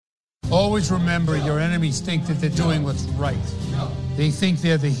Always remember your enemies think that they're doing what's right. They think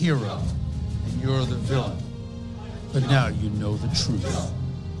they're the hero, and you're the villain. But now you know the truth.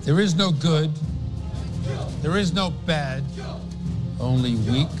 There is no good. There is no bad. Only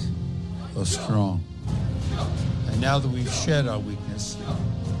weak or strong. And now that we've shed our weakness,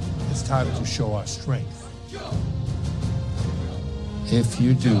 it's time to show our strength. If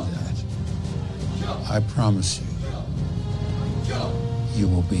you do that, I promise you, you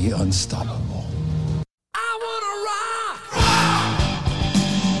will be unstoppable. I wanna rock!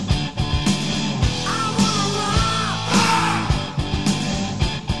 I wanna rock!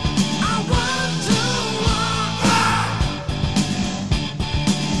 I want to rock!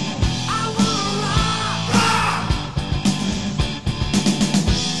 I wanna rock!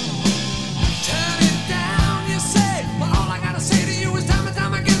 Turn it down, you say, but all I gotta say to you is time and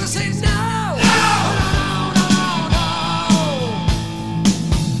time again to say no!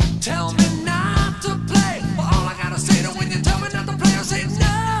 Tell me not to play, but all I gotta say to when you tell me not to play, I say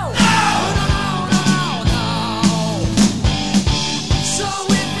no. No. So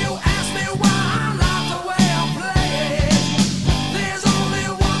if you ask me why I like the way I play it, there's only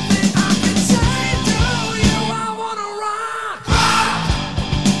one thing I can say to you. I wanna rock.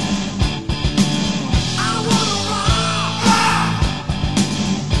 I wanna rock.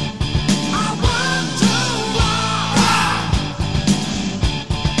 I want to rock.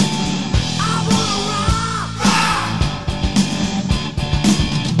 I wanna rock.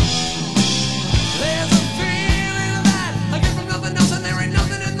 There's a feeling that I get from nothing else, and there ain't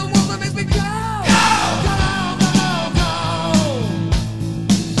nothing in the world that makes me go.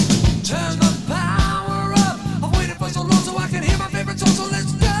 Turn the power up. I've waited for so long so I can hear my favorite song, so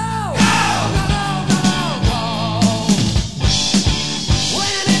let's go.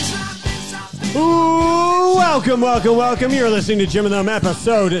 When it's like this, I feel Ooh, welcome. You're listening to Jim and Them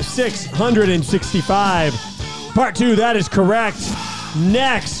episode 665. Part 2, that is correct.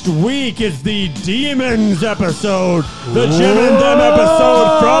 Next week is the Demons episode. The Jim and Them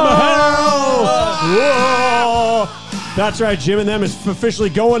episode from hell. Whoa. That's right, Jim and Them is officially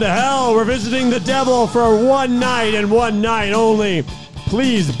going to hell. We're visiting the devil for one night and one night only.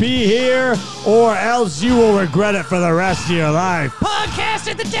 Please be here or else you will regret it for the rest of your life. Podcast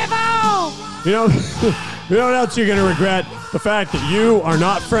at the devil! You know what else you're going to regret? The fact that you are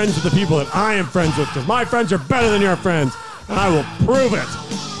not friends with the people that I am friends with, because my friends are better than your friends, and I will prove it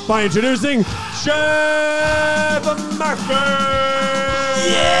by introducing Chef Murphy!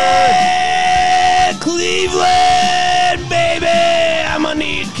 Yeah! Cleveland, baby! I'm gonna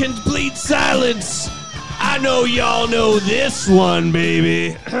need complete silence. I know y'all know this one,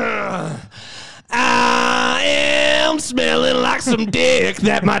 baby. I am smelling like some dick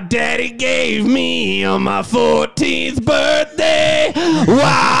that my daddy gave me on my 14th birthday. Well,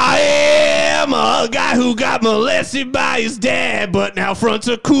 I am a guy who got molested by his dad, but now fronts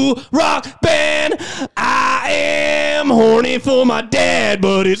a cool rock band. I am horny for my dad,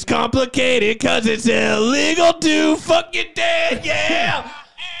 but it's complicated because it's illegal to fuck your dad. Yeah!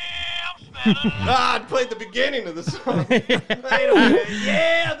 I played the beginning of the song. Wait a minute.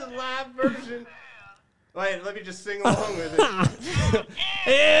 Yeah, the live version. Wait, let me just sing along with it.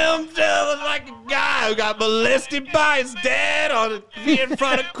 I'm jealous like a guy who got molested by his dad in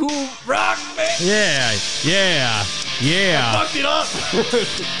front of cool rock band. Yeah. I fucked it up.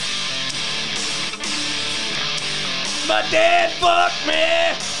 My dad fucked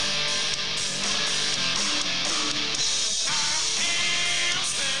me.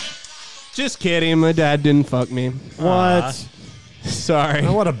 Just kidding. My dad didn't fuck me. What? Sorry.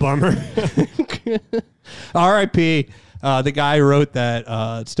 Oh, what a bummer. R.I.P. The guy who wrote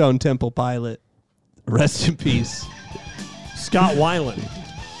that Stone Temple Pilot. Rest in peace. Scott Weiland.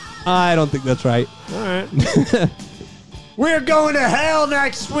 I don't think that's right. All right. We're going to hell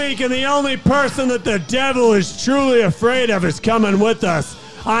next week, and the only person that the devil is truly afraid of is coming with us.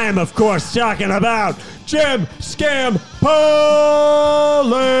 I am, of course, talking about Jim Scam Poli.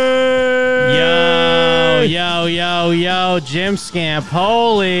 Yo, Jim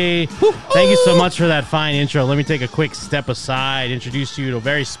Scampoli. Thank you so much for that fine intro. Let me take a quick step aside, introduce you to a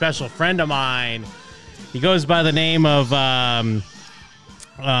very special friend of mine. He goes by the name of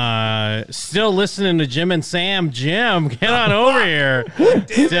Still Listening to Jim and Sam Jim. Get on over here.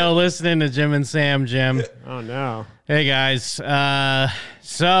 Still Listening to Jim and Sam Jim. Oh, no. Hey, guys.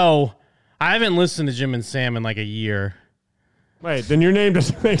 So I haven't listened to Jim and Sam in like a year. Wait, then your name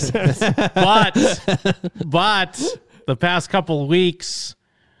doesn't make sense. But the past couple of weeks,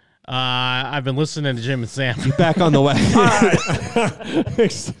 I've been listening to Jim and Sam. Back on the way.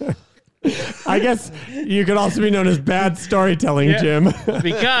 I guess you could also be known as bad storytelling, Yeah. Jim.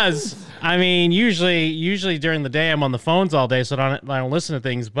 Because I mean, usually during the day I'm on the phones all day, so I don't listen to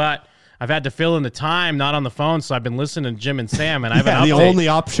things. But I've had to fill in the time not on the phone, so I've been listening to Jim and Sam, and I have an the update. only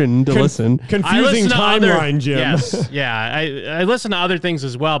option to listen. I Confusing listen to timeline, Jim. Yes, yeah. I listen to other things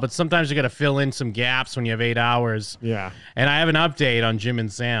as well, but sometimes you got to fill in some gaps when you have 8 hours. Yeah. And I have an update on Jim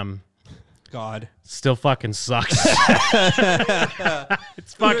and Sam. God. Still fucking sucks.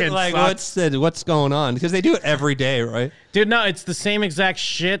 It's fucking like sucks. what's going on? Because they do it every day, right? Dude, no, it's the same exact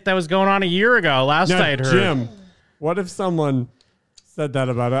shit that was going on a year ago. Last Now, I'd heard. Jim, what if someone said that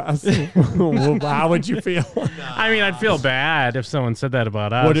about us? How would you feel? I mean, I'd feel bad if someone said that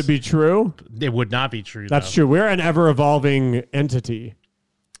about us. Would it be true? It would not be true. That's though. true. We're an ever-evolving entity.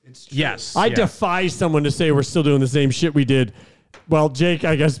 Yes. I yeah. defy someone to say we're still doing the same shit we did. Well, Jake,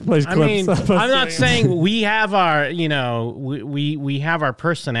 I guess, plays I clips. mean, of us I'm not doing it. saying we have our, we have our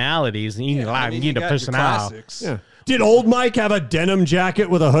personalities. And you need a personality. Yeah. Did old Mike have a denim jacket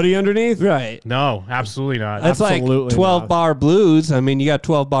with a hoodie underneath? Right. No, absolutely not. That's like Absolutely 12 not. bar blues. I mean, you got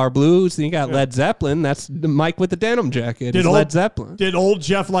 12 bar blues, then you got Led Zeppelin. That's the Mike with the denim jacket. It's Led Zeppelin. Did old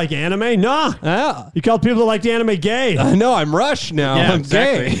Jeff like anime? Nah. Yeah. He called people that liked anime gay. I know. I'm Rush now. Yeah, I'm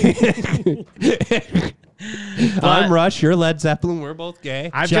gay. I'm Rush. You're Led Zeppelin. We're both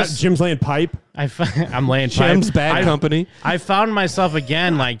gay. Jim's laying pipe. I'm laying Jim's pipe. Bad Company. I found myself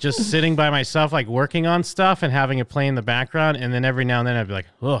again, like just sitting by myself, like working on stuff and having it play in the background. And then every now and then I'd be like,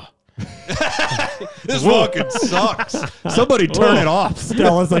 ugh. This fucking sucks. Somebody turn it off.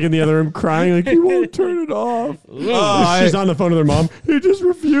 Stella's like in the other room crying, like, he won't turn it off. She's on the phone with her mom. He just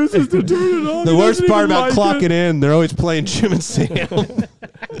refuses to turn it off. The He worst doesn't part even about like clocking it. in, they're always playing Jim and Sam.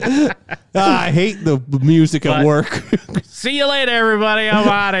 I hate the music at But- work. See you later, everybody. I'm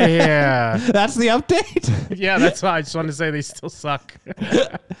out of here. That's the update. Yeah, that's why I just wanted to say they still suck.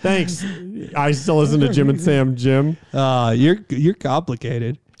 Thanks. I still listen to Jim and Sam, Jim. You're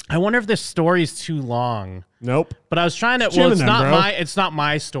complicated. I wonder if this story is too long. Nope. But I was trying to. Jim Well, and it's them, not bro. it's not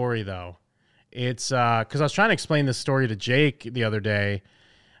my story though. It's because I was trying to explain this story to Jake the other day.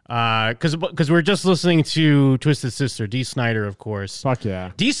 Because we were just listening to Twisted Sister, Dee Snider, of course. Fuck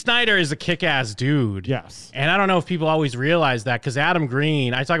yeah. Dee Snider is a kick-ass dude. Yes. And I don't know if people always realize that because Adam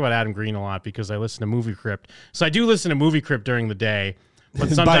Green, I talk about Adam Green a lot because I listen to Movie Crypt. So I do listen to Movie Crypt during the day. But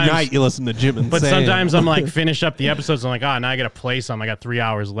By sometimes, night, you listen to Jim and But Sam. sometimes I'm like, finish up the episodes. I'm like, oh, now I got to play something. I got 3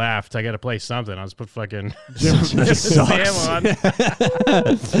 hours left. I got to play something. I'll just put fucking Sam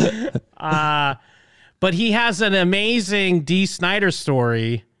on. But he has an amazing Dee Snider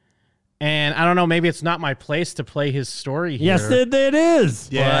story. And I don't know, maybe it's not my place to play his story here. Yes, it is.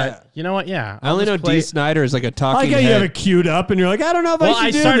 But you know what? Yeah. I only know Dee Snider is like a I talking like how you have head. it queued up and you're like, I don't know if Well, I should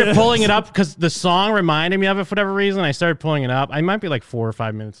I do started this. pulling it up because the song reminded me of it for whatever reason. I started pulling it up. I might be like 4 or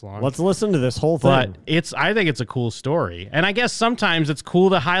 5 minutes long. Let's listen to this whole thing. But I think it's a cool story. And I guess sometimes it's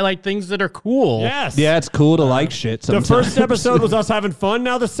cool to highlight things that are cool. yes. Yeah, it's cool to like shit The sometimes. first episode was us having fun.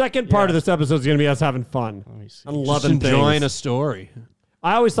 Now the second part of this episode is going to be us having fun. And Just loving enjoying things. a story.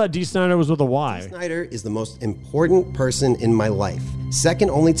 I always thought Dee Snider was with a Y. Snyder is the most important person in my life,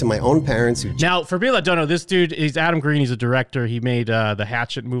 second only to my own parents who Now, for people that don't know, this dude, he's Adam Green. He's a director. He made the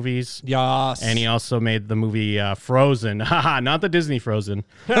Hatchet movies. Yes. And he also made the movie Frozen. Haha, not the Disney Frozen.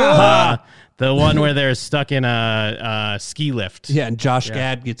 The one where they're stuck in a ski lift. Yeah, and Josh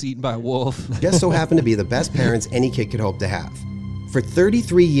Gad gets eaten by a wolf. just so happen to be the best parents any kid could hope to have. For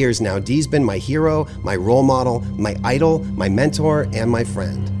 33 years now, Dee's been my hero, my role model, my idol, my mentor, and my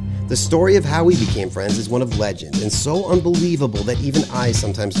friend. The story of how we became friends is one of legend and so unbelievable that even I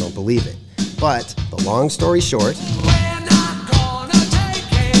sometimes don't believe it. But the long story short,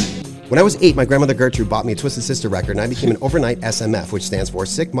 when I was 8, my grandmother Gertrude bought me a Twisted Sister record and I became an overnight SMF, which stands for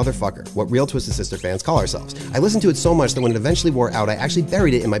Sick Motherfucker, what real Twisted Sister fans call ourselves. I listened to it so much that when it eventually wore out, I actually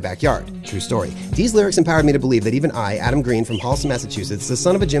buried it in my backyard. True story. These lyrics empowered me to believe that even I, Adam Green from Holliston, Massachusetts, the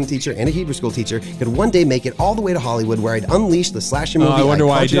son of a gym teacher and a Hebrew school teacher, could one day make it all the way to Hollywood where I'd unleash the slasher movie I wonder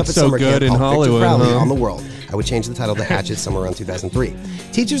why he conjured up did at so summer good camp in called Victor Hollywood, Crowley huh? on the World. I would change the title to Hatchet somewhere around 2003.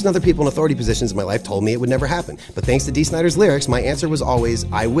 Teachers and other people in authority positions in my life told me it would never happen, but thanks to Dee Snider's lyrics, my answer was always,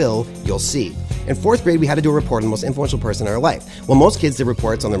 I will, you'll see. In 4th grade, we had to do a report on the most influential person in our life. While most kids did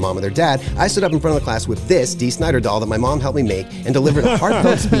reports on their mom or their dad, I stood up in front of the class with this Dee Snider doll that my mom helped me make and delivered a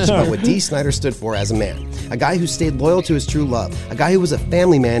heartfelt speech about what Dee Snider stood for as a man. A guy who stayed loyal to his true love. A guy who was a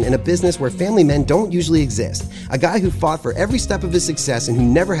family man in a business where family men don't usually exist. A guy who fought for every step of his success and who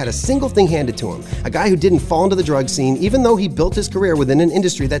never had a single thing handed to him. A guy who didn't fall fall into the drug scene even though he built his career within an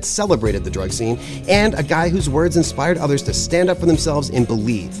industry that celebrated the drug scene, and a guy whose words inspired others to stand up for themselves and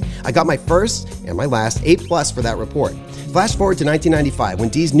believe. I got my first and my last A+ for that report. Flash forward to 1995 when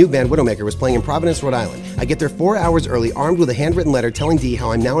Dee's new band Widowmaker was playing in Providence, Rhode Island. I get there 4 hours early armed with a handwritten letter telling Dee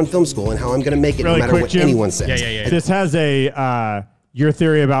how I'm now in film school and how I'm going to make it Really no matter quick, what Jim. anyone says. Yeah. This has a your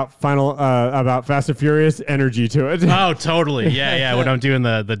theory about about Fast and Furious energy to it. Oh, totally. Yeah. When I'm doing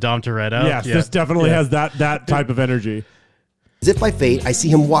the Dom Toretto. Yes, Yeah. this definitely has that type of energy. As if by fate, I see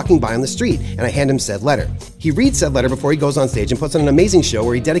him walking by on the street, and I hand him said letter. He reads said letter before he goes on stage and puts on an amazing show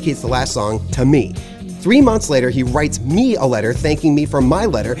where he dedicates the last song to me. 3 months later, he writes me a letter thanking me for my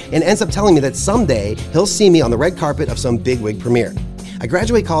letter and ends up telling me that someday he'll see me on the red carpet of some bigwig premiere. I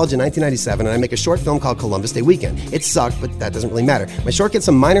graduate college in 1997 and I make a short film called Columbus Day Weekend. It sucked, but that doesn't really matter. My short gets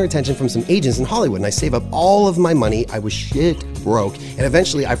some minor attention from some agents in Hollywood and I save up all of my money. I was shit broke, and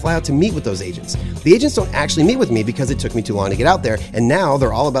eventually I fly out to meet with those agents. The agents don't actually meet with me because it took me too long to get out there, and now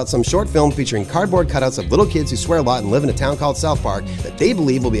they're all about some short film featuring cardboard cutouts of little kids who swear a lot and live in a town called South Park that they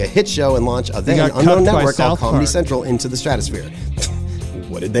believe will be a hit show and launch a then got unknown cucked by network called South Comedy Park. Central into the stratosphere.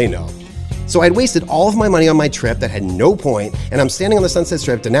 What did they know? So I'd wasted all of my money on my trip that had no point, and I'm standing on the Sunset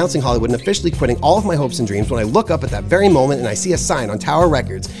Strip denouncing Hollywood and officially quitting all of my hopes and dreams when I look up at that very moment and I see a sign on Tower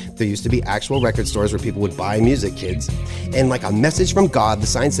Records. There used to be actual record stores where people would buy music, kids. And like a message from God, the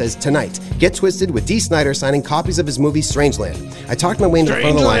sign says, "Tonight, get twisted with Dee Snider signing copies of his movie Strangeland." I talked my way into the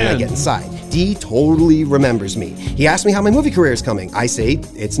front of the line and I get inside. Dee totally remembers me. He asked me how my movie career is coming. I say,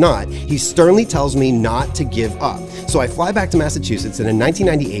 it's not. He sternly tells me not to give up. So I fly back to Massachusetts, and in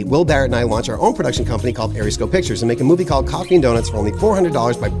 1998, Will Barrett and I launch our own production company called Arisco Pictures and make a movie called Coffee and Donuts for only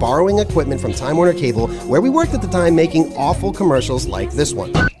 $400 by borrowing equipment from Time Warner Cable, where we worked at the time making awful commercials like this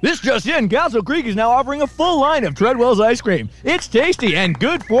one. This just in, Castle Creek is now offering a full line of Treadwell's ice cream. It's tasty and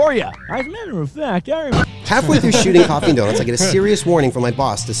good for you. As a matter of fact, I remember... Halfway through shooting Coffee and Donuts, I get a serious warning from my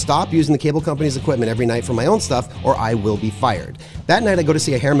boss to stop using the cable company's equipment every night for my own stuff, or I will be fired. That night, I go to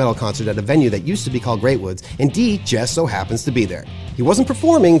see a hair metal concert at a venue that used to be called Great Woods, and Dee just so happens to be there. He wasn't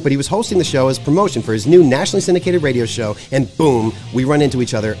performing, but he was hosting the show as promotion for his new nationally syndicated radio show, and boom, we run into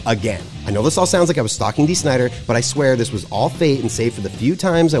each other again. I know this all sounds like I was stalking Dee Snider, but I swear this was all fate, and save for the few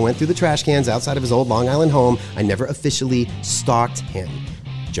times I went through the trash cans outside of his old Long Island home, I never officially stalked him.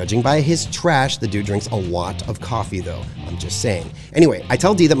 Judging by his trash, the dude drinks a lot of coffee, though. I'm just saying. Anyway, I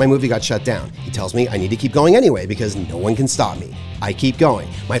tell Dee that my movie got shut down. He tells me I need to keep going anyway because no one can stop me. I keep going.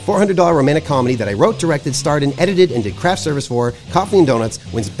 My $400 romantic comedy that I wrote, directed, starred, and edited and did craft service for, Coffee and Donuts,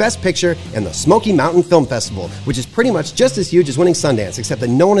 wins Best Picture in the Smoky Mountain Film Festival, which is pretty much just as huge as winning Sundance, except that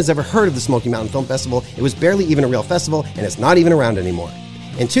no one has ever heard of the Smoky Mountain Film Festival. It was barely even a real festival, and it's not even around anymore.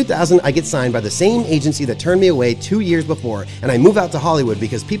 In 2000, I get signed by the same agency that turned me away 2 years before, and I move out to Hollywood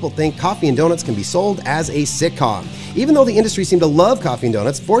because people think Coffee and Donuts can be sold as a sitcom. Even though the industry seemed to love Coffee and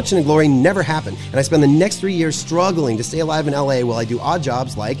Donuts, fortune and glory never happened, and I spend the next 3 years struggling to stay alive in LA while I do odd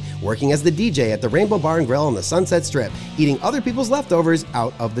jobs like working as the DJ at the Rainbow Bar and Grill on the Sunset Strip, eating other people's leftovers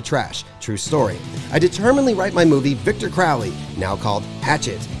out of the trash. True story. I determinedly write my movie Victor Crowley, now called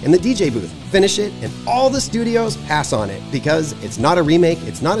Hatchet, in the DJ booth, finish it, and all the studios pass on it because it's not a remake,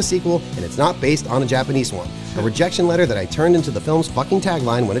 it's not a sequel, and it's not based on a Japanese one. A rejection letter that I turned into the film's fucking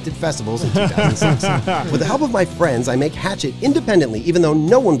tagline when it did festivals in 2006. With the help of my friends, I make Hatchet independently, even though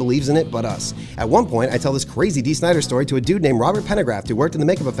no one believes in it but us. At one point, I tell this crazy Dee Snider story to a dude named Robert Pendergraft who worked in the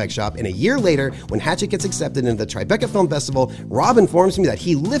makeup effects shop, and a year later, when Hatchet gets accepted into the Tribeca Film Festival, Rob informs me that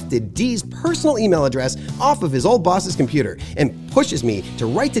he lifted Dee's personal email address off of his old boss's computer and pushes me to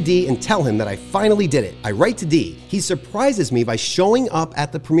write to Dee and tell him that I finally did it. I write to Dee. He surprises me by showing up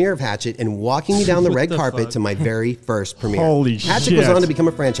at the premiere of Hatchet and walking me down the red carpet to my very first premiere. Holy Hatchet shit. goes on to become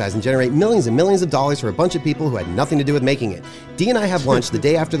a franchise and generate millions and millions of dollars for a bunch of people who had nothing to do with making it. Dee and I have lunch the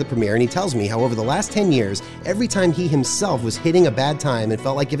day after the premiere, and he tells me how over the last 10 years, every time he himself was hitting a bad time and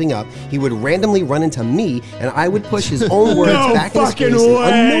felt like giving up, he would randomly run into me, and I would push his own words No back in his fucking face and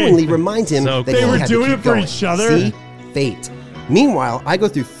way. unknowingly remind him So that cool. he They were had to doing keep it for going. each other? See? Fate. Meanwhile, I go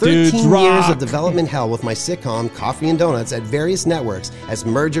through 13 Dudes years rock. of development hell with my sitcom, Coffee and Donuts, at various networks as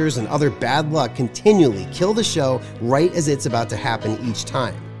mergers and other bad luck continually kill the show right as it's about to happen each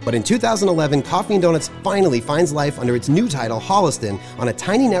time. But in 2011, Coffee and Donuts finally finds life under its new title, Holliston, on a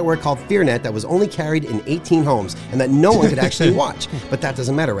tiny network called FearNet that was only carried in 18 homes and that no one could actually watch. But that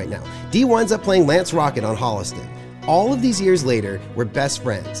doesn't matter right now. Dee winds up playing Lance Rocket on Holliston. All of these years later, we're best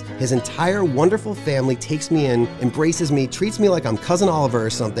friends. His entire wonderful family takes me in, embraces me, treats me like I'm Cousin Oliver or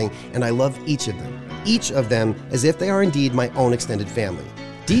something, and I love each of them. Each of them as if they are indeed my own extended family.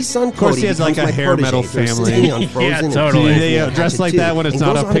 Dee's son course Cody he has, like, becomes a my hair protege metal through family. Sydney on Frozen Yeah, and totally. Disney They, and dress Hatchet like 2, that when it's and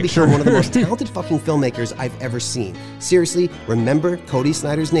not goes a on to picture. become one of the most talented fucking filmmakers I've ever seen. Seriously, remember Cody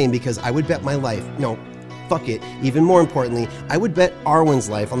Snyder's name because I would bet my life. No, fuck it. Even more importantly, I would bet Arwen's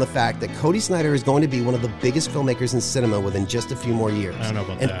life on the fact that Cody Snyder is going to be one of the biggest filmmakers in cinema within just a few more years. I don't know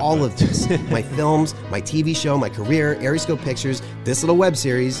about and that, all but- of this, my films, my TV show, my career, Aeroscope Pictures, this little web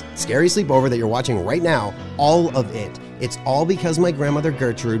series, Scary Sleepover that you're watching right now, all of it. It's all because my grandmother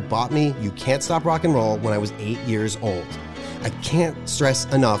Gertrude bought me You Can't Stop Rock and Roll when I was 8 years old. I can't stress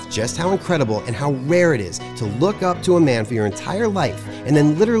enough just how incredible and how rare it is to look up to a man for your entire life, and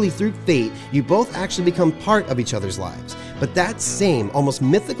then literally through fate, you both actually become part of each other's lives. But that same, almost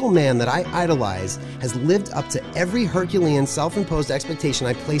mythical man that I idolize has lived up to every Herculean self-imposed expectation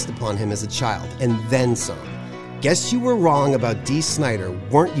I placed upon him as a child, and then some. Guess you were wrong about Dee Snider,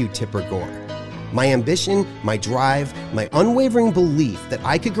 weren't you, Tipper Gore? My ambition, my drive, my unwavering belief that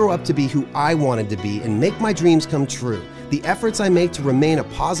I could grow up to be who I wanted to be and make my dreams come true. The efforts I make to remain a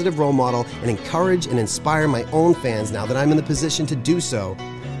positive role model and encourage and inspire my own fans now that I'm in the position to do so,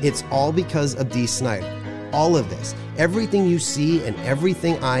 it's all because of Dee Snider. All of this, everything you see and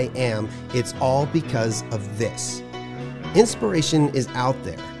everything I am, it's all because of this. Inspiration is out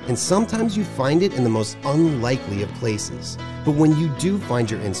there, and sometimes you find it in the most unlikely of places. But when you do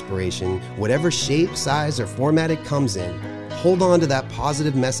find your inspiration, whatever shape, size, or format it comes in, hold on to that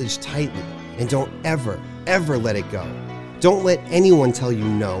positive message tightly and don't ever, ever let it go. Don't let anyone tell you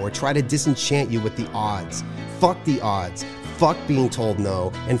no or try to disenchant you with the odds. Fuck the odds, fuck being told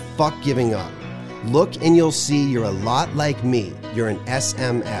no, and fuck giving up. Look and you'll see you're a lot like me. You're an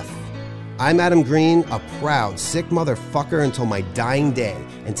SMF. I'm Adam Green, a proud, sick motherfucker until my dying day.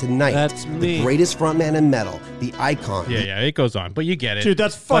 And tonight, That's me. the greatest frontman in metal, the icon. Yeah, it goes on, but you get it, Dude,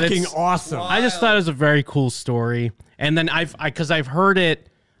 that's But fucking it's- awesome. I just thought it was a very cool story, and then because I've heard it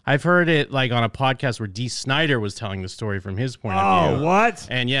like on a podcast where Dee Snider was telling the story from his point of view. Oh, what?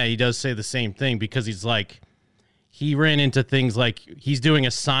 And yeah, he does say the same thing because he's like, he ran into things like he's doing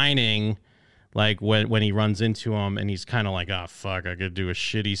a signing, like when he runs into him, and he's kind of like, oh fuck, I could do a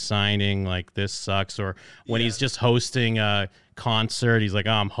shitty signing, like this sucks. Or when he's just hosting a concert, he's like,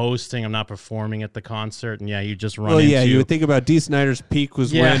 oh, I'm hosting, I'm not performing at the concert, and yeah, you just run. Well, yeah, into, you would think about Dee Snider's peak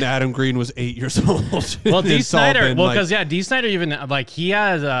was Yeah. when Adam Green was 8 years old. Well, Dee It's all Snider, been, well, like- because Dee Snider even like he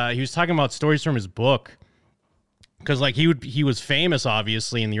has he was talking about stories from his book, because like he was famous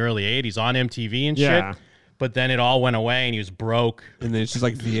obviously in the early '80s on MTV and Yeah. shit, but then it all went away and he was broke, and then it's just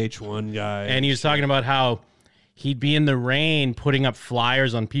like VH1 guy. and he was talking about how he'd be in the rain putting up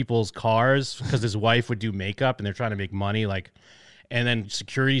flyers on people's cars because his wife would do makeup and they're trying to make money, like. And then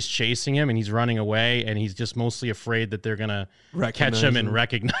security's chasing him, and he's running away, and he's just mostly afraid that they're gonna catch him and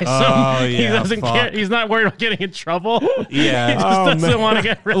recognize him. Oh, He yeah, doesn't fuck. care. He's not worried about getting in trouble. Yeah. he just Oh, doesn't man. want to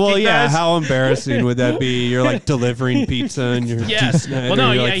get recognized. Well, yeah, how embarrassing would that be? You're like delivering pizza and you're Dee Yes. Snider, Well,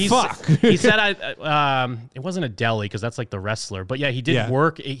 no, you're yeah, like, he's, fuck. he said it wasn't a deli because that's like the wrestler, but yeah, he did Yeah.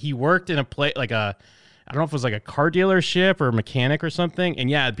 work. He worked in a place like I don't know if it was like a car dealership or a mechanic or something. And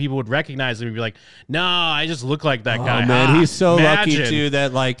yeah, people would recognize him and be like, no, I just look like that guy. Oh man, Ha, he's so lucky imagine." too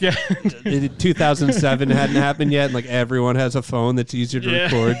that like 2007 hadn't happened yet, and like everyone has a phone that's easier to Yeah.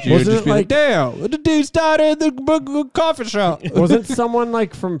 record you. Wasn't Just it be like, like- damn, the dude started at the coffee shop. Wasn't someone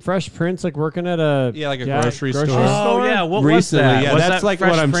like from Fresh Prince like working at a Yeah, like a grocery store. Oh, yeah. What Recently, was that? yeah, Was that's that like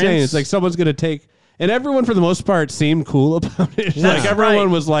Fresh what I'm saying. Prince? It's like someone's gonna take, and everyone for the most part seemed cool about it. That's Like everyone right.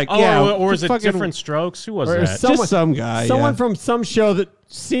 was like, Oh, yeah, or was it fucking- Different Strokes? Who was or that? someone, Just some guy, someone yeah. from some show that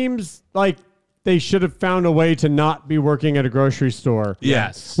seems like they should have found a way to not be working at a grocery store.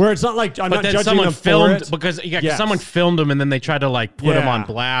 Yes. Where it's not like I'm But not then judging someone them filmed for it. because Yes. someone filmed him and then they tried to like put him Yeah. on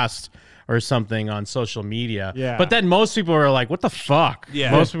blast or something on social media. Yeah. But then most people were like, "What the fuck?"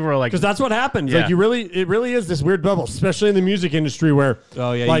 Yeah. Most people were like, Because that's what happens. Yeah. Like it really is this weird bubble, especially in the music industry where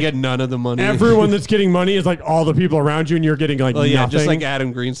Oh yeah, like, you get none of the money. everyone that's getting money is like all the people around you, and you're getting like Well, yeah, nothing. just like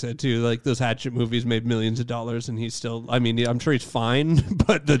Adam Green said too. Like those Hatchet movies made millions of dollars, and he's still. I mean, I'm sure he's fine,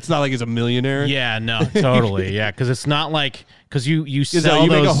 but it's not like he's a millionaire. "Yeah, no, totally, yeah." Because it's not like because you Because sell you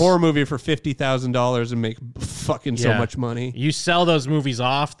make a those- horror movie for $50,000 and make fucking so Yeah. much money. You sell those movies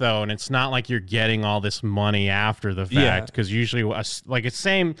off though, and it's not like you're getting all this money after the Yeah. fact. Because usually, like it's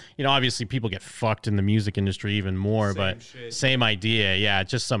same. You know, obviously people get fucked in the music industry even more, but same idea. Yeah,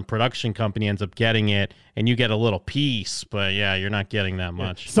 just some production company ends up getting it, and you get a little piece, but yeah, you're not getting that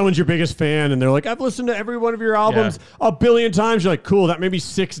much. someone's your biggest fan, and they're like, "I've listened to every one of your albums a billion times." You're like, "Cool, that may be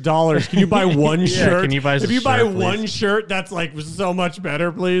 $6. Can you buy one shirt? can you buy if a you buy shirt, one please? shirt, that's like so much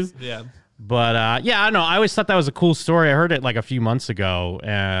better, please." Yeah. But yeah, I don't know. I always thought that was a cool story. I heard it like a few months ago,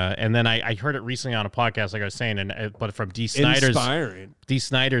 and then I heard it recently on a podcast, like I was saying, but from D.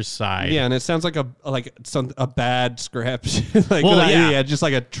 Snyder's side. Yeah, and it sounds like a bad script, like Well, just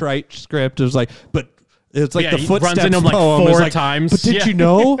like a trite script. It was like, but it's like Yeah, the he footsteps runs into him like poem. It's 4 like, times. But did Yeah. you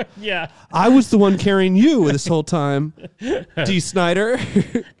know? Yeah. I was the one carrying you this whole time, D. Snyder.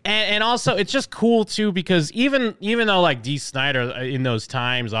 And also, it's just cool too because even though like D. Snyder in those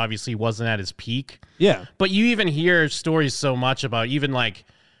times obviously wasn't at his peak, Yeah. but you even hear stories so much about even like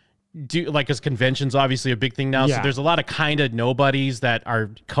because convention's obviously a big thing now. So Yeah. there's a lot of kind of nobodies that are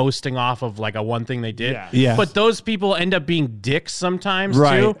coasting off of like a one thing they did. Yeah. Yeah. But those people end up being dicks sometimes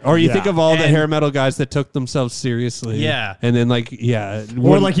Right. too. Or you Yeah. think of all the And- hair metal guys that took themselves seriously. Yeah. And then like, yeah.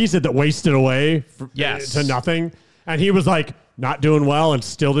 Or like he said, that wasted away Yes. to nothing. And he was like not doing well and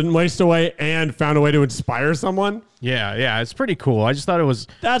still didn't waste away and found a way to inspire someone. Yeah, it's pretty cool. I just thought it was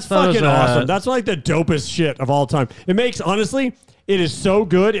That's thought it fucking was, awesome. That's like the dopest shit of all time. It makes, honestly, it is so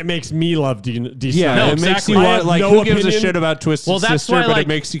good. It makes me love D. Yeah, No, it makes exactly. you I want, have like, no who gives a opinion. shit about Twisted Well, that's Sister, why, but like, it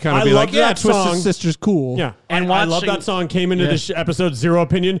makes you kind of I be love like, yeah, that Twisted song. Sister's cool. Yeah, And I love watching- that song. Came into this episode zero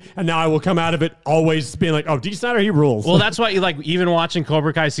opinion, and now I will come out of it always being like, "Oh, D. Snyder, he rules." Well, that's why you like even watching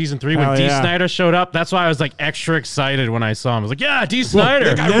Cobra Kai season 3 when Hell D. yeah. Snyder showed up. That's why I was like extra excited when I saw him. I was like, yeah, D.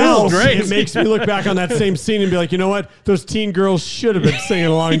 Snyder. now Great. it makes me look back on that same scene and be like, you know what? Those teen girls should have been singing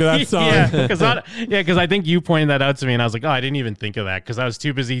along to that song. Yeah, because I think you pointed that out to me, and I was like, oh, I didn't even think of that because I was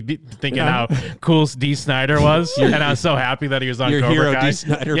too busy thinking how cool D. Snyder was, and I was so happy that he was on Your Cobra hero Kai. D.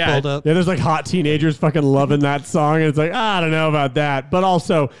 Snyder Yeah. pulled up. Yeah, there's like hot teenagers fucking loving that song. And it's like, I don't know about that. But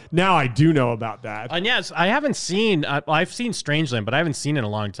also, now I do know about that. And yes, I haven't seen. I've seen Strangeland, but I haven't seen it in a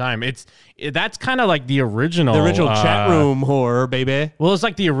long time. That's kind of like the original. The original chat room horror, baby. Well, it's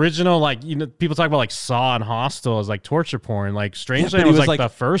like the original, like people talk about like Saw and Hostel as like torture porn. Like Strangeland but he was was like like- the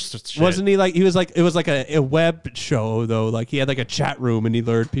first. Shit. Wasn't he like, it was like a web show, though. Like, he had like a chat room, and he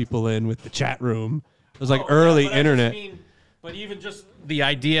lured people in with the chat room. It was like early But I just internet. mean- but even just the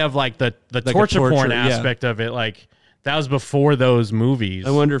idea of like the a torture porn torture, yeah. aspect of it, like that was before those movies. I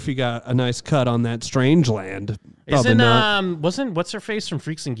wonder if he got a nice cut on that Strangeland. Probably Isn't not. wasn't what's her face from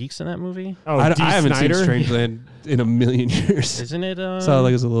Freaks and Geeks in that movie? Oh, I D. haven't Snyder? seen Strangeland in a million years. Isn't it? Saw it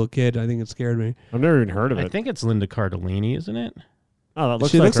like as a little kid. I think it scared me. I've never even heard of I it. think it's Linda Cardellini, isn't it? Oh, that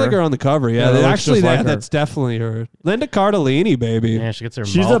looks She looks like her on the cover. Yeah, Yeah, that looks actually, just like her. that's definitely her. Linda Cardellini, baby. Yeah, she gets her.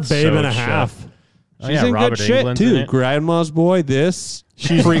 She's a mouth babe so and a shut. half. Oh, She's yeah, in Robert good shit Englund's in too. it. Grandma's Boy. This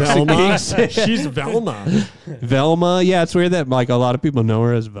She's Freaks and Velma. Geeks. She's Velma. Velma. Yeah, it's weird that like a lot of people know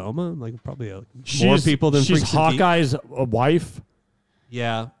her as Velma. Like probably more She's- people than she's Freaks and Geeks. Hawkeye's wife.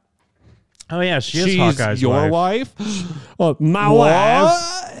 Yeah, Oh yeah, she is she's Hawkeye's your wife. Oh, my wife.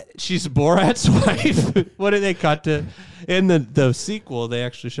 What? She's Borat's wife. What did they cut to? In the sequel, they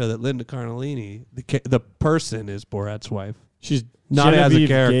actually show that Linda Cardellini, the person, is Borat's wife. She's Not as a Genevieve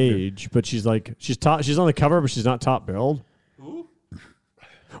character. Gage, but she's like she's on the cover, but she's not top billed.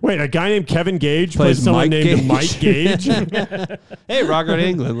 Wait, a guy named Kevin Gage plays Plays someone Mike named Gage. Mike Gage. Hey, Robert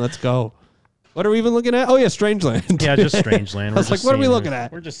England, let's go. What are we even looking at? Oh yeah, Strangeland. Yeah, just Strangeland. I was like, what are we looking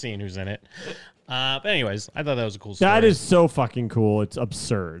at? We're just seeing who's in it. But anyways, I thought that was a cool story. That is so fucking cool. It's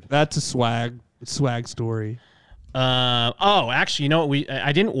absurd. That's a swag story. Actually, you know what?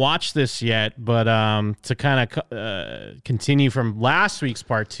 I didn't watch this yet, but to kind of continue from last week's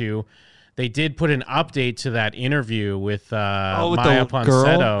part 2, they did put an update to that interview with with Maya the girl?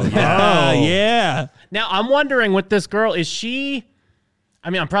 Ponsetto. Yeah. Yeah. Now I'm wondering with this girl, is she? I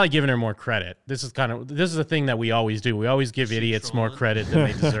mean, I'm probably giving her more credit. This is the thing that we always do. We always give idiots more credit than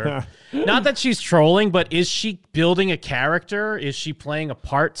they deserve. Not that she's trolling, but is she building a character? Is she playing a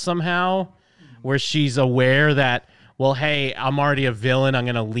part somehow where she's aware that, well, hey, I'm already a villain. I'm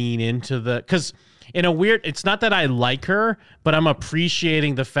going to lean into because in a weird, it's not that I like her, but I'm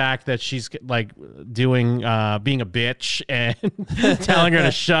appreciating the fact that she's like doing, being a bitch and telling her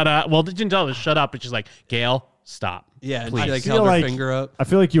to shut up. Well, didn't tell her to shut up, but she's like, Gail, stop. Yeah, and Please. she like feel held her like- finger up. I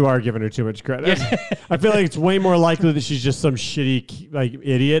feel like you are giving her too much credit. I feel like it's way more likely that she's just some shitty like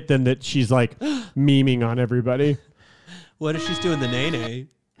idiot than that she's like memeing on everybody. What if she's doing the nay-nay?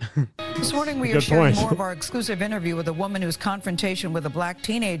 This morning, we Good are sharing point. more of our exclusive interview with a woman whose confrontation with a black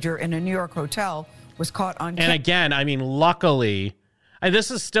teenager in a New York hotel was caught on And camera. again, I mean, luckily, and this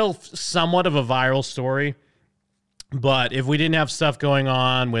is still somewhat of a viral story, but if we didn't have stuff going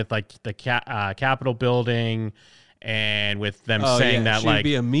on with like the Capitol building and with them saying that she'd like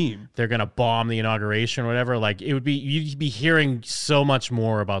be a meme. they're gonna bomb the inauguration or whatever, like it would be, you'd be hearing so much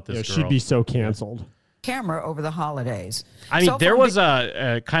more about this girl. She'd be so canceled. Camera over the holidays. I mean, So there far, was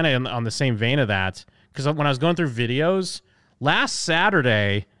a kind of on the same vein of that, because when I was going through videos last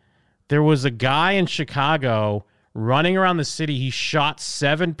Saturday, there was a guy in Chicago running around the city. He shot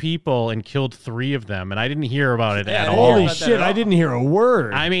 7 people and killed 3 of them, and I didn't hear about it at all. Holy shit, I didn't hear a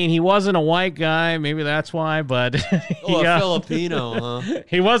word. I mean, he wasn't a white guy. Maybe that's why, but A Filipino, huh?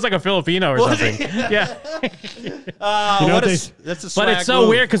 he was like a Filipino or something. Yeah. That's a swag But it's so move.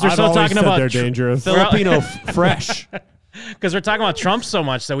 weird because we're I've still always talking said about they're dangerous. Filipino fresh. because we're talking about Trump so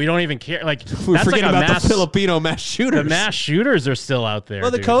much that we don't even care. Like We're that's like forgetting a about mass. the Filipino mass shooters. The mass shooters are still out there.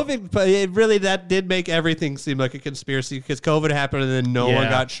 Well, the dude. COVID, but it really, that did make everything seem like a conspiracy because COVID happened and then no one Yeah.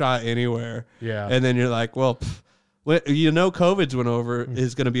 got shot anywhere. Yeah. And then you're like, well, COVID's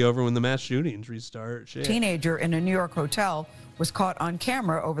is going to be over when the mass shootings restart. Shit. Teenager in a New York hotel was caught on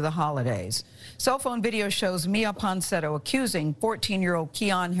camera over the holidays. Cell phone video shows Mia Ponsetto accusing 14-year-old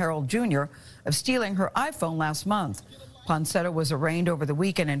Keon Harold Jr. of stealing her iPhone last month. Ponsetto was arraigned over the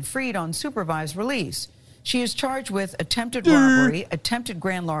weekend and freed on supervised release. She is charged with attempted robbery, attempted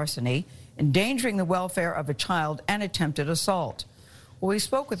grand larceny, endangering the welfare of a child, and attempted assault. Well, we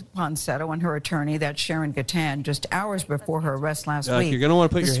spoke with Ponsetto and her attorney, that's Sharon Gatan, just hours before her arrest last week. You're going to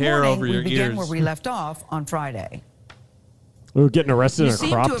want to put This your hair morning, over your we begin ears. where we left off on Friday. We were getting arrested You in a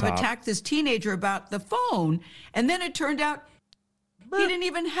seem crop to have top. attacked this teenager about the phone, and then it turned out he didn't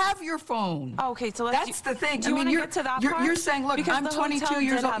even have your phone. Okay, so That's the thing. Do you want to get to that part? You're saying, look, Because I'm the 22 hotel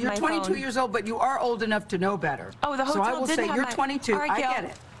years did old. have You're my 22 phone. years old, but you are old enough to know better. Oh, the hotel So I will did say have you're my 22. All right, I Gail, get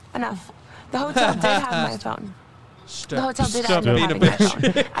it. Enough. The hotel did have my phone. The hotel did Stop end up being a having my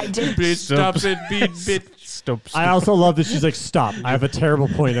bitch. phone. I did. Please stop it, being bitch. Stop. I also love that she's like, stop. I have a terrible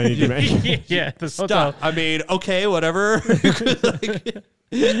point I need to make. Yeah. The Stop. I mean, okay, whatever.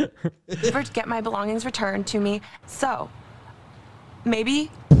 Get my belongings returned to me. So maybe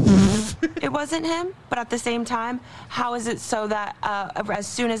it wasn't him, but at the same time, how is it so that as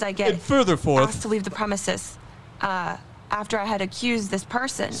soon as I get And further forth. asked to leave the premises, after I had accused this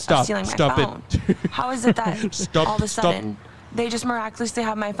person Stop. of stealing my Stop it. phone, how is it that Stop. all of a Stop. sudden they just miraculously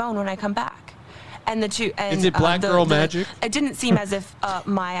have my phone when I come back? And the two, and Is it black girl magic? It didn't seem as if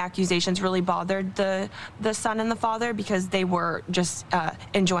my accusations really bothered the son and the father because they were just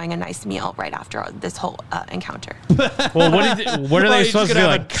enjoying a nice meal right after this whole encounter. Well, what are they supposed to do?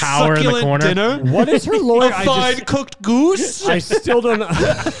 Like cower in the succulent corner? dinner? What is her lawyer? A fine cooked goose? I still don't know.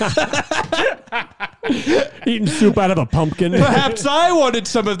 Eating soup out of a pumpkin. Perhaps I wanted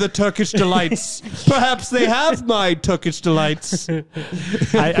some of the Turkish delights. Perhaps they have my Turkish delights.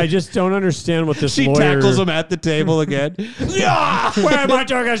 I just don't understand what this She lawyer... tackles him at the table again. Yeah! Where are my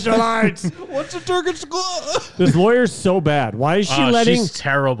Turkish delights? What's a Turkish glove? This lawyer's so bad. Why is she Oh, letting... she's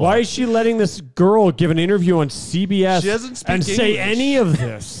terrible. Why is she letting this girl give an interview on CBS She doesn't speak and say English. any of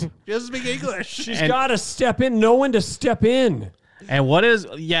this? She doesn't speak English. She's got to step in. No one to step in. And what is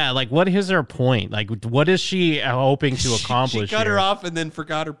what is her point? Like, what is she hoping to accomplish? She cut here? her off and then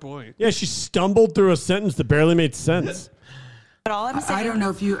forgot her point. Yeah, she stumbled through a sentence that barely made sense. But all I'm saying I don't know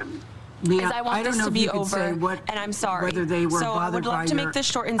if you... Mia, is I want don't this know to if be you could over, say what, and I'm sorry. whether they were So I bothered would love by to your- make this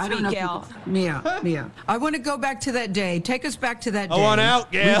short and I don't sweet, know if you Gail. could- Mia, I want to go back to that day. Take us back to that day. I want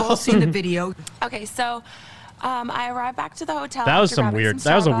out, Gail. We've all seen the video. Okay, so I arrived back to the hotel. That was after some grabbing weird. some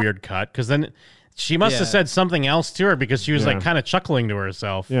That was a Starbucks. weird cut because then she must have Yeah. said something else to her because she was Yeah. like kind of chuckling to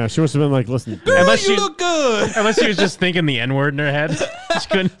herself. Yeah, she must have been like, listen. Unless you she, look good. unless she was just thinking the N word in her head. She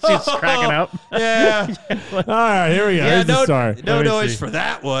couldn't. She was cracking up. Yeah. All right, here we go. Yeah, Here's the story. no Let me noise see. for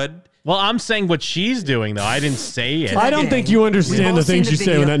that one. Well, I'm saying what she's doing though. I didn't say it. I don't think you We've understand all the things seen you the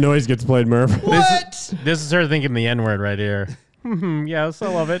say when video. that noise gets played, Murph. What? This is her thinking the N word right here. Yes, I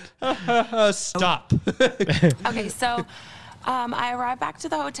love it. Stop. Okay, so I arrived back to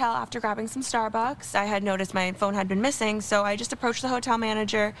the hotel after grabbing some Starbucks. I had noticed my phone had been missing, so I just approached the hotel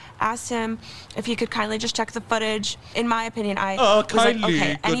manager, asked him if he could kindly just check the footage. In my opinion, I was like, kindly,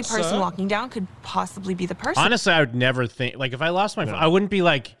 okay, any good person sir. walking down could possibly be the person. Honestly, I would never think like if I lost my phone, I wouldn't be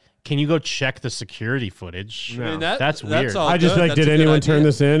like, "Can you go check the security footage?" I mean, That's weird. all I just good. like, That's did a good anyone idea. turn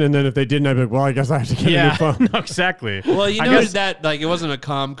this in? And then if they didn't, I'd be like, well, I guess I have to get a new Yeah, phone. no, exactly. Well, you I know guess- that like it wasn't a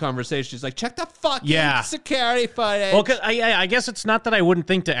calm conversation. She's like, check the fucking Yeah. security footage. Well, 'cause I guess it's not that I wouldn't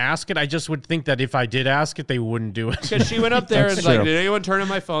think to ask it. I just would think that if I did ask it, they wouldn't do it. Because she went up there and That's like, true. did anyone turn on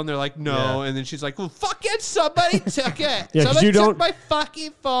my phone? They're like, no. Yeah. And then she's like, well, fucking somebody took it. Yeah, 'cause somebody you took don't- my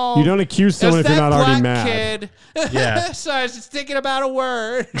fucking phone. You don't accuse someone It's if you're that not already black mad. Kid. Yeah. Sorry, I was just thinking about a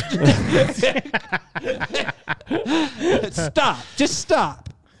word. Stop. Just stop.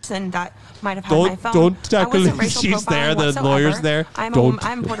 person that might have had Don't- my phone. don't I tackle wasn't it. racial She's there, profiling the whatsoever. lawyer's there. I'm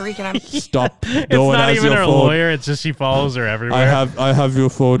Puerto Rican. I'm Stop. It's No one not has even your her phone. lawyer. It's just she follows her everywhere. I have your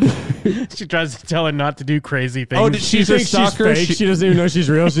phone. She tries to tell her not to do crazy things. Oh, did She she's her thinks she's stalker? fake. She doesn't even know she's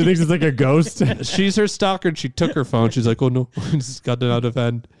real. She thinks it's like a ghost. She's her stalker and she took her phone. She's like, oh no, this has gotten out of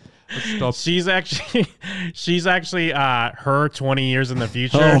hand. She's actually her 20 years in the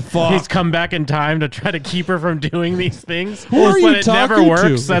future. Oh, fuck. He's come back in time to try to keep her from doing these things. Who are you but it never talking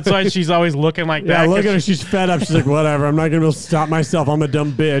works. to? That's why she's always looking like Yeah, that. look 'cause at her. She's fed up. She's like, whatever. I'm not going to be able to stop myself. I'm a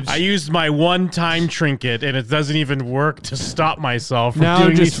dumb bitch. I used my one time trinket and it doesn't even work to stop myself from Now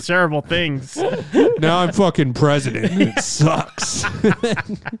doing just- these terrible things. Now I'm fucking president. It sucks.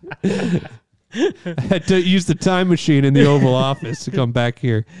 I had to use the time machine in the Oval Office to come back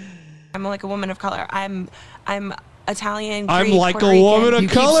here. I'm like a woman of color. I'm Italian. I'm Greek, like Puerto a woman Rican.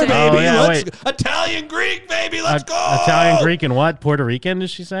 of color, baby. Oh, yeah, Let's wait. Italian Greek, baby. Let's go. Italian, Greek, and what? Puerto Rican, did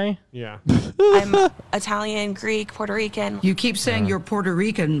she say? Yeah. I'm Italian, Greek, Puerto Rican. You keep saying you're Puerto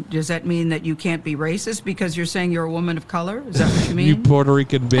Rican. Does that mean that you can't be racist because you're saying you're a woman of color? Is that what you mean? You Puerto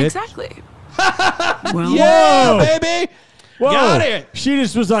Rican bitch. Exactly. Well, Yeah, baby. Whoa. Got it. She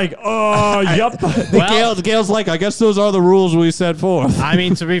just was like, oh, yup. Gail's like, I guess those are the rules we set forth. I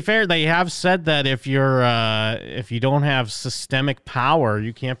mean, to be fair, they have said that if you don't have systemic power,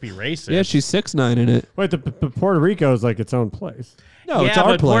 you can't be racist. Yeah, she's 6'9" in it. Wait, the Puerto Rico is like its own place. No, yeah, it's our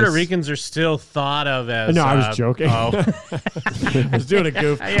but place. Puerto Ricans are still thought of as. No, I was joking. Oh. I was doing a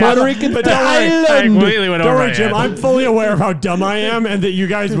goof. Puerto Rican But don't worry, I completely went don't over worry, my Jim. head. I'm fully aware of how dumb I am, and that you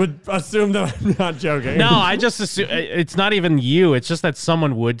guys would assume that I'm not joking. No, I just assume it's not even you. It's just that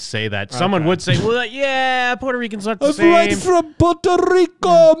someone would say that. Someone Okay. would say, "Well, yeah, Puerto Ricans aren't the I'm same." right from Puerto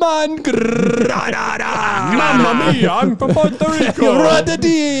Rico, man. Mamma mia, I'm from Puerto Rico.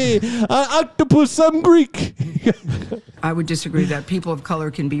 Radadi, octopus, I'm Greek. I would disagree that people of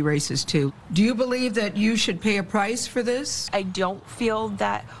color can be racist too. Do you believe that you should pay a price for this? I don't feel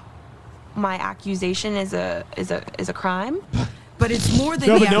that my accusation is a crime. But it's more than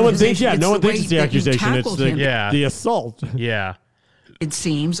No, the but no one thinks. accusation. Yeah, It's no one the thinks way it's the that you accusation. It's tackled the him. the assault. Yeah. It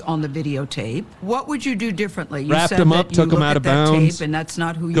seems on the videotape. What would you do differently? You Wrapped said him that up, you took him look out at of that bounds. tape and that's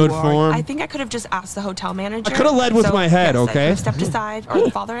not who Good you are. form. I think I could have just asked the hotel manager. I coulda led with my head, yes, I okay? could have stepped aside, or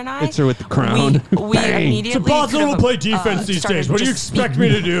the father and I. Hits her with the crown. We Bang. immediately. It's impossible could to play have, defense these started days. What do you just expect me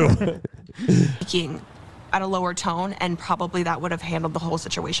to do? speaking at a lower tone, and probably that would have handled the whole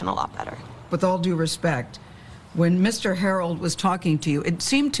situation a lot better. With all due respect, when Mr. Harold was talking to you, it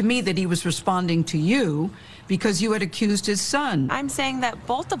seemed to me that he was responding to you because you had accused his son. I'm saying that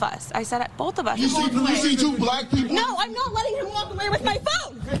both of us. I said both of us. You see two black people? No, I'm not letting him walk away with my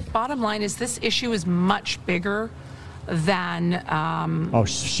phone. Bottom line is this issue is much bigger than Oh,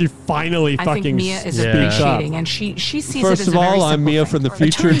 she finally I fucking think Mia is speaks appreciating, up. and she sees it First as of a very all, I'm simple Mia thing. from the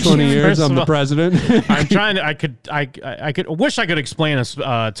future. Attorney 20 General- years, First I'm of the all- president. I'm trying to. I could. Wish I could explain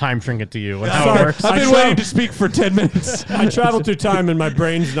a time trinket to you and how it Sorry, works. I've been I waiting tra- to speak for 10 minutes. I traveled through time and my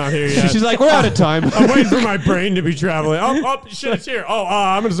brain's not here yet. She's like, we're out of time. I'm waiting for my brain to be traveling. Oh, shit, it's here. Oh,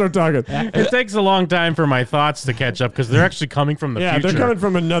 I'm going to start talking. It takes a long time for my thoughts to catch up because they're actually coming from the Yeah, future. they're coming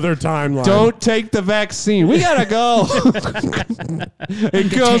from another timeline. Don't take the vaccine. We gotta go. It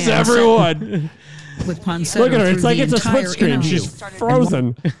kills everyone. With Ponsetto Look at her. through It's like the it's a split entire screen. interview. She's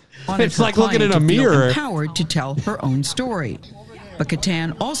frozen. Wanted It's her like looking client in a to feel mirror. empowered to tell her own story. But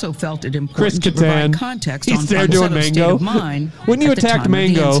Catan also felt it Chris important to provide Catan. context He's on there doing Ponsetto's state Mango. of mind When you at the attacked time of the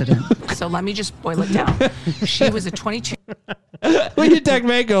Mango. incident. So let me just boil it down. She was a 22. When you attacked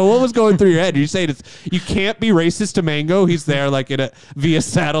Mango, what was going through your head? You saying it's you can't be racist to Mango. He's there like via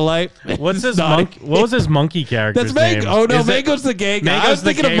satellite. What's his Nodding. monkey? What was his monkey character's That's Mango. name? Oh no, Is it- Mango's the gay guy. I Mango's was the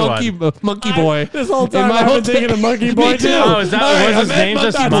thinking of gay Monkey Boy. This whole In time my I've whole been thinking of Monkey Me Boy too. too. Oh, is that All right, was I his meant name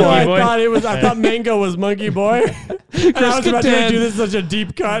just That's Monkey why I Boy? thought it was. I thought Mango was Monkey Boy. And I was about to Catan. do this such a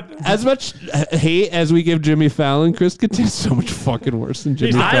deep cut. As much hate as we give Jimmy Fallon, Chris Catan's so much fucking worse than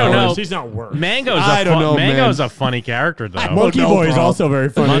Jimmy I Fallon. don't know. He's not worse. Mango's I don't know, Mango's man. a funny character though. Monkey no Boy is problem. also very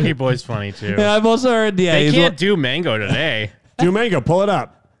funny. Monkey Boy's funny too. Yeah, I've also heard. Yeah, They he's can't do Mango today. Do Mango. Pull it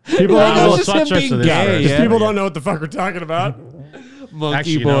up. People Yeah, don't know. it's just him being this gay, first. yeah. People don't know what the fuck we're talking about. Monkey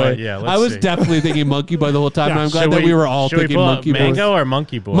Actually, you Boy. know what? Yeah, let's I was see. definitely thinking Monkey Boy the whole time, Yeah, and I'm glad Should that we were all should thinking pull up Monkey Boy. Mango or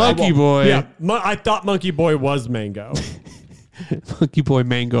Monkey Boy? Monkey Boy. Yeah, I thought Monkey Boy was Mango. Monkey Boy,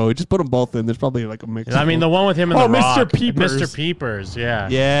 Mango. Just put them both in. There's probably like a mix. I mean, the one with him and Oh, the Mr. Rock. Peepers. Mr. Peepers, yeah.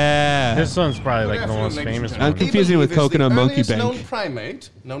 Yeah. This one's probably like the most famous I'm one. confusing it with Coconut Monkey known Bank. primate,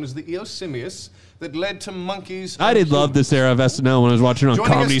 known as the Eosimius, that led to monkeys. I did love this era of SNL when I was watching it on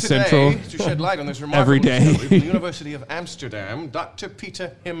Joining Comedy us today Central. to shed light on this remarkable Every day. discovery from the University of Amsterdam, Dr.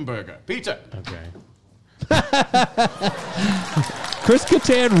 Peter Himberger. Peter. Okay. Chris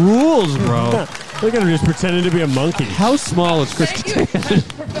Kattan rules, bro. Look at him just pretending to be a monkey. How small is Chris Kattan?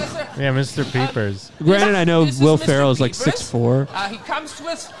 Professor. Yeah, Mr. Peepers. Granted, I know This is Will Mr. Ferrell is like Peepers. 6'4". He comes to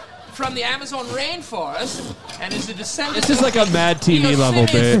us from the Amazon rainforest and is a descendant. This is like a Mad TV level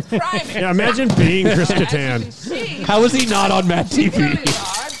bit. Yeah, imagine being Chris Kattan. How is he not on Mad TV?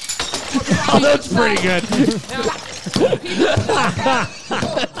 Oh, that's pretty good.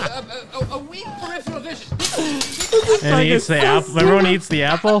 A weak peripheral vision. And he eats the apple. Everyone eats the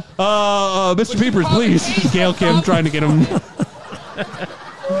apple? Mr. Peepers, please. Gail Kim trying to get him.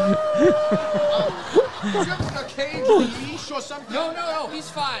 A cage, a leash, or something? No. He's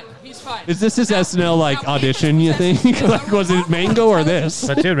fine. Is this his SNL like audition? You think? Like, was it Mango or this?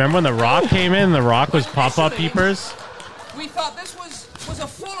 But dude, remember when The Rock came in? The Rock was Pop-Up Peepers. We thought this was a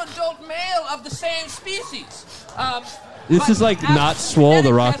full adult male of the same species. This is like not Swole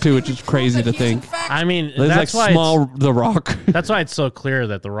the Rock too, which is crazy to think. I mean, It's like that's why small the Rock. That's why it's so clear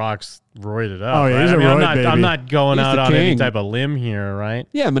that The Rock's roided up. Oh, yeah, right? he's a I mean, roid I'm baby. not going He's out the on any king. type of limb here, right?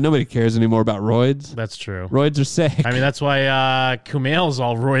 Yeah, but nobody cares anymore about roids. That's true. Roids are sick. I mean, that's why Kumail's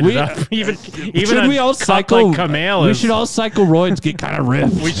all roided We- up. Even should a we all cup cycle? like Kumail We is. should all cycle roids, get kind of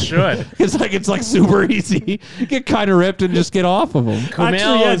ripped. We should. It's like super easy. Get kind of ripped and just get off of them. Kumail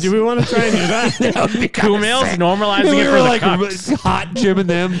Actually, yeah, is- do we want to try and do that? Kumail's normalizing We it were for the like cucks. hot Jim and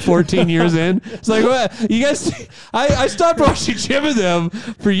them 14 years in. It's like, what? You guys, I stopped watching Jim and them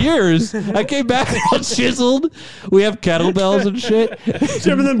for years. I came back all chiseled. We have kettlebells and shit.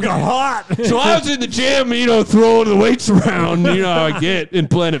 Jim and them got hot. So I was in the gym, throwing the weights around. You know how I get in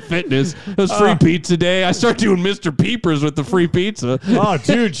Planet Fitness. Those free pizza day. I start doing Mr. Peepers with the free pizza. Oh,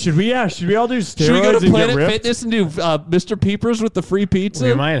 dude, should we all do steroids Should we go to and get Planet ripped? Fitness and do Mr. Peepers with the free pizza?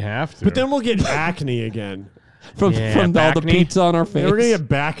 We might have to. But then we'll get acne again. from Yeah, all the backney. pizza on our face. Yeah, we're gonna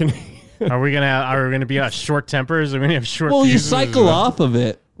get acne. Are we gonna be short tempers? Are we gonna have short? Well, you fuses? cycle off of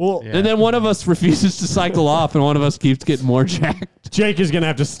it. Well, Yeah. And then one of us refuses to cycle off, and one of us keeps getting more jacked. Jake is gonna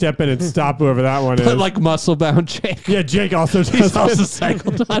have to step in and stop whoever that one is. But like muscle bound Jake. Yeah, Jake also does. He's also it.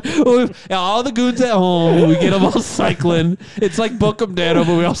 cycled on. Yeah, all the goons at home, we get them all cycling. It's like book 'em dead, but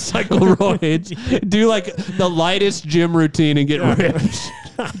we all cycle roids. Do like the lightest gym routine and get ripped.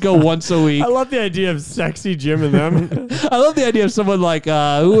 Go once a week. I love the idea of sexy Jim and them. I love the idea of someone like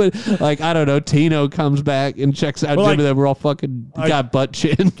who would like I don't know, Tino comes back and checks out Well, Jim like- and then we're all fucking got butt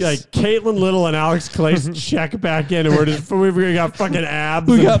chins. Like Caitlin Little and Alex Clace check back in, and we got fucking abs.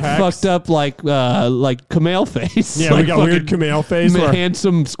 we and got pecs. fucked up like Kumail face. Yeah, like we got weird Kumail face. where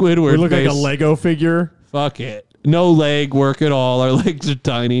handsome Squidward we look face. like a Lego figure. Fuck it. No leg work at all. Our legs are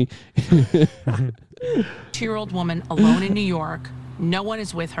tiny. 2-year-old woman alone in New York. No one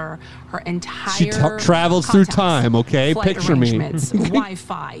is with her. Her entire She travels through contacts, time, okay? flight Picture me. arrangements,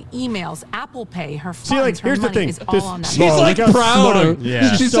 Wi-Fi, emails, Apple Pay. Her funds, See, like, her here's the money thing. is all on that. She's Oh, like look how proud. smug.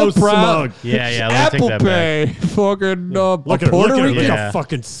 Yeah. She's so so proud. smug. Yeah, let me Apple take that back. Pay. Fucking Look a at Puerto look Rican. Yeah. how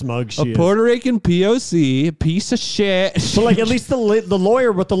fucking smug she A is. Puerto Rican POC, a piece of shit. But like at least the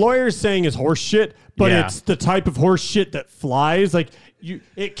lawyer, what the lawyer is saying is horse shit, but Yeah. it's the type of horse shit that flies. Like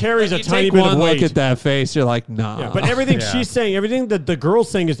it carries a You tiny take bit one of weight. look at that face, you're like, nah. Yeah, but everything Yeah. she's saying, everything that the girl's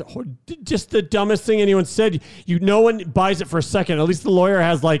saying is just the dumbest thing anyone said. No one buys it for a second. At least the lawyer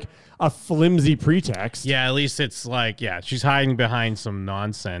has like a flimsy pretext. Yeah, at least it's like, she's hiding behind some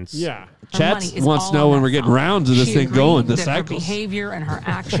nonsense. Yeah. Her Chats money is wants all to know on when that we're getting phone. rounds of this She thing agreed going, the that her cycles. behavior and her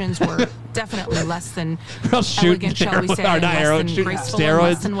actions were definitely less than all shooting elegant, shall we say, or and not less heroin, than shooting graceful, and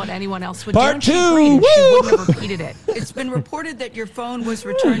less steroids. than what anyone else would Part do. And she two, agreed, and she woo! wouldn't have repeated it. It's been reported that your phone was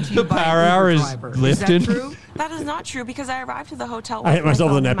returned to you The by power an Uber hour is driver. lifted. Is that true? That is not true because I arrived at the hotel. I hit with my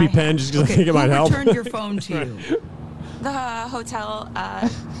myself with phone an in my EpiPen hand. just because I Okay, think it might who help. returned your phone to you? The hotel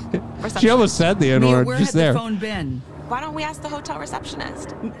receptionist. She almost said the N Mia, word where just had there. the phone been? Why don't we ask the hotel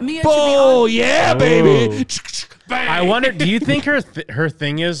receptionist? Mia Oh, should be yeah, baby. I wonder, do you think her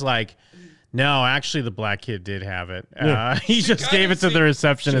thing is like, no, actually the black kid did have it. He just gave it to the It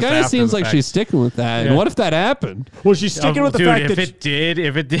receptionist. kind of after seems the like fact. she's sticking with that. Yeah. And what if that happened? Well, she's sticking with the Dude, fact if that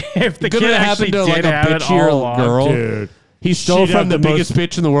if the Could kid it actually happen to like did a have it bitchier all along. girl? Dude. He stole She'd from have the the biggest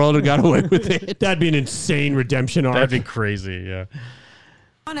bitch in the world and got away with it. that'd be an insane redemption arc. That'd be crazy. Yeah.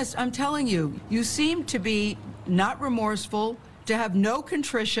 honest, I'm telling you, you seem to be not remorseful, to have no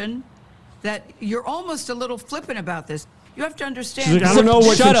contrition, that you're almost a little flippant about this. You have to understand. She's like, I don't know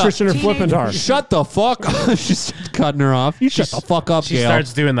what Shut up. contrition or flippant are. Shut the fuck up. She's cutting her off. You shut the fuck up, She Gail.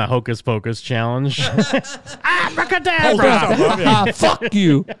 starts doing the hocus pocus challenge. Fuck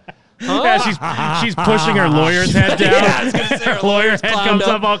you. Yeah, she's pushing her lawyer's head down. Yeah, I was gonna say her Lawyer lawyer's head clowned comes up.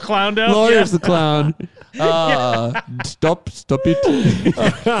 up all clowned up. Lawyer's Yeah. the clown. Stop it.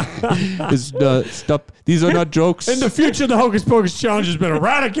 Stop. These are not jokes. In the future, the Hocus Pocus challenge has been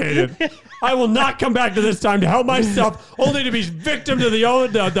eradicated. I will not come back to this time to help myself, only to be victim to the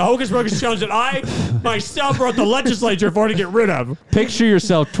Hocus Pocus challenge that I myself brought the legislature for to get rid of. Picture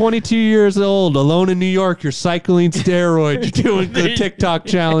yourself, 22 years old, alone in New York. You're cycling steroids. You're doing the TikTok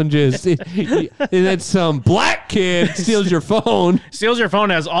challenges. And then some black kid steals your phone. Steals your phone,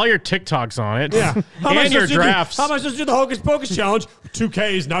 has all your TikToks on it. Yeah. And your drafts. How am I supposed to do the Hocus Pocus challenge? 2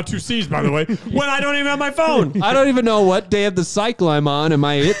 Ks, not 2 Cs, by the way, when I don't even have my phone. I don't even know what day of the cycle I'm on. Am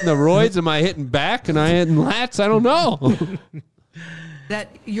I hitting the roids? Am I hitting back? Am I hitting lats? I don't know. That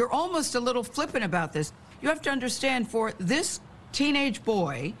you're almost a little flippant about this. You have to understand, for this teenage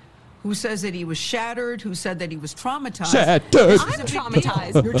boy who says that he was shattered, who said that he was traumatized. Shattered. this is I'm a big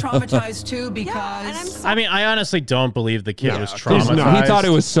traumatized. deal. You're traumatized too because I mean, I honestly don't believe the kid was he's traumatized. not. He thought it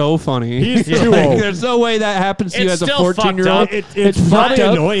was so funny. He's too old. There's no way that happens to you It's as a still fucked 14-year-old. up. It's fucked probably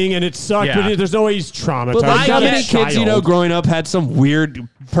up. annoying and it sucked, Yeah. but there's no way he's traumatized. But like, how He's a many kids you know child. growing up had some weird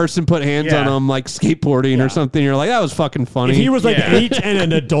person put hands on Yeah. them, like skateboarding or something? You're like, that was fucking funny. If he was like Yeah. 8 and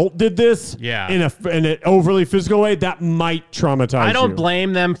an adult did this Yeah. in an overly physical way, that might traumatize I don't you.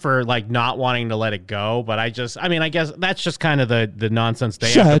 blame them for like not wanting to let it go, but I guess that's just kind of the nonsense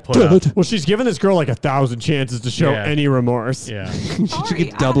they have to put up. Well, she's given this girl like 1,000 chances to show Yeah. any remorse. Yeah. She Sorry,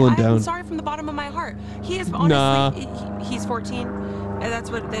 keeps doubling I'm down. sorry from the bottom of my heart. He is honestly, Nah. he's 14. And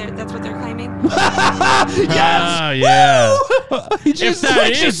that's what they're claiming. Oh, yeah. He If just that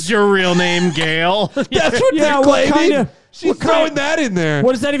like, is your real name, Gail. that's what Yeah, they're what claiming. kind of- She's what kind- throwing that in there.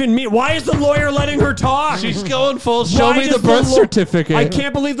 What does that even mean? Why is the lawyer letting her talk? She's going full. Show Why me the does birth law- certificate. I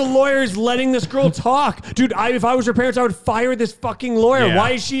can't believe the lawyer is letting this girl talk. Dude, if I was her parents, I would fire this fucking lawyer. Yeah.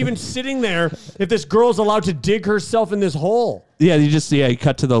 Why is she even sitting there if this girl's allowed to dig herself in this hole? Yeah, you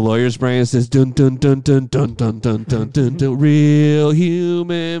cut to the lawyer's brain and it says dun dun dun dun dun dun dun dun dun dun real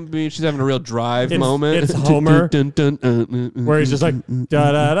human being. She's having a real drive moment. It's Homer, Dun, dun, dun, where he's just like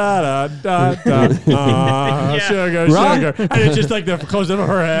da da da da da da. Sugar, Right. sugar, and it's just like the close up of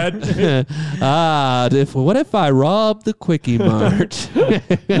her head. what if I robbed the Quickie Mart?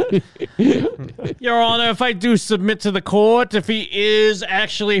 Your Honor, if I do submit to the court, if he is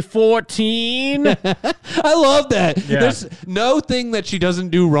actually 14. I love that. Yeah. There's no thing that she doesn't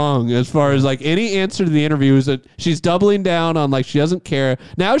do wrong as far as like any answer to the interview is that she's doubling down on like she doesn't care.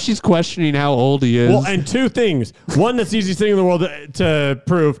 Now she's questioning how old he is. Well, and 2 things. 1, that's the easiest thing in the world to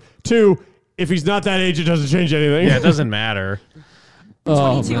prove. 2, if he's not that age, it doesn't change anything. Yeah, it doesn't matter.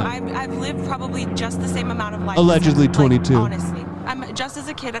 22. I've lived probably just the same amount of life. Allegedly Like, 22. honestly, I'm just as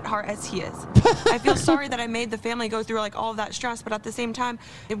a kid at heart as he is. I feel sorry that I made the family go through like all of that stress, but at the same time,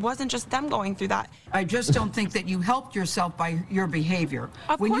 it wasn't just them going through that. I just don't think that you helped yourself by your behavior.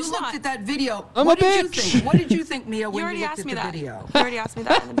 Of when course you looked not. at that video, I'm what a did you bitch. think? What did you think, Mia, when You you already looked asked at me the that. video? You already asked me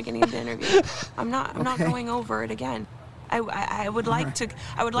that in the beginning of the interview. I'm not Okay. going over it again. I would like to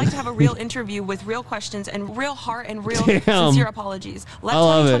have a real interview with real questions and real heart and real Damn. sincere apologies. Let I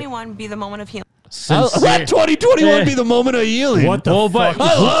love it. 2021 be the moment of healing. Let 2021 be the moment of healing. What the fuck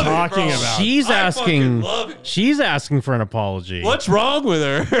I is love he it, talking bro. about? She's I asking. fucking love it. She's asking for an apology. What's wrong with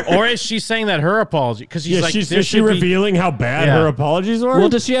her? Or is she saying that her apology? Because she's Yeah, like, is there she should be- revealing how bad Yeah. her apologies were? Well,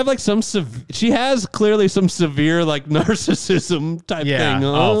 does she have like some she has clearly some severe like narcissism type Yeah. thing.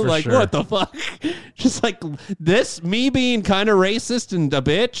 Huh? Oh, for like sure. what the fuck? Just like this, me being kind of racist and a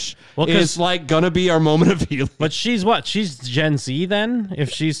bitch is like gonna be our moment of healing. But she's what? She's Gen Z then? If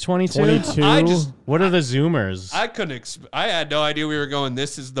she's 22? 22. I just What are the Zoomers? I couldn't. I had no idea we were going.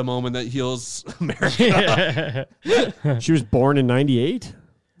 This is the moment that heals America. She was born in 98?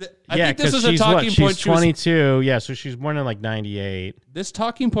 I think this is a talking She's point. 22. Yeah, so she's born in like 98. This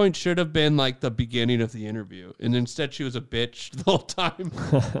talking point should have been like the beginning of the interview, and instead she was a bitch the whole time.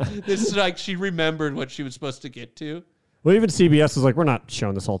 This is like she remembered what she was supposed to get to. Well, even CBS was like, we're not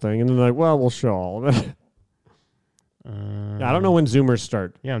showing this whole thing. And then they're like, well, we'll show all of it. Yeah, I don't know when Zoomers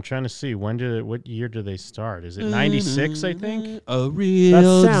start. Yeah, I'm trying to see what year do they start? Is it 96? I think. A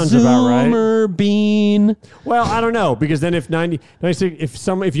real That sounds about right. Zoomer bean. Well, I don't know, because then if 96,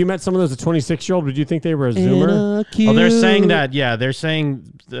 if you met someone that was a 26-year-old, would you think they were a Zoomer? Oh, they're saying that. Yeah, they're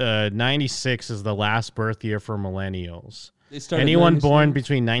saying 96 is the last birth year for millennials. They started Anyone 96? born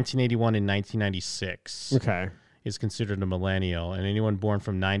between 1981 and 1996. Okay. Is considered a millennial, and anyone born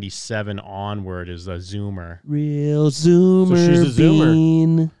from 97 onward is a Zoomer. Real Zoomer So she's a Zoomer.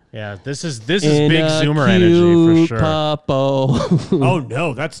 bean. Yeah, this is big In Zoomer a energy for sure. Papo. Oh,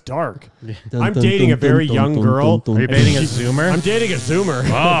 no, that's dark. Dun, I'm dun, dating dun, a very dun, young dun, girl. dun, dun. Are you dating a Zoomer? I'm dating a Zoomer.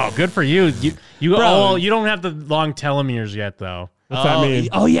 Oh, good for you. You Bro. you don't have the long telomeres yet, though. What's that mean?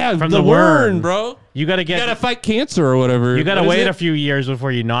 Oh yeah, From the the worm, worm. bro. You gotta You gotta fight cancer or whatever. You gotta What is wait it? a few years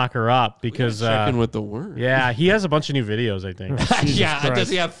before you knock her up because Checking with the worm. yeah, he has a bunch of new videos. I think. Yeah, Christ. does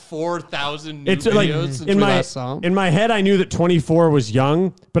he have 4,000 new It's videos like since in we my last saw him? in my head, I knew that 24 was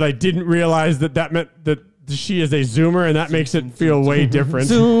young, but I didn't realize that meant that she is a Zoomer, and that makes it feel way different.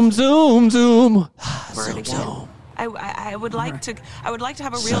 Zoom, zoom, zoom. Word again. I would like to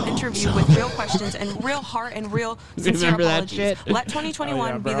have a real interview with real questions and real heart and real sincere Remember that apologies. shit? Let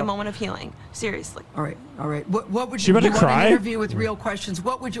 2021 be bro. the moment of healing. Seriously. All right. What would She you, about you to want cry? an interview with real questions?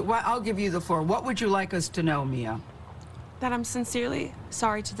 What would you? I'll give you the floor. What would you like us to know, Mia? That I'm sincerely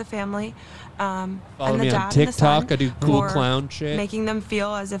sorry to the family and Follow the me on dad and the TikTok. son I do cool for clown shit. making them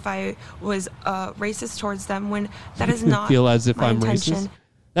feel as if I was racist towards them when that is not Feel as if my I'm intention. racist.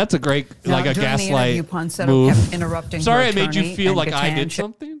 That's a great, Now, like a during the gaslight interview, Ponsetto move. kept interrupting Sorry, her I made you attorney, feel and like I Gatan did sh-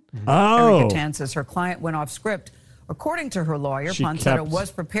 something. Oh. Eric Gatan says her client went off script. According to her lawyer, She Ponsetto kept- was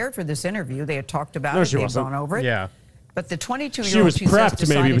prepared for this interview. They had talked about No, it. she They had wasn't. gone over it. Yeah. But the 22-year-old, She was she says, prepped,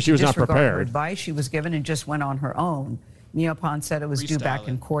 maybe, decided but she was to not disregard her prepared. advice she was given and just went on her own. Mia Ponsetto was due back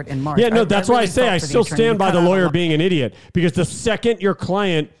in court in March. Yeah, no, that's why I say I felt for the still attorney stand to by cut the out a lawyer lot- being an idiot, because the second your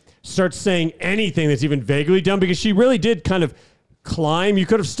client starts saying anything that's even vaguely dumb, because she really did kind of climb. You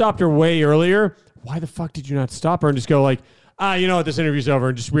could have stopped her way earlier. Why the fuck did you not stop her and just go like, you know what, this interview's over,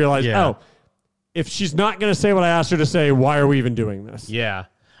 and just realize, oh, if she's not going to say what I asked her to say, why are we even doing this? Yeah.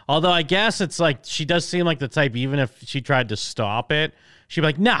 Although I guess it's like she does seem like the type, even if she tried to stop it, she'd be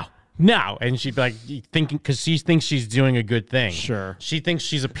like, no. And she'd be like, thinking, because she thinks she's doing a good thing. Sure. She thinks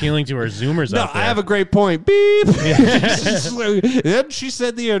she's appealing to her Zoomers No, out there. I have a great point. Beep. Then she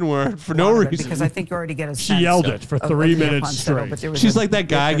said the N-word for no reason. Because I think you already get a sense. She yelled it for of 3 Mia minutes Ponsetto, straight. but there was She's a- like that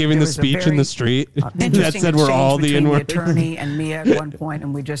guy there- giving there the was a speech in very, the street that interesting said we're exchange all the between N-word. attorney and Mia at one point,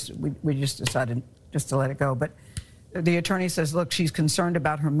 and we just decided just to let it go. But the attorney says, look, she's concerned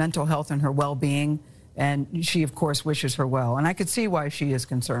about her mental health and her well-being, and she, of course, wishes her well. And I could see why she is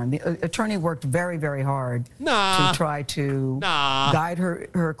concerned. The attorney worked very, very hard to try to guide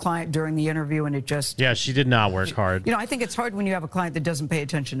her client during the interview, and it just... Yeah, she did not work hard. You know, I think it's hard when you have a client that doesn't pay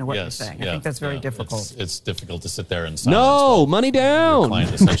attention to what you're saying. I think that's very difficult. It's difficult to sit there and No, money down. Your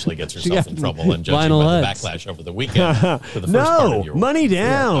client essentially gets herself in trouble, and judging Lionel by the Hutz. backlash over the weekend for the first part of your money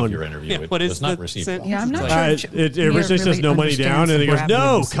down. of your interview, Yeah, what it is was not the received sentence? well. Yeah, I'm not sure. It Mia originally says really no money down, understands and the he goes, gravity of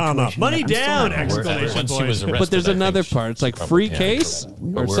no, the comma, situation. money I'm still down, not aware. exclamation When she point. was arrested, But there's I another think part. It's like she free probably panicked case for that.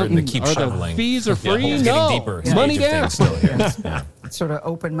 or But we're something. to keep Are shoveling. the fees are Yeah, free? hole's No, getting deeper. Stage money of down. things still here. Yeah. Sort of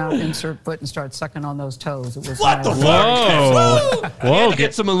open mouth, insert foot, and start sucking on those toes. It was What the nice. Whoa. Whoa.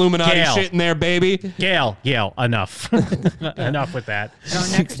 Get some Illuminati Gail. shit in there, baby. Gail, enough. Enough with that. In our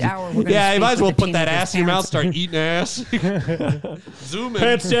next hour, we're going to Yeah, you might as well put that teenager's ass in your mouth, parents. start eating ass. Zoom in.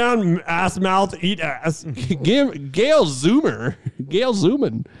 Pants down, ass mouth, eat ass. Gail Zoomer. Gail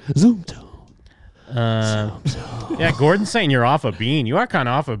Zoomin. Zoom tone. Yeah, Gordon's saying you're off a bean. You are kind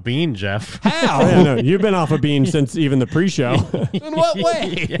of off a bean, Jeff. How? Yeah, no, you've been off a bean since even the pre-show. In what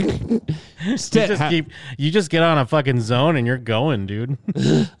way? You just get on a fucking zone and you're going, dude.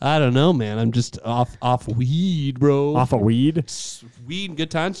 I don't know, man. I'm just off weed, bro. Off a weed? Weed and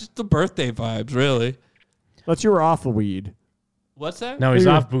good times. Just the birthday vibes, really. Let's you were off a weed. What's that? No, he's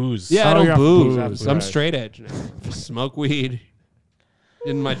off booze. Yeah, I Oh, don't you're off booze. booze. I'm Right. straight edge now. Smoke weed.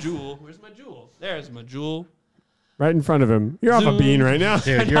 In my jewel. Where's my jewel? There's my jewel. Right in front of him. You're off a Zoom. bean right now.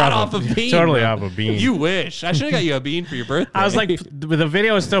 Dude, you're Not off off a bean. Totally bro. off a bean. You wish. I should have got you a bean for your birthday. I was like, the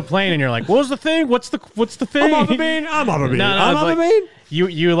video is still playing, and you're like, "What was the thing? What's the thing?" I'm off a bean. I'm off a bean. No, I'm it's off a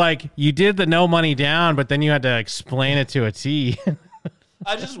like- bean. You did the no money down, but then you had to explain it to a T.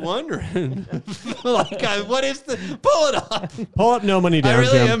 I'm just wondering. What is the... Pull it up. Pull up no money down, I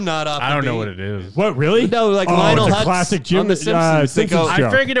really Jim. am not off I a don't know bean. what it is. What, really? No, like oh, Lionel it's a Hutz classic Jim on The Simpsons. They go- Simpsons I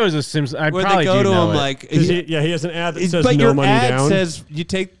joke. figured it was a Simpsons. I Where probably they go do to know him it. like... He has an ad that says but no your money ad down. says you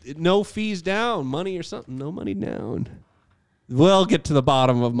take no fees down, money or something. No money down. We'll get to the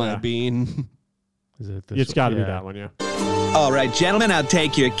bottom of my bean. Is it this It's got to one? be that one, yeah. All right, gentlemen, I'll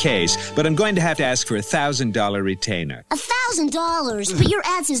take your case, but I'm going to have to ask for a $1,000 retainer. $1,000, but your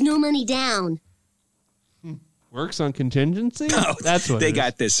ad says no money down. Works on contingency? Oh, That's what they it is.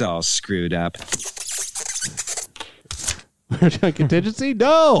 got this all screwed up. Works on contingency?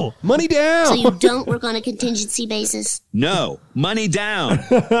 No! Money down! So you don't work on a contingency basis? No, money down.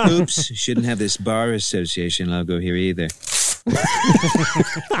 Oops, shouldn't have this bar association logo here either.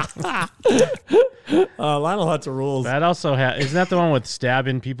 Lionel Hutz rules. That also isn't that the one with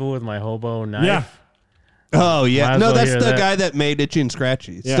stabbing people with my hobo knife? Yeah. Oh, Might yeah. as No, well that's hear the that. guy that made Itchy and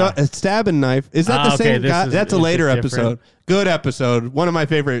Scratchy. Yeah. Stabbing knife. Is that the okay, same this guy? is- That's a this is later different. episode. Good episode. One of my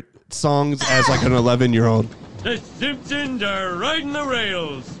favorite songs as like an 11-year-old. The Simpsons are riding the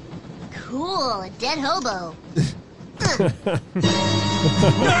rails. Cool, a dead hobo.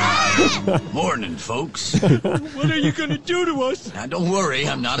 Morning, folks. What are you going to do to us? Now, don't worry,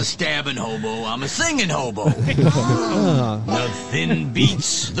 I'm not a stabbing hobo. I'm a singing hobo. Ah. Nothing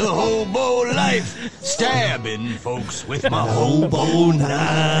beats the hobo life. Stabbing folks with my hobo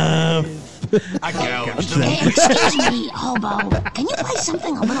knife. I gouged Hey, excuse me, hobo. Can you play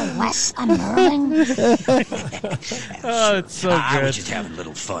something a little less unnerving? Oh, it's so I good. was just having a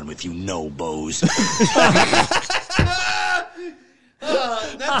little fun with you no-bos.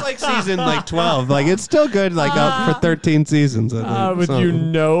 That's like season 12. Like it's still good. Like up for 13 seasons. I think. With So- you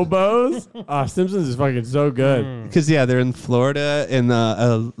no bows? Simpsons is fucking so good. Because they're in Florida, and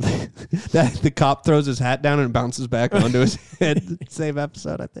the cop throws his hat down and it bounces back onto his head. Same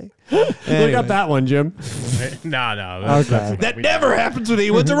episode, I think. Look up that one, Jim. No. Okay. That never happens when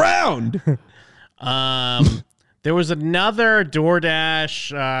anyone's around. There was another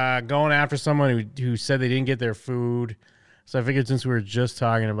DoorDash going after someone who said they didn't get their food. So I figured since we were just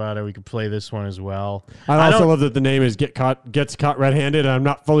talking about it, we could play this one as well. I also love that the name is Gets Caught Red-Handed, and I'm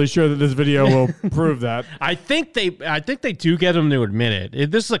not fully sure that this video will prove that. I think they do get them to admit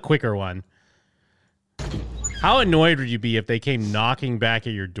it. This is a quicker one. How annoyed would you be if they came knocking back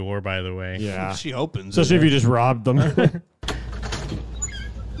at your door, by the way? Yeah. She opens. Especially if you just robbed them.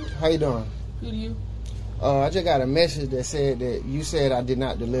 How you doing? Good, you? I just got a message that said that you said I did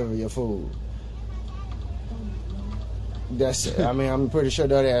not deliver your food. I'm pretty sure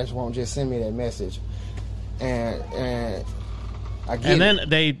DoorDash won't just send me that message. And I get And then it.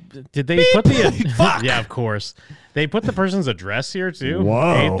 they put the fuck. Yeah, of course. They put the person's address here too.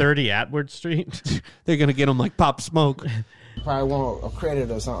 Whoa. 830 Atwood Street. They're gonna get them like Pop Smoke. Probably want a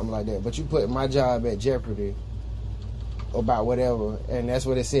credit or something like that. But you put my job at jeopardy about whatever, and that's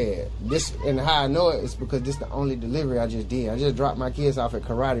what it said. This and how I know it is because this is the only delivery I just did. I just dropped my kids off at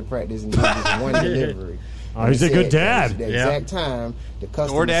karate practice and did this one delivery. Oh, he's a good dad. At the Yeah. exact time, the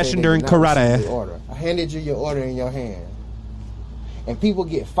customer DoorDashing said they during did not karate. receive the order. I handed you your order in your hand, and people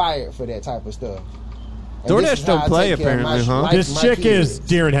get fired for that type of stuff. And this DoorDash is how don't I play, take care of apparently, huh? my This chick kids. is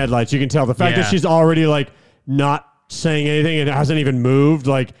deer in headlights. You can tell the fact Yeah. that she's already like not saying anything and hasn't even moved.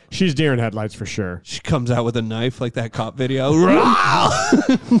 Like she's deer in headlights for sure. She comes out with a knife like that cop video. You're like,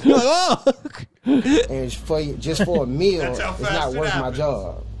 oh. And just for a meal, That's how it's fast not it worth my happens.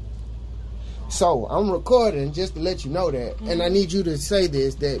 job. So I'm recording just to let you know that, and I need you to say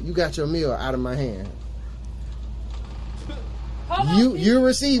this: that you got your meal out of my hand. You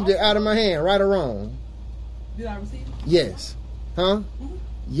received it out of my hand, right or wrong? Did I receive it? Yes. Huh?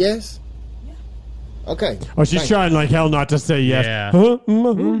 Yes. Okay. Oh, she's Thank trying like hell not to say yes. Yeah. Huh?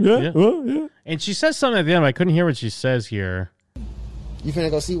 Yeah. Yeah. And she says something at the end, but I couldn't hear what she says here. You finna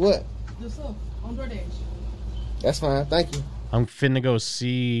go see what? The stuff on DoorDash. That's fine. Thank you. I'm finna go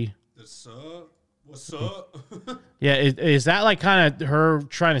see. What's up? Yeah, is that like kind of her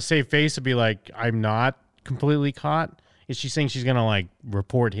trying to save face to be like, I'm not completely caught? Is she saying she's gonna like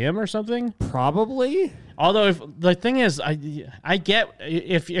report him or something? Probably. Although if the thing is, I get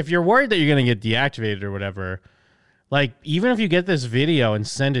if you're worried that you're gonna get deactivated or whatever, like even if you get this video and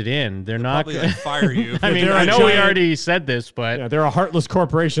send it in, they're not probably, like, fire you. I mean, They're I a know we giant- already said this, but Yeah, they're a heartless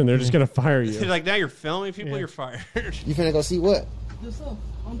corporation. They're just gonna fire They're you. like, now you're filming people, you're fired. You finna go see what? The stuff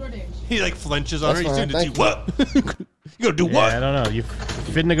on DoorDash. He like flinches on her. That's He's fine, doing thank what? You gonna do yeah, what? I don't know. You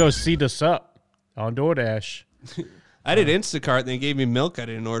finna go see this up on DoorDash. I did Instacart, and they gave me milk I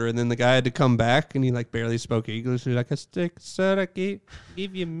didn't order, and then the guy had to come back, and he like barely spoke English. He's like, "A stick, sir, I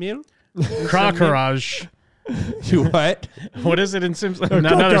give you milk." Crocorage. You what? What is it in Simpsons?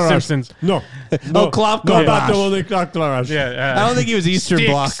 Not a Simpsons. No. Clock No, not the Garage. one they clock garage. Yeah, I don't think he was Eastern stick,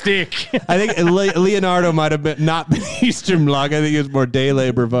 Bloc. Stick. I think Leonardo might have been not been Eastern Bloc. I think it was more day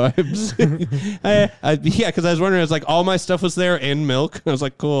labor vibes. Yeah, because I was wondering, I was like, all my stuff was there and milk. I was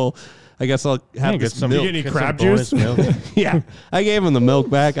like, cool. I guess I'll have get this some- milk. You get any Get crab some bonus juice? milk. Yeah, I gave him the milk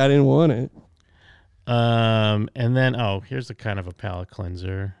back. I didn't want it. And then here's a kind of a palate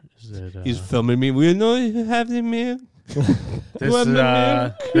cleanser. Is it? He's filming me. We know you have the milk.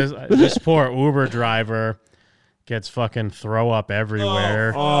 This poor Uber driver gets fucking throw up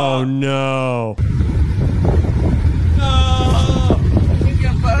everywhere. Oh no.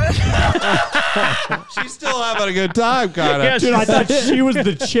 She's still having a good time, kind of. Yeah, Dude, I thought she was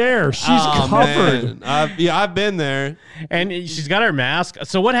the chair. She's covered. I've been there. And she's got her mask.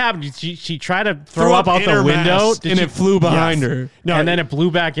 So what happened? She tried to throw up out in the her window, mask, and it flew behind her. No, and then it blew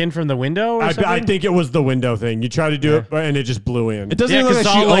back in from the window. Or I something? think it was the window thing. You tried to do it, and it just blew in. It doesn't Yeah, look 'cause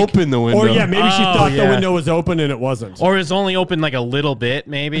like she all, like- opened the window. Or yeah, maybe she Oh, thought the yeah. window was open and it wasn't. Or it's only open like a little bit,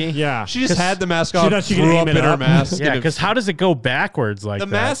 maybe. Yeah. She just had the mask She on, thought she could threw aim up it in her up. mask. Yeah, and it- because how does it go backwards like the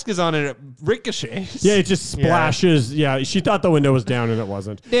that? mask is on and it ricochets. Yeah, it just splashes. Yeah, she thought the window was down and it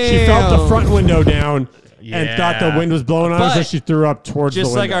wasn't. She Damn. felt the front window down and thought the Yeah. wind was blowing on her, so But she threw up towards the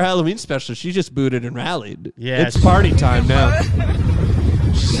Just window. like our Halloween special, she just booted and rallied. Yeah, it's party time now.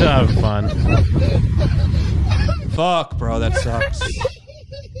 So fun. Fuck, bro, that sucks.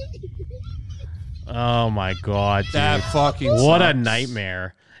 Oh my god, dude. That fucking what a sucks.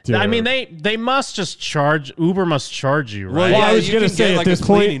 nightmare. Dude. I mean, they must just charge. Uber must charge you, right? Well, I was you gonna can say get, at like, this a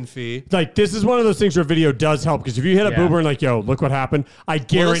cleaning point, fee. like this is one of those things where video does help because if you hit up Yeah. Uber and like, yo, look what happened, I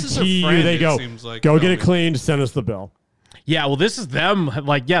Well, this is her guarantee you friend, they it go, seems like, go get probably. it cleaned, send us the bill. Yeah, well, this is them.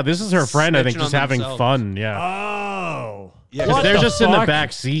 Like, yeah, this is her friend. I think Snitching just on having themselves. fun. Yeah, Oh. Yeah, because What they're the just in the fuck?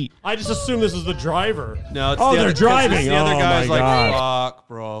 back seat. I just assume this is the driver. No, it's Oh, the they're other, driving. The other Oh, guy's my like, God. fuck,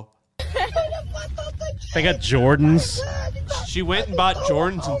 bro. They got Jordans. She went and bought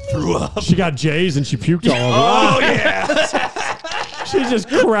Jordans and threw up. She got J's and she puked all over. Oh, yeah. She just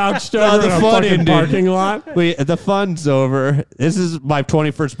crouched No, over the in a fun fucking ended. parking lot. Wait, the fun's over. This is my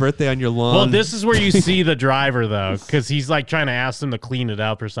 21st birthday on your lawn. Well, this is where you see the driver though, because he's like trying to ask them to clean it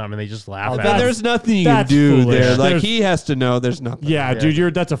up or something. They just laugh at Then him. there's nothing you can That's do foolish. there. Like, There's- he has to know there's nothing. Yeah,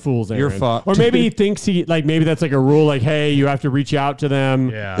 dude, that's a fool's errand. You're fucked. Or maybe he thinks maybe that's like a rule, like, hey, you have to reach out to them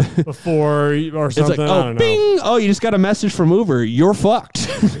before or It's something. like, I oh, don't know. bing! Oh, you just got a message from Uber. You're fucked.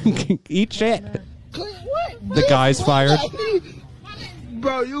 Eat shit. The guy's fired.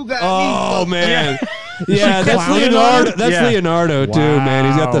 Bro, you got Oh, me. man. Is Yeah, she that's clowning on Leonardo. her? That's Yeah. Leonardo too, man.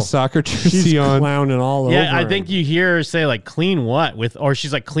 He's got the Wow. soccer jersey She's on. clowning all over. Yeah, I him. think you hear her say like, "Clean what?" with, or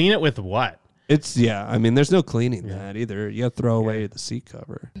she's like, "Clean it with what?" It's I mean, there's no cleaning that either. You got to throw away the seat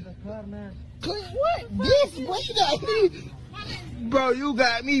cover. What? This? What you got me? Bro, you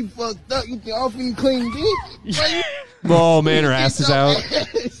got me fucked up. You think I'm finna clean this? Oh man, her ass is out.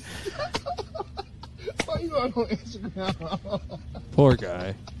 Why you on Instagram? Poor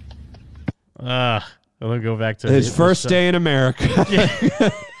guy. We'll go back to His the first show. day in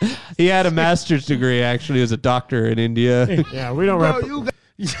America. He had a master's degree. Actually, he was a doctor in India. Yeah, we don't. Bro, you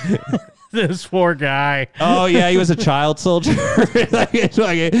got This poor guy. Oh yeah, he was a child soldier. It's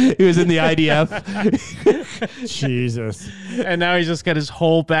like he was in the IDF. Jesus. And now he's just got his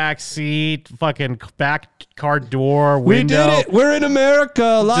whole back seat, fucking back car door, We window. did it. We're in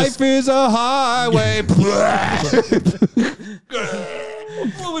America. Life is a highway.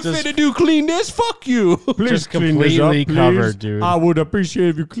 What we finna do? Clean this? Fuck you. Please Just clean this up, completely please. covered, dude. I would appreciate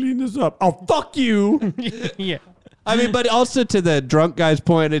if you clean this up. Oh, fuck you. Yeah. I mean, but also to the drunk guy's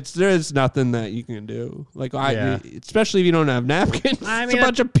point, there's nothing that you can do. Like, Yeah. especially if you don't have napkins. I It's mean, a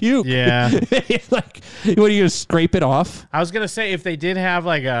bunch of puke. Yeah. Like, what are you gonna scrape it off? I was gonna say if they did have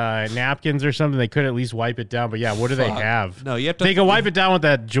like napkins or something, they could at least wipe it down. But yeah, what do they Fuck. have? No, you have to. They could wipe it down with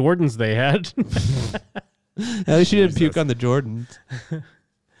that Jordans they had. At least you didn't puke on the Jordans.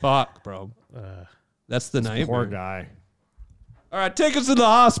 Fuck, bro. That's the nightmare. Poor guy. All right, take us to the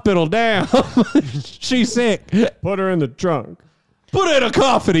hospital. Damn, she's sick. Put her in the trunk. Put her in a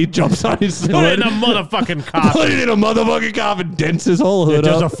coffin. He jumps on his Put it in a motherfucking Put coffin. it in a motherfucking coffin. Dents his whole It hood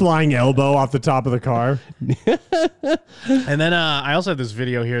does a up. flying elbow off the top of the car. And then I also have this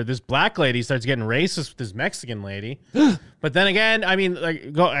video here. This black lady starts getting racist with this Mexican lady. But then again, I mean,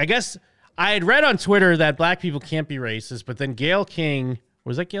 I guess I had read on Twitter that black people can't be racist. But then Gayle King,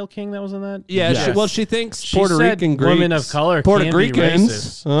 was that Gayle King that was in that? Yeah, Yes. she thinks She Puerto said Rican Greeks, women of color Puerto can be Ricans,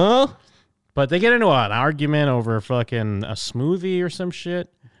 racist. huh? But they get into an argument over fucking a smoothie or some shit.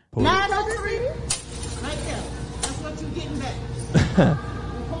 Right there. That's what you're getting back.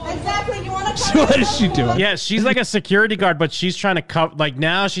 Exactly. You want to What is she doing? Yeah, she's like a security guard, but she's trying to cover. Like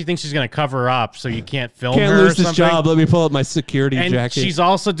now, she thinks she's gonna cover up, so you can't film Can't her. lose or this something. job. Let me pull up my security And jacket. she's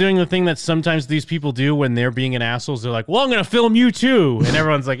also doing the thing that sometimes these people do when they're being an assholes. They're like, "Well, I'm gonna film you too," and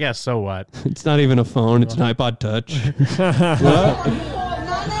everyone's like, "Yeah, so what?" It's not even a phone. It's an iPod Touch. What?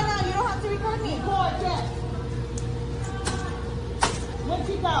 No, you don't have to record me. $20.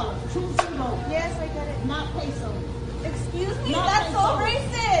 Yes, I got it. Not pesos. Excuse me? That's so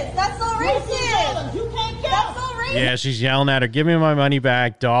racist. That's so racist. You can't get That's so racist. Yeah, she's yelling at her, "Give me my money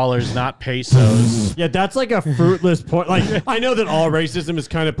back, dollars, not pesos." Yeah, that's like a fruitless point. Like, I know that all racism is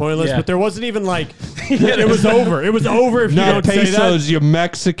kind of pointless, Yeah. but there wasn't even like, it was over. It was over if you Not don't say that. pesos, you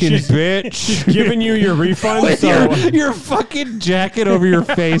Mexican bitch. She's giving you your refund. With So your fucking jacket over your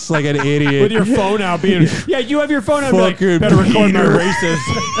face like an idiot. with your phone out, being yeah, you have your phone out. Like, Fucking better record my Peter. races.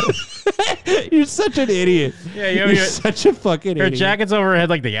 You're such an idiot. Yeah, You're such a fucking her idiot. jacket's over her head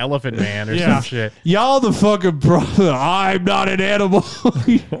like the Elephant Man or Yeah. some shit. Y'all the fucking problem. I'm not an animal.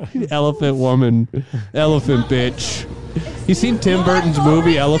 Elephant woman. Elephant bitch. You seen Tim Burton's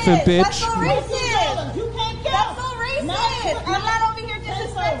movie Elephant That's Bitch? so racist. You can't get That's so racist. I'm not over here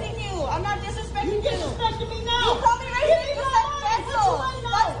disrespecting you. I'm not disrespecting you. You disrespecting me now. You call me racist. You said peso.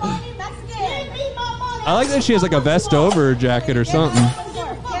 That's calling me Mexican. Give me my money. I like that she has like a vest over her jacket or something. Get out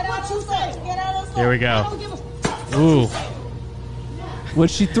of the store. Get out of the store. Here we go. I don't give a Ooh,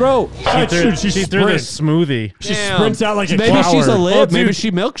 What'd she throw? She threw the smoothie. She sprints out like a Maybe flower. she's a lib. Well, Maybe dude,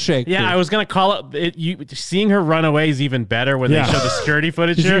 she milkshake. Yeah, I was gonna call it. Seeing her run away is even better when they show the security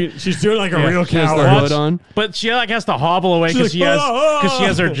footage here. She's doing like a real She has the coward. hood on. But she like has to hobble away because She's like, she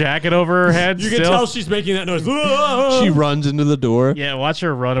has her jacket over her head. You can still. tell she's making that noise. She runs into the door. Yeah, watch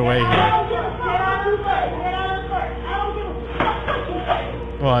her run away here.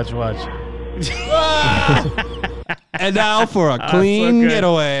 Watch. And now for a so clean good.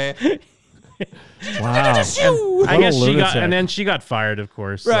 getaway. Wow. I guess she got, and then she got fired, of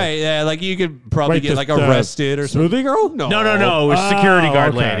course. Right, yeah, like you could probably get like arrested or something. Smoothie girl? No. No, it was security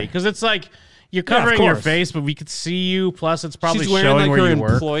guard okay. lady. Because it's like you're Yeah, of covering your course. face, but we could see you. Plus, it's probably She's wearing showing like where her you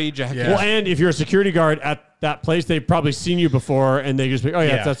work. employee jacket. Yeah. Well, and if you're a security guard at that place, they've probably seen you before, and they just be, oh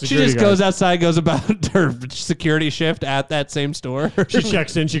yeah, that's She security just guard. goes outside, goes about her security shift at that same store. She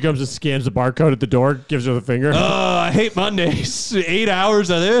checks in. She comes and scans the barcode at the door, gives her the finger. I hate Mondays. 8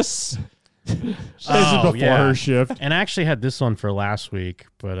 hours of this. This is before her shift. And I actually had this one for last week,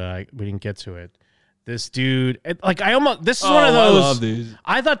 but we didn't get to it. This dude, this is one of those. I love these.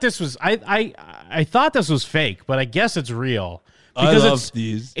 I thought this was, I thought this was fake, but I guess it's real. I Because love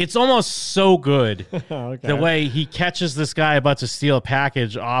these. It's almost so good Okay. the way he catches this guy about to steal a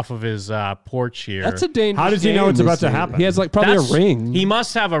package off of his porch here. That's a dangerous How does he know game, it's about to this dude. happen? He has like probably That's- a ring. He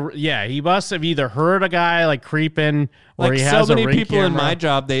must have he must have either heard a guy like creeping or Like he so has many a ring people in camera. my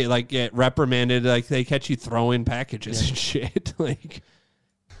job, they like get reprimanded. Like they catch you throwing packages and shit. Like,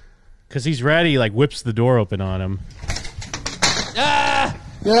 Because he's ready, like whips the door open on him. Yeah,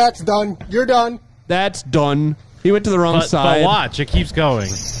 that's done. You're done. that's done. He went to the wrong But side. watch, it keeps going.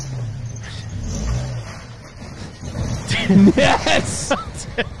 Yes.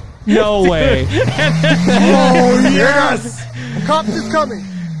 No way. Oh, yes. Cops is coming.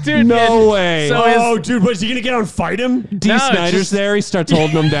 Dude, No way. So dude, what is he gonna get on and fight him? D. No, Snyder's just- there. He starts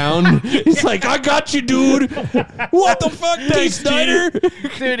holding him down. He's like, I got you, dude. What the fuck, D. Snyder?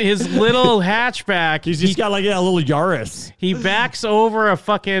 Dude, his little hatchback. He's just got like a little Yaris. He backs over a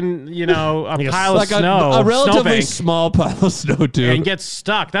fucking, a pile Like of snow. a relatively snowbank, small pile of snow, too. and gets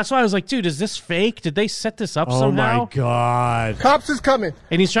stuck. That's why I was like, dude, is this fake? Did they set this up Oh somehow? my god. Cops is coming.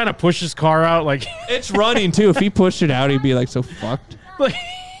 And he's trying to push his car out like It's running, too. If he pushed it out, he'd be like so fucked.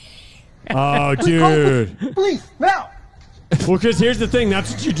 Oh, dude. Please, now. Well, because here's the thing.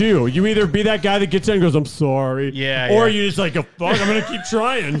 That's what you do. You either be that guy that gets in and goes, I'm sorry. Yeah, Or yeah. you just like, oh, fuck, I'm going to keep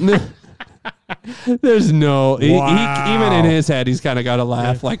trying. There's no... he- Wow. even in his head, he's kind of got to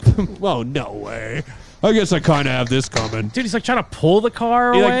laugh like, oh, no way. I guess I kind of have this coming. Dude, he's like trying to pull the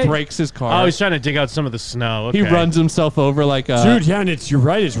car He away. like breaks his car. Oh, he's trying to dig out some of the snow. Okay. He runs himself over like a... Dude, yeah, and you're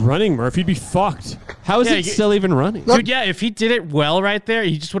right. It's running, Murph. He'd be fucked. How is Yeah, it still even running? Dude, yeah, if he did it well right there,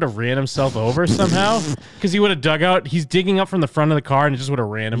 he just would have ran himself over somehow. Because he would have dug out. He's digging up from the front of the car and it just would have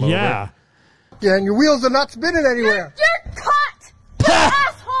ran him Yeah. over. Yeah, and your wheels are not spinning anywhere. You're caught!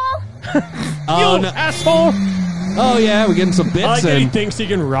 Asshole! Oh, You no. asshole! Oh, yeah, we're getting some I bits like that he in. thinks he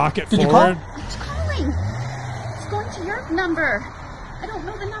can rocket you forward. Who's calling? It's going to your number. I don't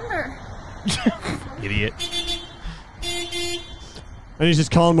know the number. Idiot. And he's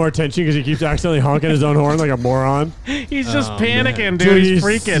just calling more attention because he keeps accidentally honking his own horn like a moron. He's just Oh, panicking, man. dude. He's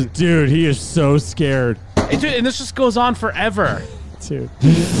freaking. Dude, he is so scared. Dude, and this just goes on forever. Dude.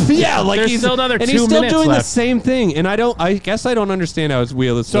 Yeah, like There's he's still another and 2 he's still minutes doing left. the same thing. And I guess I don't understand how his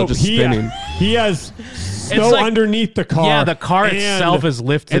wheel is still So just spinning. he has snow like- underneath the car. Yeah, the car and itself is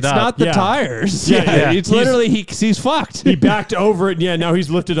lifted It's up. not the Yeah. tires. Yeah, Yeah, yeah. it's literally he's fucked. He backed over it. Yeah, now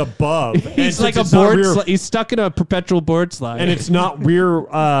he's lifted above. And He's since like a it's not board. rear- He's stuck in a perpetual board slide. and it's not rear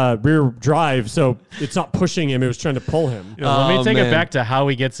drive, so it's not pushing him. It was trying to pull him. Let me Oh, take man. it back to how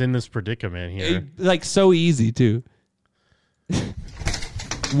he gets in this predicament here. like so easy too.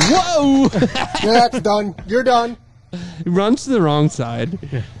 Whoa! Yeah, that's done. You're done. He runs to the wrong side.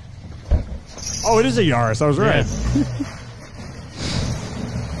 Oh, it is a Yaris. I was right.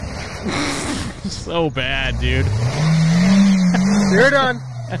 So bad, dude. You're done.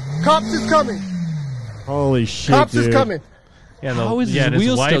 Cops is coming. Holy shit, Cops dude. is coming. Yeah, How is his and his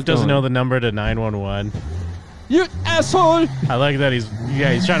wheel wife still doesn't going? know the number to 911. You asshole! I like that he's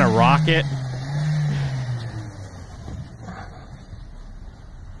trying to rock it.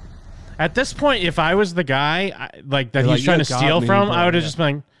 At this point, if I was the guy that You're he's like, trying "You to got steal me, from, bro." I would have Yeah. just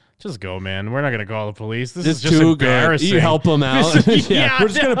been like, just go, man. We're not going to call the police. This It's is just too good. embarrassing. You help him out. yeah, We're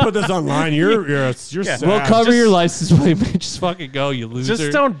just gonna put this online. You're Yeah. sad. We'll cover Just- your license plate. Just fucking go, you loser.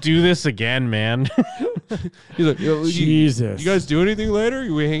 Just don't do this again, man. He's like, "Yo, Jesus. You guys do anything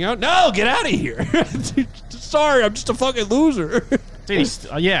later? We hang out? No, get out of here. Sorry, I'm just a fucking loser. Dude,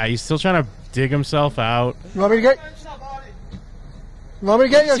 he's still trying to dig himself out. You want me to get? You want me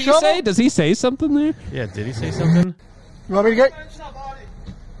to get you a shovel? Does he say something there? Yeah, did he say something? You want me to get?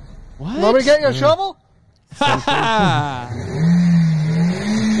 What? You want me to get you a shovel?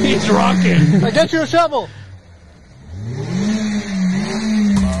 He's rocking. I get you a shovel.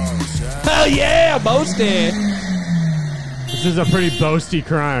 Hell yeah, boasty. This is a pretty boasty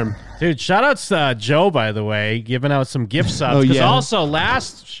crime. Dude, shout outs to Joe, by the way, giving out some gift subs. Because also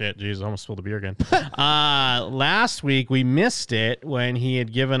jeez, I almost spilled the beer again. Last week we missed it when he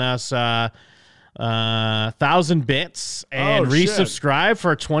had given us 1,000 bits and resubscribe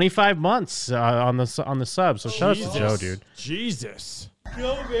for 25 months on the sub. So shout out to Joe, dude. Jesus.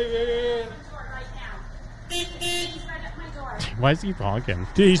 Go, baby. Why is he honking?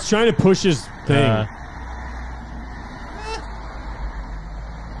 Dude, he's trying to push his thing.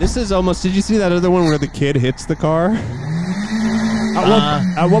 This is almost. Did you see that other one where the kid hits the car?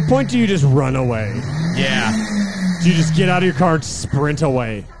 At what point do you just run away? Yeah. Do you just get out of your car and sprint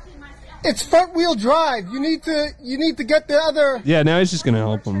away? It's front wheel drive. You need to get the other. Yeah, now he's just gonna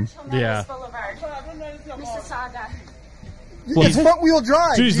help him. Yeah. It's front wheel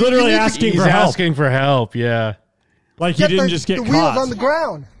drive. So he's literally asking for help. He's asking for help. Yeah. Like he didn't just get the caught. wheels on the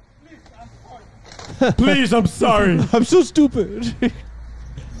ground. Please, I'm sorry. I'm so stupid.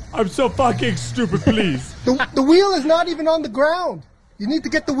 I'm so fucking stupid, please. The wheel is not even on the ground. You need to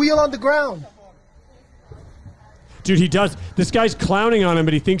get the wheel on the ground. Dude, he does. This guy's clowning on him,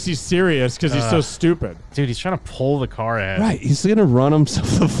 but he thinks he's serious because he's so stupid. Dude, he's trying to pull the car ahead. Right, he's gonna run himself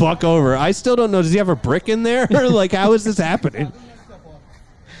the fuck over. I still don't know. Does he have a brick in there? Like, how is this happening?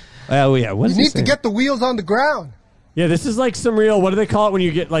 Oh yeah, what You need to get the wheels on the ground. Yeah, this is like some real. What do they call it when you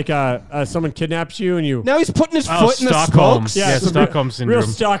get like someone kidnaps you and you? Now he's putting his foot in the Stockholm. spokes. Yeah, Stockholm syndrome. Real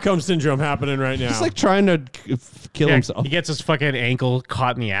Stockholm syndrome happening right now. He's like trying to kill himself. He gets his fucking ankle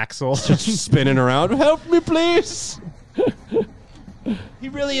caught in the axle. Just spinning around. Help me, please. He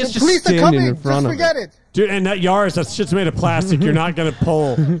really is just Police are standing coming. in front Just of forget it. it. Dude, and that Yaris, that shit's made of plastic. You're not gonna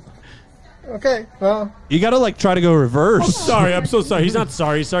pull. Okay, well. You gotta like try to go reverse. I'm sorry. I'm so sorry. He's not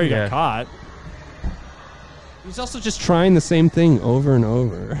sorry. He's sorry he got caught. He's also just trying the same thing over and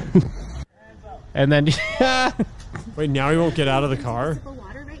over. And then wait, now he won't get out of the car?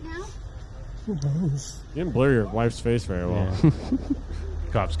 You didn't blur your wife's face very well. Yeah.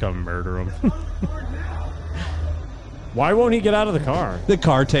 Cops come murder him. Why won't he get out of the car? The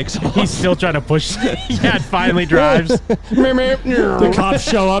car takes off. He's still trying to push. Yeah, it finally drives. The cops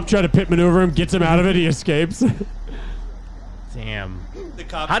show up, try to pit maneuver him, gets him out of it, he escapes. Damn. The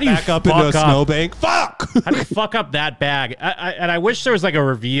cops How do you back up into a snowbank. Fuck! How do you fuck up that bag? And I wish there was like a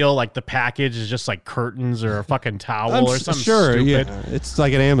reveal, like the package is just like curtains or a fucking towel or something sure, stupid. yeah. It's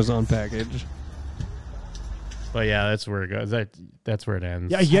like an Amazon package. But yeah, that's where it goes. That's where it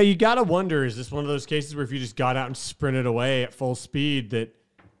ends. Yeah, you gotta wonder, is this one of those cases where if you just got out and sprinted away at full speed that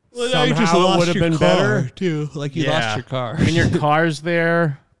somehow it would have been better? Too. Like you lost your car. I mean, your car's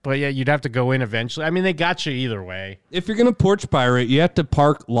there, but yeah, you'd have to go in eventually. I mean, they got you either way. If you're gonna porch pirate, you have to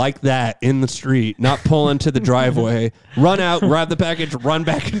park like that in the street, not pull into the driveway, run out, grab the package, run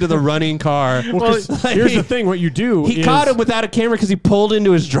back into the running car. Well, here's the thing: what you do, he caught him without a camera because he pulled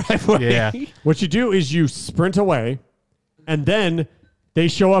into his driveway. Yeah. What you do is you sprint away, and then they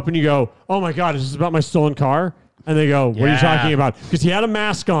show up, and you go, "Oh my god, is this about my stolen car?" And they go, "What are you talking about?" Because he had a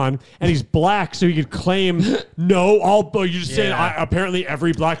mask on, and he's black, so he could claim, "No, you're just saying apparently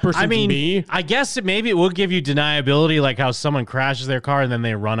every black person's me." I guess maybe it will give you deniability, like how someone crashes their car and then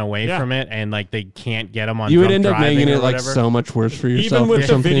they run away from it, and like they can't get them on. You would drunk end up driving making or it like whatever. so much worse for yourself. Even with or the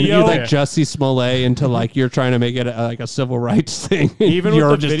something. video- you like Jussie Smollett into like you're trying to make it like a civil rights thing. Even You're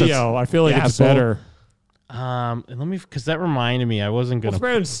with the just a video, I feel like it's asshole. better. Let me, because that reminded me, I wasn't gonna. What's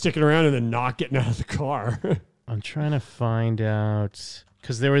better than sticking around and then not getting out of the car? I'm trying to find out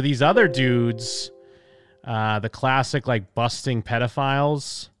because there were these other dudes, the classic like busting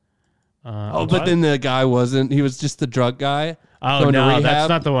pedophiles. But then the guy wasn't. He was just the drug guy. Oh going to no, rehab? that's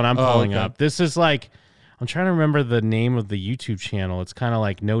not the one I'm pulling okay. up. This is like, I'm trying to remember the name of the YouTube channel. It's kind of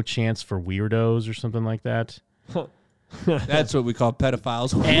like No Chance for Weirdos or something like that. That's what we call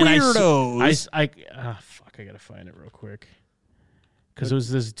pedophiles. And Weirdos. Fuck, I gotta find it real quick. Because it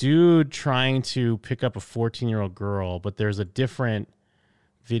was this dude trying to pick up a 14-year-old girl, but there's a different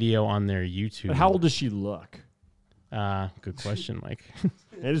video on their YouTube. But how old does she look? Good question, Mike.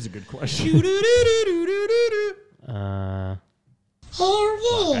 That is a good question. Hell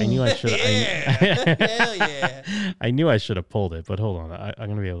I knew I should. Hell yeah! I knew I should have pulled it, but hold on, I'm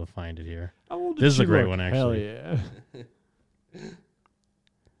gonna be able to find it here. How old This is she a great look? one, Hell actually.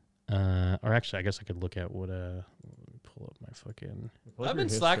 yeah. Or actually, I guess I could look at what. Pull up my fucking. I've been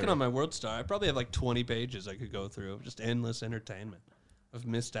slacking on my World Star. I probably have like 20 pages I could go through of just endless entertainment. I've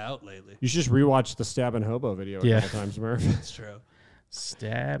missed out lately. You should just rewatch the Stabbing Hobo video a couple times, Murph. That's true.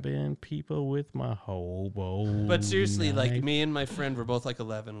 Stabbing people with my hobo. But seriously, like knife. me and my friend were both like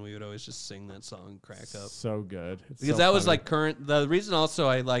 11. We would always just sing that song, and crack up. So good. It's Because so that was funny. like current. The reason also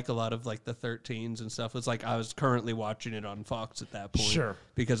I like a lot of like the 13s and stuff was like I was currently watching it on Fox at that point. Sure.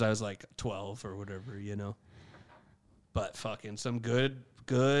 Because I was like 12 or whatever, you know. But fucking some good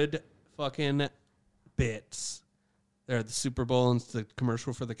fucking bits. They're at the Super Bowl and it's the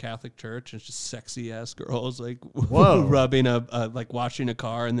commercial for the Catholic Church. And it's just sexy ass girls like Whoa. rubbing like washing a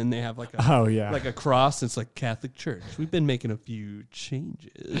car, and then they have like a like a cross. And it's like Catholic Church. We've been making a few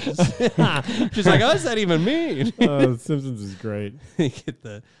changes. She's like, "What does that even mean?" Simpsons is great. They get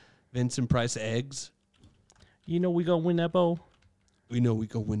the Vincent Price eggs. You know we gonna win that bowl. We know we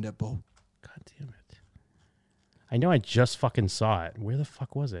go win that bowl. God damn it! I know I just fucking saw it. Where the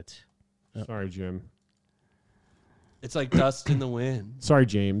fuck was it? Sorry, Jim. It's like dust in the wind. Sorry,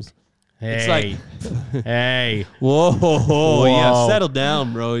 James. Hey, It's like, hey, whoa, yeah, Whoa. settle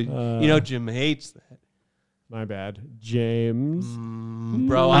down, bro. You know Jim hates that, My bad. James.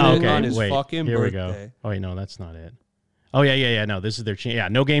 bro. On his fucking here birthday. we go. Oh wait, no, that's not it. Oh yeah. No, this is their channel. Yeah,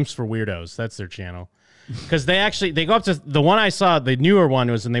 No Games for Weirdos. That's their channel. Because they go up to the one I saw. The newer one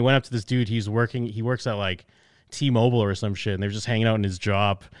was, and they went up to this dude. He works at like T-Mobile or some shit, and they're just hanging out in his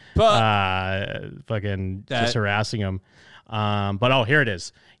job, fucking just harassing him. But here it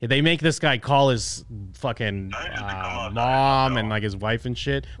is. They make this guy call his fucking mom and like his wife and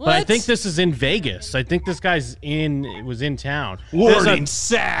shit. But I think this is in Vegas. I think this guy's was in town. Warning,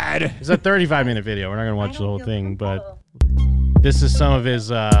 sad. It's a 35-minute video. We're not gonna watch the whole thing, but this is some of his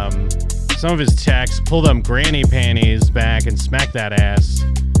texts. Pull them granny panties back and smack that ass.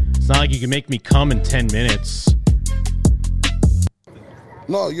 It's not like you can make me come in 10 minutes.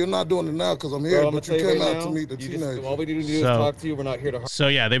 No, you're not doing it now because I'm here, but you came out to meet the teenager. All we need to do is talk to you. We're not here to. So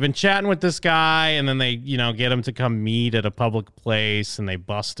yeah, they've been chatting with this guy, and then they, get him to come meet at a public place, and they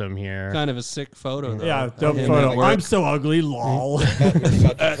bust him here. Kind of a sick photo, though. Yeah, dope photo. I'm so ugly, lol.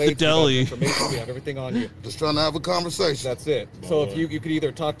 At the deli. We have everything on you. Just trying to have a conversation. That's it. So if you could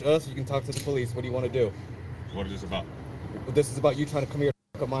either talk to us, or you can talk to the police. What do you want to do? What is this about? This is about you trying to come here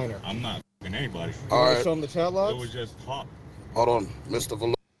to f*** a minor. I'm not f***ing anybody. All right. Show them the chat It logs. was just talk. Hold on,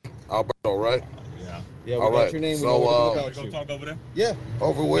 Mr. Alberto, right? Yeah. Yeah, we All got right. your name. We So, know what Go about you. talk over there? Yeah.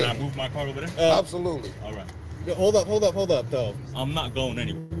 Over where? Can I move my car over there? Absolutely. All right. Yeah, hold up, though. I'm not going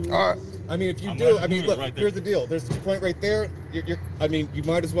anywhere. All right. I mean, if you I'm do, not I mean, doing it look, right there. here's the deal. There's a point right there. I mean, you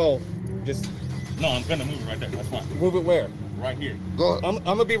might as well just No, I'm gonna move it right there. That's fine. move it where? Right here. Go I'm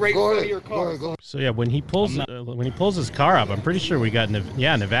gonna be right in front of your car. So yeah, when he pulls his car up, I'm pretty sure we got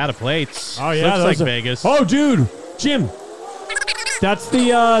Nevada plates. Oh yeah, looks like those are- Vegas. Oh, dude, Jim. That's the.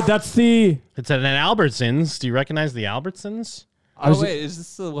 It's at an Albertsons. Do you recognize the Albertsons? Wait, is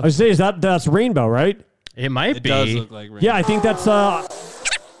this the? I was saying, that's Rainbow, right? It might It be. does look like Rainbow. Yeah, I think that's Or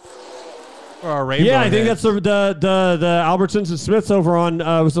a Rainbow. Yeah, I think heads. that's the Albertsons and Smiths over on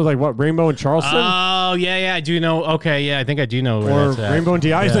was it like what, Rainbow and Charleston, Oh yeah, I do know. Okay, yeah, I think I do know where or that's at. Rainbow and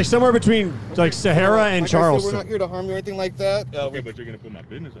DI. It's Yeah. like somewhere between like Sahara and Like I said, we're Charleston. not here to harm you or anything like that. Okay, but you're gonna put my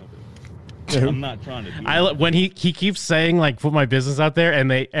business out there. Yeah. I'm not trying to do When he keeps saying like put my business out there, and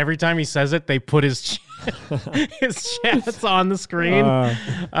every time he says it, they put his his chats on the screen.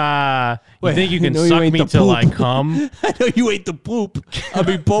 You think you can no, you suck ain't me the till poop. I come? I know you ate the poop. I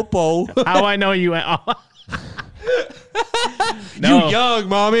mean, popo. How I know you? You young,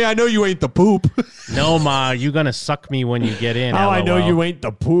 mommy. I know you ain't the poop. No, ma, you gonna suck me when you get in. How I know LOL. you ain't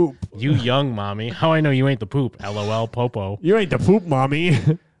the poop. You young, mommy. How I know you ain't the poop. LOL, popo. You ain't the poop, mommy.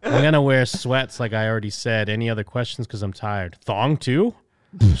 I'm gonna wear sweats like I already said. Any other questions? Because I'm tired. Thong too?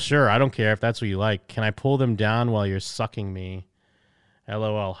 Sure, I don't care if that's what you like. Can I pull them down while you're sucking me?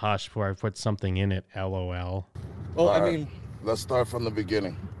 LOL, hush before I put something in it. LOL. Well, All I right. mean, Let's start from the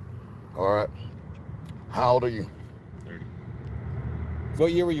beginning. All right. How old are you? 30,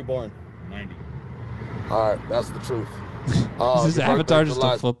 what year were you born? 90. All right, that's the truth. Is this your avatar birthday's just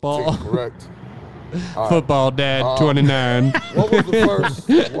July a football? 10th, correct. All right. Football dad, 29. What was the first?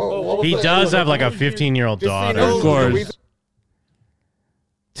 What was He the- does have like a 15-year-old Just so you daughter. know, Of course. the reason-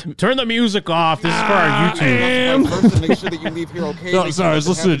 Turn the music off. This is for our YouTube. First, to make sure that you leave here okay. No, Make sorry, I sure was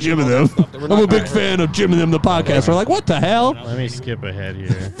that listening to Jim and them. I'm a big fan of Jim and them, the podcast. We're like, what the hell? Let me skip ahead here.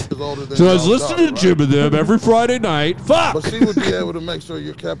 is older than So I was y'all listening to daughter, Jim and them every Friday night. Fuck! But she would be able to make sure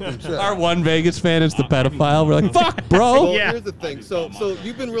you're kept in check. Our one Vegas fan is the pedophile. We're like, fuck, bro. Well, Yeah. here's the thing. So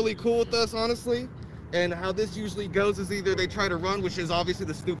you've been really cool with us, honestly. And how this usually goes is either they try to run, which is obviously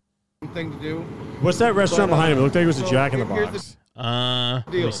the stupid thing to do. What's that restaurant But, behind him? It looked like it was a so Jack in the here's Box. Let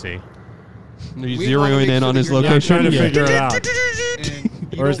me see. Are you We wanna zeroing make in sure on that his you're not I'm trying location? to figure it out. And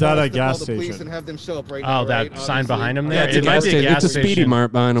you Or is don't that want a us to call gas the police station? and have them show up right Oh, now, that right? sign Obviously. behind him Yeah, there? it's a It might gas be a station. gas It's a Speedy station.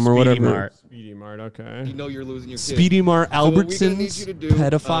 Mart behind him or Speedy whatever. Mart. Speedy Mart, okay. You know you're losing your kid. Speedy Mart So what we're gonna need Albertsons you to do,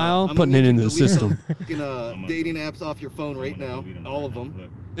 pedophile I'm putting gonna it need into you the to delete system. some fucking, dating apps off your phone right now, all of them.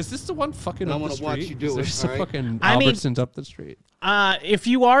 Is this the one fucking And I up the wanna watch street? you do it, There's a all right? fucking I mean- Albertsons up the street. If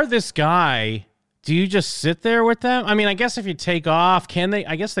you are this guy, do you just sit there with them? I mean, I guess if you take off, can they?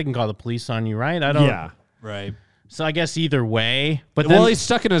 I guess they can call the police on you, right? I don't. Yeah. Right. So I guess either way. But Well, then, he's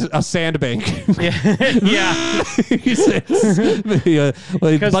stuck in a sandbank. yeah. He says, a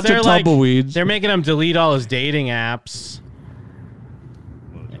Because bunch they're of like, tumbleweeds. they're making him delete all his dating apps.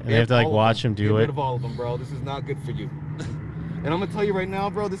 And they have to like All of watch them. him do Get rid it. of all of them, bro. This is not good for you. And I'm gonna tell you right now,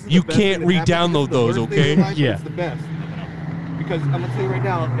 bro. This is You the best can't thing that happened. re-download This is the those, worst thing in okay? life, but Yeah. It's the best. Because I'm gonna tell you right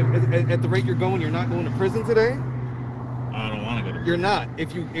now, at the rate you're going, you're not going to prison today. I don't want to go to You're not.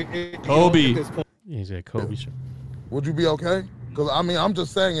 If you, if Kobe. You know, at this point. He's a Kobe show. Would you be okay? Because I mean, I'm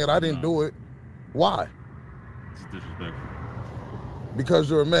just saying it. I didn't do it. Why? It's disrespectful. Because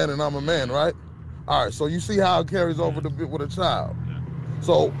you're a man and I'm a man, right? All right. So you see how it carries over to be with a child.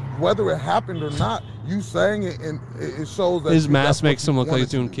 So whether it happened or not, you saying it and it shows that His you- mask that's what makes him you look like wanted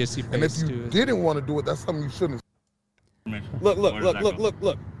he's doing to do. kissy And if face you to it. didn't want to do it, that's something you shouldn't.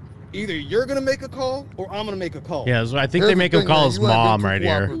 Look. Either you're gonna make a call or I'm gonna make a call. Yeah, so I think they make him call his mom right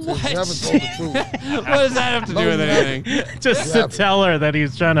here. You haven't told the truth. What does that have to do with anything? Just to tell her that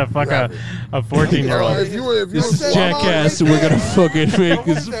he's trying to fuck a 14-year-old. If you were This a jackass, we're gonna fucking make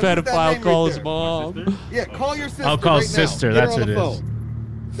Who's his that name pedophile right call there? his mom. Yeah, call your sister. I'll call right his now. sister, Get her that's on who the it is.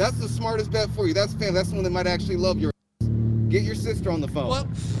 phone. That's the smartest bet for you. That's fam. That's the one that might actually love your. Get your sister on the phone.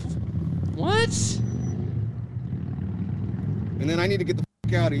 What? And then I need to get the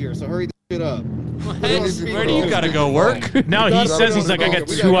fuck out of here. So hurry the shit up. Where do you gotta go work? No, he says he's like, I got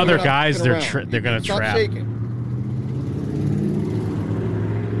We two gotta other get guys around. they're gonna Stop trap. shaking.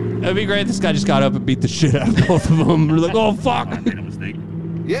 It'd be great. This guy just got up and beat the shit out of both of them. We're like, oh fuck. I made a mistake.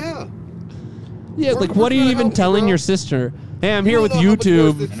 Yeah. Yeah, like what are you even telling your sister? Hey, I'm here You with don't know how much worse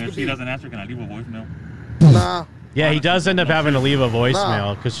YouTube. this And if could she be. doesn't answer, can I leave a voicemail? Nah. Yeah, he does end up having to leave a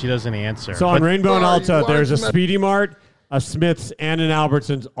voicemail because she doesn't answer. So on But- Rainbow and Why Alta, there's a you not- Speedy Mart, a Smith's, and an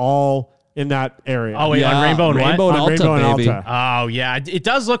Albertsons all in that area. Oh, wait, on Yeah, Rainbow and what? Rainbow and On Alta, Rainbow and baby. Alta. Oh, yeah. It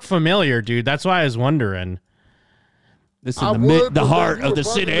does look familiar, dude. That's why I was wondering. This is I the, would, the but heart you of were the bugging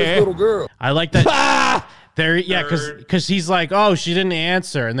this city. little girl. I like that. They're, yeah, because he's like, oh, she didn't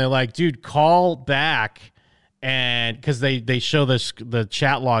answer. And they're like, dude, call back. And because they show the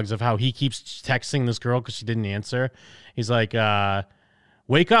chat logs of how he keeps texting this girl because she didn't answer. He's like,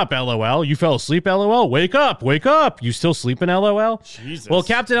 wake up, LOL. You fell asleep, LOL. Wake up, wake up. You still sleeping, LOL? Jesus. Well,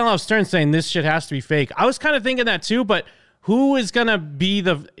 Captain L.F. Stern saying this shit has to be fake. I was kind of thinking that too, but who is going to be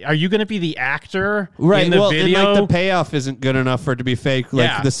are you going to be the actor Right, in the well, video? and like the payoff isn't good enough for it to be fake. Like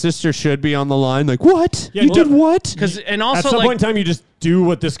Yeah. the sister should be on the line. Like, what? Yeah, you well, did what? And also, At some like, point in time, you just do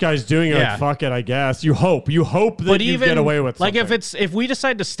what this guy's doing. You're Yeah. like, fuck it, I guess. You hope that but you even get away with like something. if we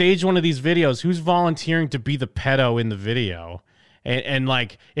decide to stage one of these videos, who's volunteering to be the pedo in the video? And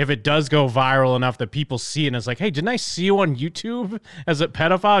like if it does go viral enough that people see it and it's like, hey, didn't I see you on YouTube as a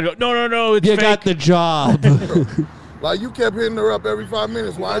pedophile? You go, no, it's You fake. got the job. Like you kept hitting her up every 5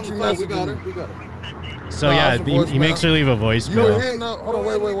 minutes. Why aren't you We messaging got me? her. We got her. So Nah, yeah, it's a he voicemail. makes her leave a You were voicemail. hitting up. Hold on,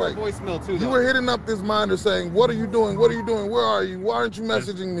 wait. Voicemail too. You though. were hitting up this minder saying, "What are you doing? What are you doing? Where are you? Why aren't you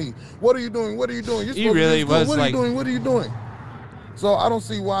messaging me? What are you doing? What are you doing? You're He supposed to really be doing, was What are like- you doing? What are you doing?" So I don't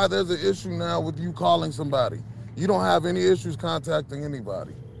see why there's an issue now with you calling somebody. You don't have any issues contacting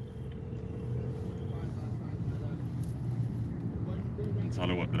anybody. Tell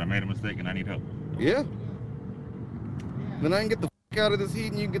her what, that I made a mistake and I need help. Yeah. Then I can get the fuck out of this heat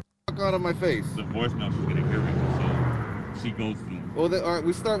and you can get the fuck out of my face. The voicemail she's gonna hear it, so she goes through. Well, then, all right,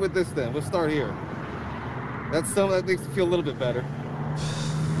 we start with this then. We'll start here. That makes me feel a little bit better.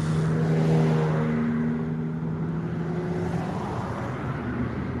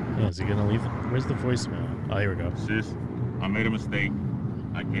 Yeah, is he gonna leave? Where's the voicemail? Oh, here we go. Sis, I made a mistake.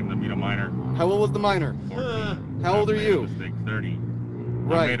 I came to meet a minor. How old was the minor? 14. How old are I made you? a mistake, 30.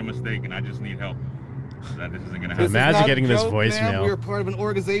 I Right. made a mistake and I just need help. That this isn't gonna This happen. is Imagine not a getting this joke, man. voicemail. We are part of an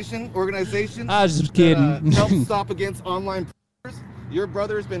organization I was just that kidding. helps stop against online predators. Your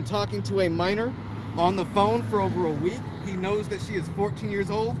brother has been talking to a minor on the phone for over a week. He knows that she is 14 years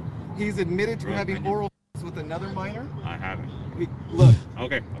old. He's admitted to having oral sex with another minor. I haven't. Look,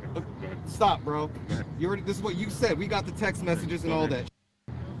 Okay. Go ahead. stop, bro. This is what you said. We got the text messages and all that.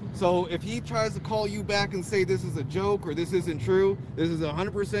 So if he tries to call you back and say this is a joke or this isn't true, this is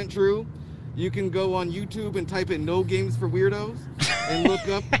 100% true, you can go on YouTube and type in "No Games for Weirdos" and look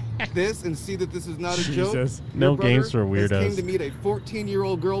up this and see that this is not a joke. Jesus. Your No brother games for has weirdos. came to meet a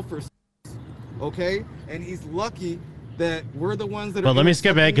 14-year-old girl for okay? And he's lucky that we're the ones that are But let me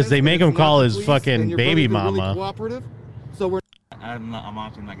skip ahead because they make him call his fucking baby mama. Cooperative. So we're I'm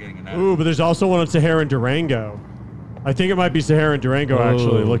honestly not getting it. Ooh, but there's also one on Sahara and Durango. I think it might be Sahara and Durango,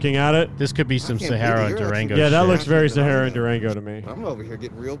 actually, Ooh. looking at it. This could be some can't believe Sahara you're and Durango Yeah, that shit. looks very Sahara and Durango to me. I'm over here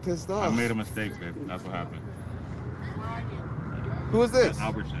getting real pissed I off. made a mistake, babe. That's what happened. Who is this?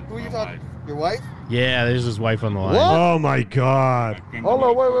 Albertson. Who are you my talking? wife. Your wife? Yeah, there's his wife on the line. What? Oh, my God. Hold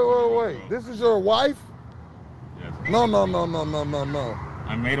on, wait. This is your wife? Yes. No.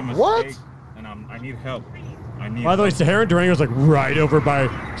 I made a mistake. What? And I need help. I need By the way, help. Sahara and Durango is like right over by.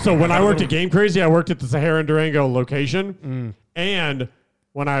 So when I worked at Game Crazy, I worked at the Sahara and Durango location. And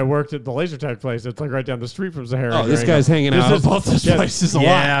when I worked at the laser tag place, it's like right down the street from Sahara. Oh, and this Durango. guy's hanging out at both those places a lot.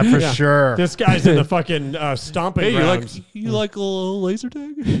 Yeah, for sure. This guy's in the fucking stomping Hey, grounds. you like a little laser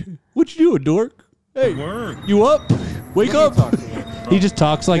tag? What you doing, dork? Hey, Work. you up? Wake up. He just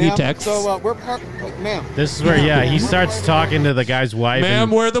talks like he Ma'am, texts. So we're ma'am. This is where, yeah, he starts talking to the guy's wife. Ma'am,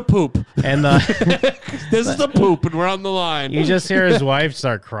 and, where the poop? and This is the poop, and we're on the line. you just hear his wife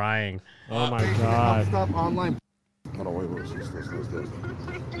start crying. Oh, my God. Stop online. Hold on, wait.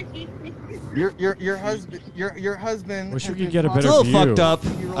 Your husband. Wish we has could been get a talking It's better a to little view. fucked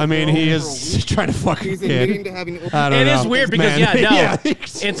up. I mean, he is trying to fuck a He's admitting kid. to having. I don't It know. is weird because, Man. yeah, no.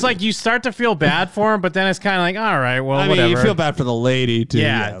 It's like you start to feel bad for him, but then it's kind of like, all right, well, I mean, whatever. you feel bad for the lady, too.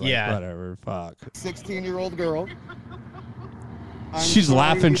 Yeah, like, yeah. Whatever, fuck. 16-year-old girl. I'm She's sorry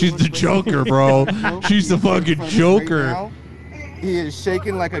laughing. he She's was the Joker, bro. breaking- She's the fucking Right Joker. now. He is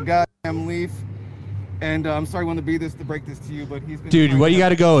shaking like a goddamn leaf. And I'm sorry I want to break this to you, but he's been Dude, trying what to you got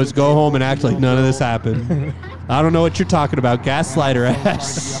to have go sex is with go a home and act like 14-year-old none of this girl. happened. I don't know what you're talking about. Gaslighter I'm so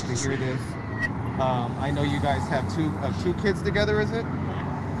ass. sorry you have to hear this. I know you guys have two kids together, is it?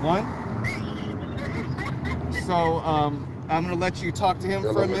 One? So, I'm gonna let you talk to him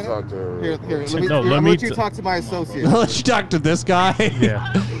Yeah, for a let me minute. talk to her. Here, No, I'm let gonna me let you t- talk to my associate. I'll let you talk to this guy.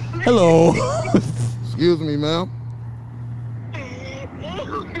 Yeah. Hello. Excuse me, ma'am.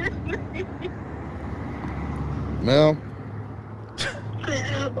 Ma'am,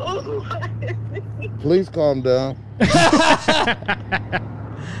 please calm down.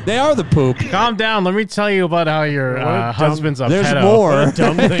 They are the poop. Calm down. Let me tell you about how your What a dumb- husband's a There's pedo. more. What a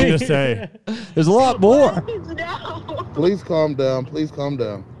dumb thing to say. There's a lot more. Please calm down. Please calm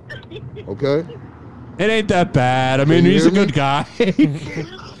down. Okay? It ain't that bad. I mean, Can you he's a hear me? good guy.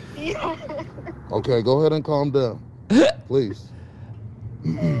 Okay, go ahead and calm down. Please.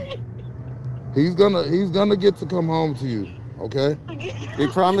 He's gonna get to come home to you, okay? We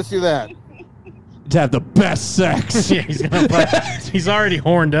promise you that. To have the best sex. Yeah, he's already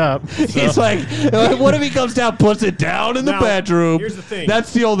horned up. So. He's like, what if he comes down, puts it down in the Now, bedroom? here's the thing.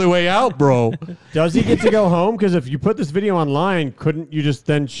 That's the only way out, bro. Does he get to go home? Because if you put this video online, couldn't you just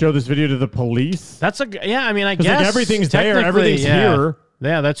then show this video to the police? That's yeah. I mean, I 'Cause, guess like, everything's there, technically, everything's yeah. here.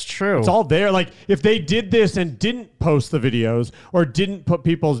 Yeah, that's true. It's all there. Like, if they did this and didn't post the videos or didn't put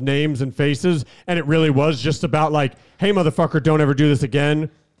people's names and faces, and it really was just about, like, hey, motherfucker, don't ever do this again.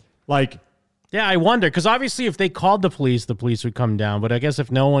 Like, Yeah, I wonder, because obviously if they called the police would come down. But I guess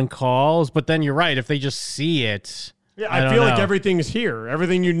if no one calls, but then you're right, if they just see it. yeah, I I don't feel like know. everything's here.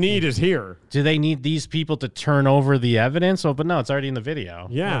 Everything you need is here. Do they need these people to turn over the evidence? Oh, but no, it's already in the video.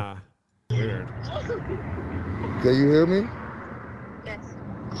 Yeah. Weird. Can you hear me?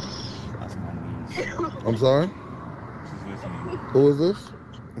 I'm sorry? Who is this?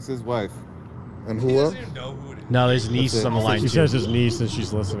 It's his wife. And who else? No, there's niece on the line She too. says his niece and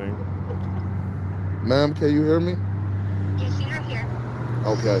she's listening. Ma'am, can you hear me?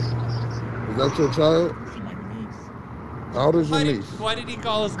 Okay. Is that your child? How old is your niece? Why did he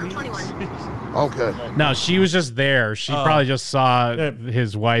call us niece? Okay. No, she was just there. She probably just saw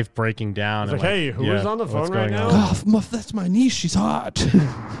his wife breaking down. It's and like, hey, who is on the what's phone right going now? on? Oh, that's my niece. She's hot.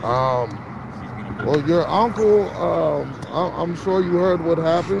 Well, your uncle, I'm sure you heard what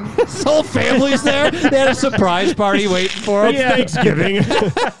happened. His whole family's there. They had a surprise party waiting for him. It's Thanksgiving.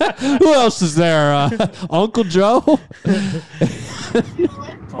 Who else is there? Uncle Joe?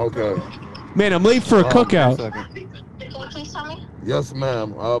 Okay. Man, I'm late for a cookout. Yes,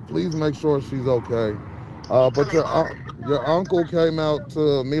 ma'am. Please make sure she's okay. But your uncle came out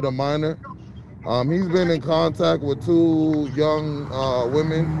to meet a minor. He's been in contact with two young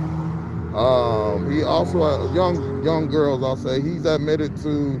women. He also young girls. I'll say he's admitted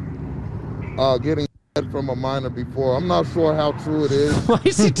to getting from a minor before. I'm not sure how true it is. Why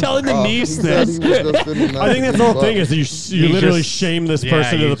is he telling the niece he said this? he was just in the I think that's the whole but- thing is that you literally shame this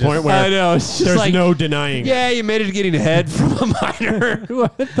person to the point where I know. It's just there's like, no denying. Yeah, you made it getting head from a minor.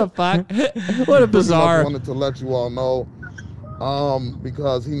 What the fuck? What a bizarre. I wanted to let you all know,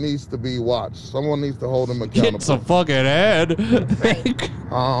 because he needs to be watched. Someone needs to hold him accountable. Get some fucking head.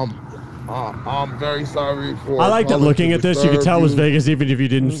 I'm very sorry for. I like that calling looking to at this. You could disturb tell it was you. Vegas even if you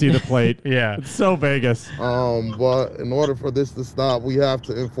didn't see the plate. Yeah. It's so Vegas. But in order for this to stop, we have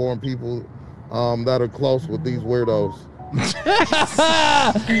to inform people that are close with these weirdos.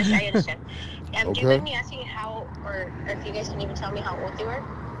 I understand. Do you Okay. mind me asking how, or if you guys can even tell me how old you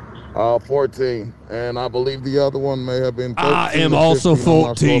were? 14, and I believe the other one may have been 13. I am or also 15, I'm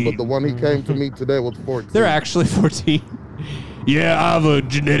not sure, 14. but the one he came to meet today was 14. They're actually 14. Yeah, I have a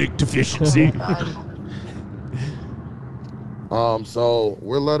genetic deficiency. So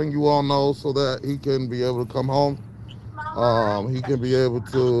we're letting you all know so that he can be able to come home. He can be able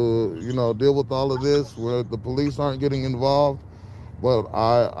to, deal with all of this where the police aren't getting involved. But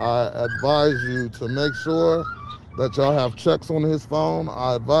I advise you to make sure that y'all have checks on his phone.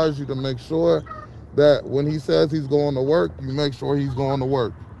 I advise you to make sure that when he says he's going to work, you make sure he's going to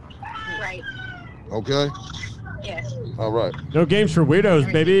work. Right. Okay? Yes. All right. No games for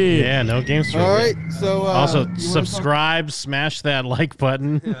weirdos, baby. Yeah, no games for All weird. right, so, also you wanna subscribe, smash that like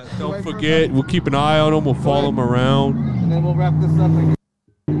button. Don't forget, we'll keep an eye on him. We'll follow him around. And then we'll wrap this up.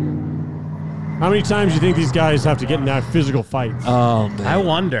 How many times do you think these guys have to get in that physical fights? Oh, man. I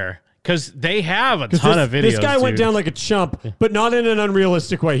wonder. Because they have a 'Cause ton of videos. This guy went dude. down like a chump, but not in an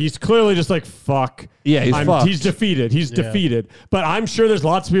unrealistic way. He's clearly just like, fuck. Yeah, he's fucked. He's defeated. He's Yeah. defeated. But I'm sure there's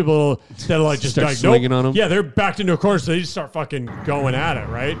lots of people that are like just Start like, swinging nope. on him. Yeah, they're backed into a corner, so they just start fucking going at it,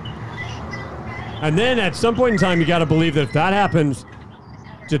 right? And then at some point in time, you got to believe that if that happens,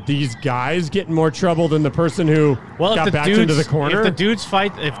 did these guys get in more trouble than the person who Well, got if the backed dudes, into the corner? if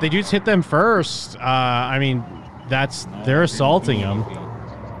the dudes hit them first, I mean, they're assaulting him.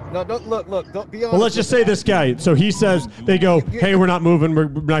 No, don't look. Don't be honest. Well, let's just say this guy. So he says, they go, hey, we're not moving. We're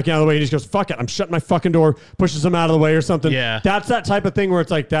not getting out of the way. And he just goes, fuck it. I'm shutting my fucking door, pushes them out of the way or something. Yeah. That's that type of thing where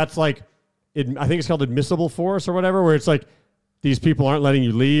it's like, I think it's called admissible force or whatever, where it's like, these people aren't letting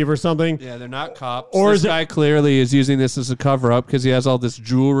you leave or something. Yeah, they're not cops. Or This is it- guy clearly is using this as a cover up because he has all this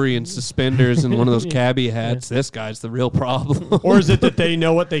jewelry and suspenders and one of those cabbie hats. This guy's the real problem. Or is it that they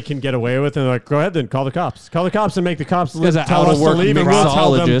know what they can get away with and they're like, go ahead then, call the cops. Call the cops and make the cops This guy's an tell us to out-of-work leave and we'll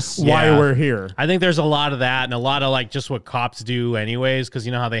tell them mixologist. why Yeah. we're here. I think there's a lot of that and a lot of like just what cops do anyways, because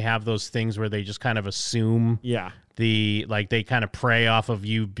you know how they have those things where they just kind of assume they kind of prey off of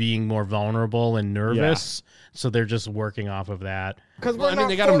you being more vulnerable and nervous. So they're just working off of that. Because I mean,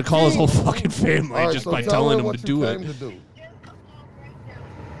 they got him to call his whole fucking family All right, just so by tell telling her him what to you do came it. to do.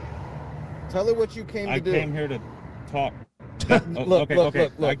 Tell her what you came to I do. came here to talk. Look, okay.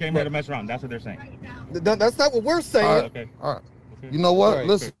 look, I came here to look. mess around. That's what they're saying. That's not what we're saying. All right. Okay. All right. You know what? All right,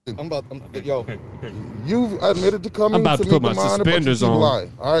 Listen. Yo. You've admitted to coming I'm about to to meet put the my minor, but you suspenders keep on.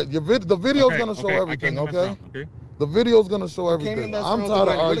 lying. All right. The video's Okay, gonna show okay, I everything. came to mess Okay. around, okay? The video's gonna show Came to everything. mess I'm around tired of with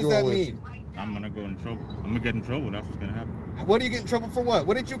the minor. What does arguing that with mean? you. I'm gonna go in trouble. I'm gonna get in trouble. That's what's gonna happen. What do you get in trouble for?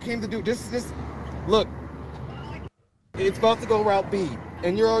 What did you came to do? Just look. It's about to go route B,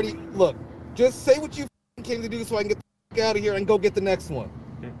 and you're already look. Just say what you came to do, so I can get the fuck out of here and go get the next one.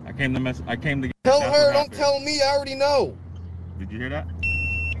 Okay? I came to mess. I came to. Tell that's her, what don't happened. tell me. I already know. Did you hear that?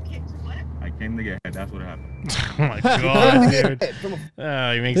 I came to get head. That's what happened. Oh my god, dude.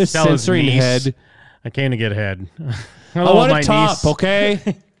 He makes This tell his censoring niece, head. I came to get head. I Hello, want my a top, niece. okay?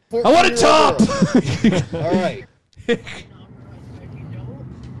 I want a top. All right.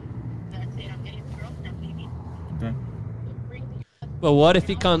 But what if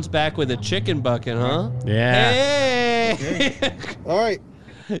he comes back with a chicken bucket, huh? Yeah. Hey! All right.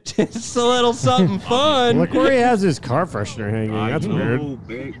 Just a little something fun. Look where he has his car freshener hanging. That's weird.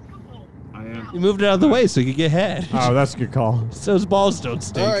 Big. I am. You moved it out of the way so you could get head. Oh, that's a good call. So his balls don't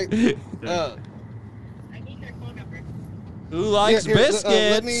stink. All right. Who likes here, biscuits?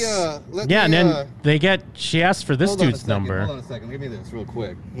 let me. Yeah, and then she asked for this hold on a dude's second, number. Hold on a second. Give me this real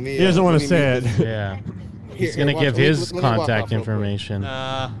quick. Let me, He doesn't want let to me say mute it. this. Yeah. He's Here, going to watch, give let me- his let me walk off contact real quick. information.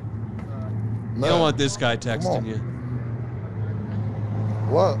 You don't want this guy texting you.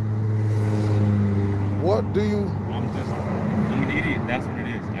 What? What do you? I'm an idiot. That's what it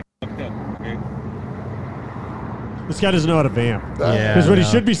is. I fucked up. Okay. This guy doesn't know how to vamp. Yeah, Because what he no.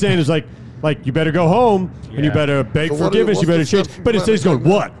 should be saying is like you better go home and you Yeah. better beg So what forgiveness. is- You better what's the change. steps But you instead he's plan going, to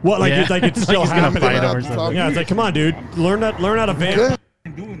what? What? Like Yeah. it's like it's Like still he's gonna happening. fight over something. Yeah, it's like, come on, dude. Learn how to vamp.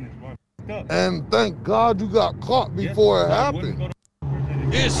 And thank God you got caught before it happened.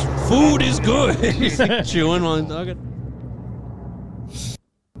 This food is good. He's like chewing while he's talking.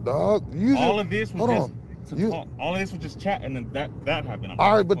 Dog, you All of this was hold just on. all of this was just chat, and then that happened.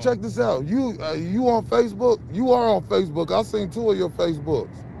 All right, but check this out. You on Facebook? You are on Facebook. I've seen 2 of your Facebooks.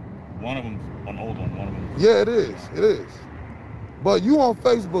 One of them's an old one. One of them. Yeah, it is. It is. But you on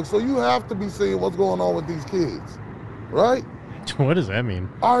Facebook, so you have to be seeing what's going on with these kids, right? What does that mean?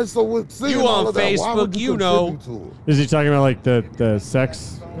 All right, so with seeing You all on of that, why would Facebook, you you know. contribute to it? Is he talking about like the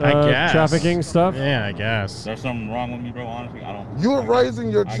sex I guess. trafficking stuff? Yeah, I guess. There's something wrong with me, bro. Honestly, I don't. You're raising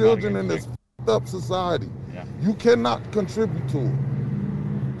your I gotta children get in this checked. f***ed up society. Yeah. You cannot contribute to it.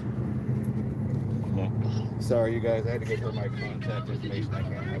 Sorry, you guys. I had to give her my contact information. I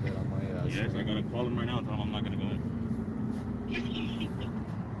can't have it on my. Yes, I gotta call him right now and tell him I'm not gonna go in.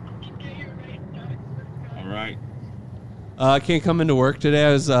 All right. I can't come into work today.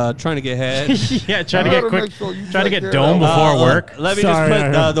 I was trying to get head. Yeah, trying to get quick. Make sure you Trying to take get care dome of that. before work. Let me Sorry, just I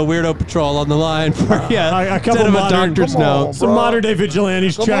put have- the Weirdo Patrol on the line for a couple instead of a modern- doctor's Come on, note. Some bro. modern day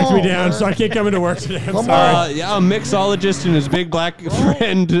vigilantes Come tracked me on, down, man. so I can't come into work today. I'm Come sorry. on. Yeah, a mixologist and his big black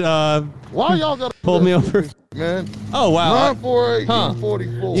friend Why y'all got pulled me over. man? Oh wow! 948 Huh.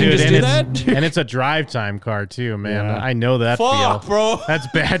 44. You can just and do it's, that? and it's a drive time car too, man. Yeah. I know that Fuck, feel. bro. That's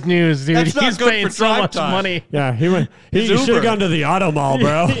bad news, dude. That's not He's good paying for so drive much time. money. Yeah, he went. He It's should have Uber. gone to the auto mall,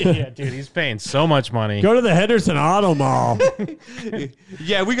 bro. Yeah, dude, he's paying so much money. Go to the Henderson Auto Mall.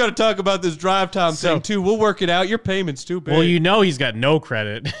 Yeah, we got to talk about this drive time So- thing too. We'll work it out. Your payment's too big. Well, you know he's got no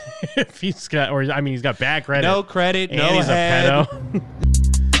credit. If he's got, or I mean, he's got bad credit. no credit, and no he's head. a pedo.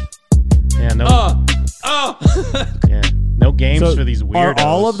 Yeah, no. Yeah, no games So for these weirdos. Are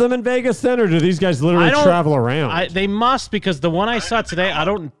all of them in Vegas then, or do these guys literally I don't- travel around? They must, because the one I saw today, I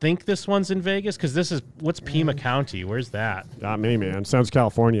don't think this one's in Vegas, because this is, what's Pima County? Where's that? Not me, man. Sounds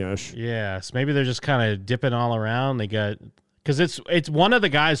California-ish. Yeah, so maybe they're just kind of dipping all around. They got, because it's one of the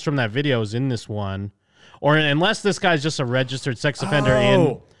guys from that video is in this one, or unless this guy's just a registered sex offender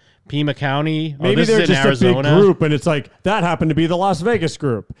in Pima County. Maybe this they're is in just Arizona. a big group, and it's like that happened to be the Las Vegas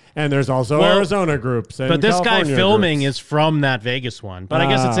group, and there's also Well, Arizona groups. And But this guy California filming groups. is from that Vegas one. But I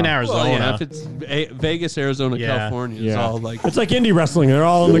guess it's in Arizona. Well, yeah, if it's Vegas, Arizona, Yeah. California, it's all like it's like indie wrestling. They're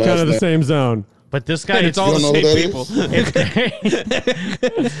all in the kind of the same zone. But this guy, And it's all the same people. It's great.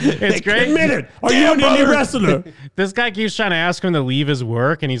 It's great. Admit it. Are you an indie wrestler? This guy keeps trying to ask him to leave his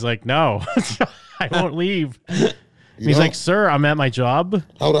work, and he's like, "No, I won't leave." He's like, "Sir, I'm at my job."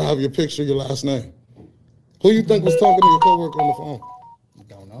 How would I have your picture, your last name? Who you think was talking to your coworker on the phone?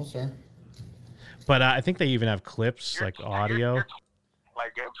 Don't know, sir. But I think they even have clips, like audio.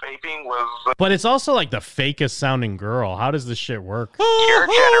 Like vaping was But it's also like the fakest sounding girl. How does this shit work? your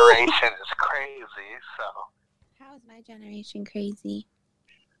generation is crazy. So How is my generation crazy?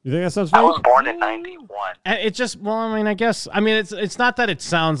 You think that sounds I fake? was born in '91. And it just, well, I mean, I guess, I mean, it's not that it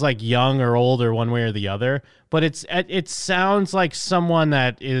sounds like young or old or one way or the other, but it sounds like someone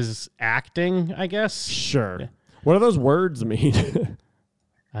that is acting, I guess. Sure. What do those words mean?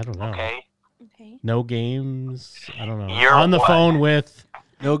 I don't know. Okay. No games. I don't know. You're On the what? phone with.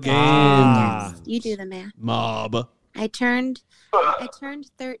 No games. You do the math. Mob. I turned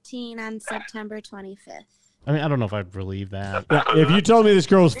 13 on September 25th. I mean, I don't know if I believe that. Yeah, if you told me this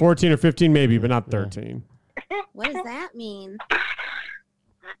girl was 14 or 15, maybe, but not 13. What does that mean?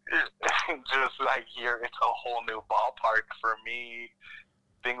 Just like it's a whole new ballpark for me.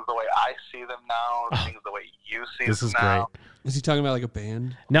 Things the way I see them now. Things the way you see This them is now. great. Is he talking about like a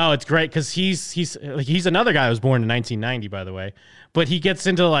band? No, it's great because he's another guy who was born in 1990, by the way. But he gets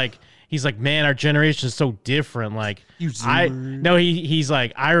into like, he's like, man, our generation is so different. Like, he's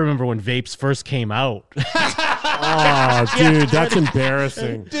like, I remember when vapes first came out. Oh, dude, that's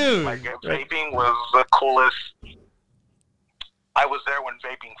embarrassing. Dude. Like vaping was the coolest. I was there when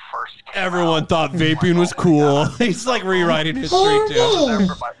vaping first came Everyone thought vaping was cool. He's like rewriting history too. I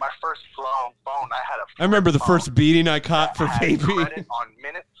remember my first phone, I had a I remember the first beating I caught for vaping. credit on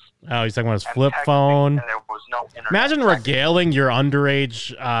minutes. Oh, he's talking about his flip phone. And there was no internet. Imagine regaling your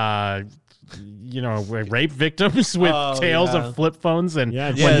underage, rape victims with Oh, tales yeah. of flip phones and Yeah,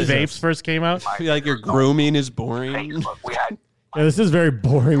 when Jesus. vapes first came out. I feel like your grooming is boring. Yeah, this is very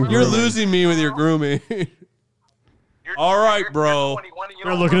boring. You're grooming. losing me with your grooming. All right, bro.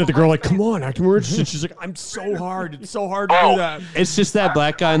 They're looking at the girl like, come on, act more interested. She's like, I'm so hard. It's so hard to do that. It's just that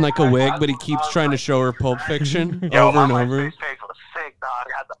black guy in like a wig, but he keeps trying to show her Pulp Fiction over and over.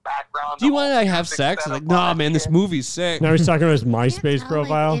 Do you want to like have sex? Like, nah, man, this movie's sick. Now he's talking about his MySpace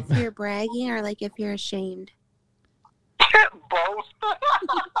profile. Like if you're bragging or like if you're ashamed. Both.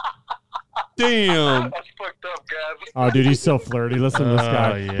 Damn. That's fucked up, guys. Oh, dude, he's so flirty. Listen to this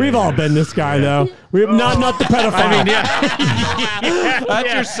guy. yeah. We've all been this guy, though. We've not the pedophile. I mean, yeah.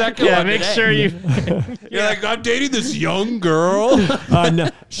 That's your second one. Make today. sure you. You're like, I'm dating this young girl. No,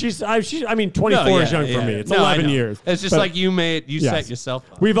 she's. I mean, 24 is young for me. It's No, I 11 know. years. It's just But- like you Yes. set yourself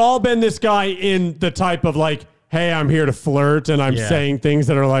up. We've all been this guy in the type of like, hey, I'm here to flirt, and I'm Yeah. saying things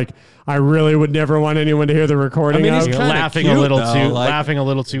that are like, I really would never want anyone to hear the recording. I mean, of. it's kinda laughing cute, a little though, too, like- laughing a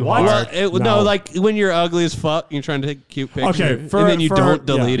little too What? hard. No, like when you're ugly as fuck, you're trying to take a cute picture, Okay, and then you don't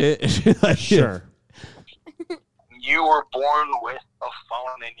delete yeah. it. Like, Sure. You were born with a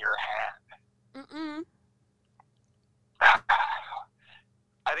phone in your hand. Mm-mm.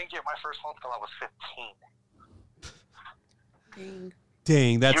 I didn't get my first phone until I was 15. Dang.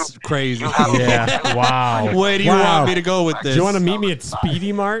 Dang, that's crazy. Yeah. Wow. Where do you want me to go with this? Do you want to meet me at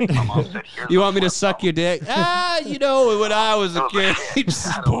Speedy Mart? You want me to suck your dick? You know, when I was a kid, it's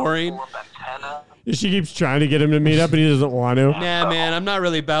just boring. She keeps trying to get him to meet up, and he doesn't want to. Nah, man, I'm not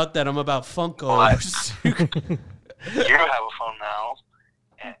really about that. I'm about Funkos. You have a phone now,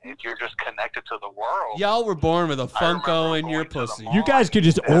 and you're just connected to the world. Y'all were born with a Funko in your pussy. You guys could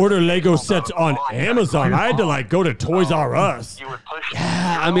just order Lego sets on Amazon. I had to like go to Toys R Us.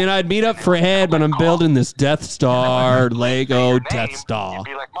 Yeah, I mean, I'd meet up for head, but I'm building this Death Star, Lego Death Star. You'd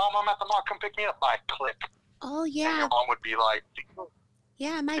be like, Mom, I'm at the mall. Come pick me up. I click. Oh And yeah. your mom would be like,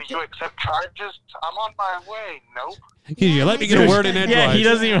 Yeah, my do you accept charges? I'm on my way. Nope. You let me get a word in edgewise. Yeah, he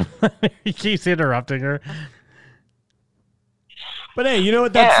doesn't even. He keeps interrupting her. But hey, you know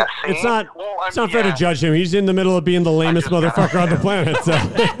what? That's Yeah, it's see? not. Well, It's not fair to judge him. He's in the middle of being the lamest motherfucker on the planet. So.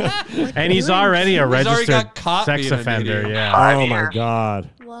 And he's already a He's already registered got caught sex being an offender. idiot. Yeah. Oh my God.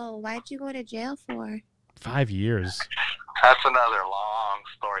 Whoa, why'd you go to jail for? 5 years. That's another long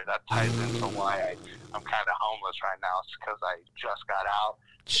story that ties into why I'm kind of homeless right now. It's because I just got out.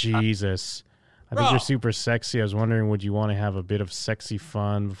 Jesus. I think you're super sexy. I was wondering, would you want to have a bit of sexy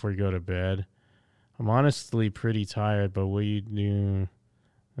fun before you go to bed? I'm honestly pretty tired, but will you do?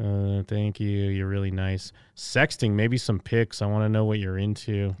 Thank you. You're really nice. Sexting, maybe some pics. I want to know what you're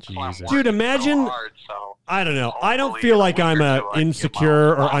into. Jesus. Dude, imagine. I don't know. I don't feel like I'm a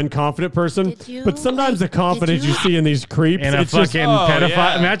insecure or unconfident person, but sometimes the confidence you see in these creeps, And a it's just, fucking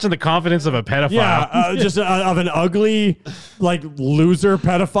pedophile. Imagine the confidence of a pedophile. yeah, just of an ugly, like loser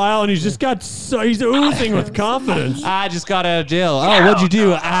pedophile, and he's just got he's oozing with confidence. I just got out of jail. Oh, what'd you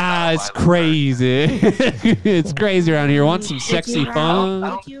do? It's crazy. It's crazy around here. Want some sexy fun?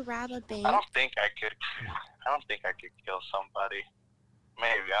 Did you rob a bank? I don't think I could kill somebody.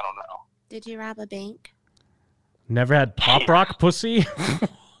 Maybe, I don't know. Did you rob a bank? Never had pop rock pussy?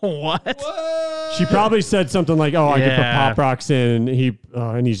 What? She probably said something like, "Oh, I could put Yeah. Pop Rocks in,"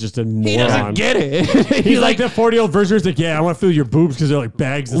 and he's just a moron. He doesn't get it. He's like that 40-year-old version who's like, "Yeah, I want to feel your boobs because they're like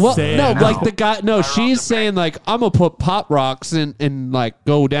bags of Well, sand." no, like the guy. No, she's saying like, I'm gonna put Pop Rocks in and like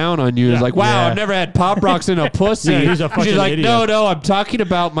go down on you. Yeah. It's like, wow, Yeah. I've never had Pop Rocks in a pussy. Yeah, he's a fucking She's like, idiot. no, I'm talking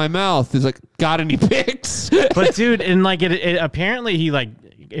about my mouth. He's like, got any pics? But dude, and like it apparently he like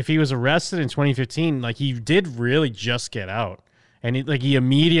if he was arrested in 2015, like he did really just get out, and he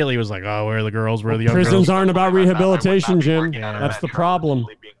immediately was like, "Oh, where are the girls? Where are the young Prisons girls?" aren't about rehabilitation, Jim. That's the problem.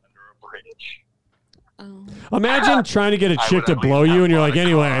 Imagine trying to get a chick to blow you, and you're like,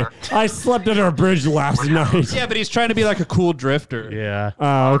 "Anyway, I slept under a bridge last night." Yeah, but he's trying to be like a cool drifter. Yeah.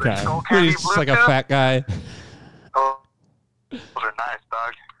 Oh, okay. He's just like a fat guy. Those are nice,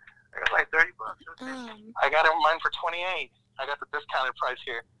 dog. I got like $30. I got mine for $28. I got the discounted price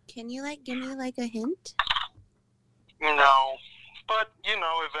here. Can you like give me like a hint? No, but you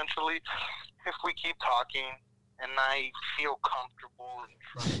know, eventually, if we keep talking and I feel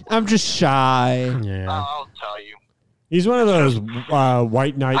comfortable, I'm just shy. Yeah. I'll tell you. He's one of those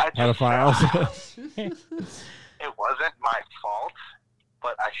white knight pedophiles. It wasn't my fault,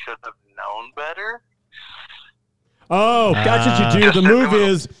 but I should have known better. Oh, that's what you do. The move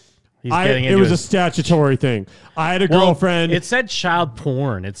is, He's getting it into was a his- statutory thing. I had a Well, girlfriend. It said child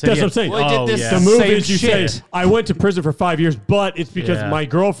porn. It said That's he what I'm had- saying. Oh, yeah. The move Same is you shit. say, I went to prison for 5 years, but it's because Yeah. my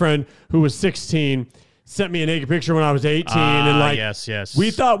girlfriend, who was 16, sent me a naked picture when I was 18. and like, yes.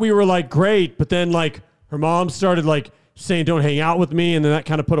 we thought we were like great, but then like her mom started like saying, don't hang out with me. And then that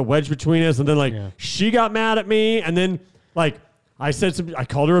kind of put a wedge between us. And then like she got mad at me. And then like, I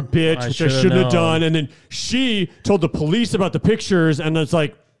called her a bitch, which I shouldn't have done. And then she told the police about the pictures. And it's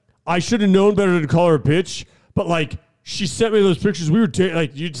like, I should have known better to call her a bitch. But like, she sent me those pictures. We were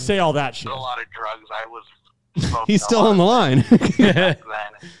like, you'd say all that shit. A lot of drugs. I was. He's still on the line. Then.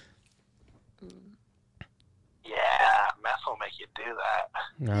 Yeah, meth will make you do that.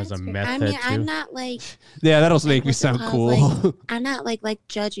 That was a I method mean, too. I'm not like. Yeah, that'll make me sound because, cool. like, I'm not like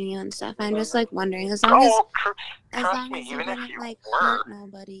judging you and stuff. I'm just like wondering as long as you didn't like hurt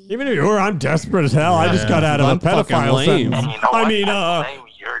nobody. Even if you were, I'm desperate as hell. I just got out of I'm a pedophile fucking lame. sentence. You know I what? mean, I blame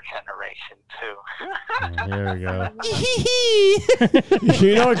your generation too. There we go.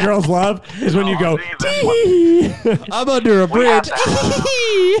 you know what girls love is when you go. I'm under a bridge.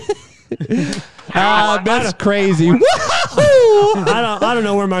 That's crazy. I don't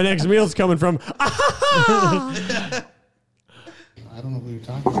know where my next meal's coming from. I don't know who you're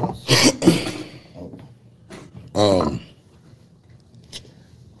talking about.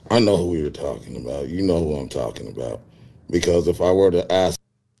 I know who you're talking about. You know who I'm talking about. Because if I were to ask,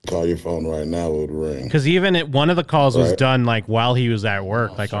 call your phone right now, it would ring. Because even one of the calls was Right. done like while he was at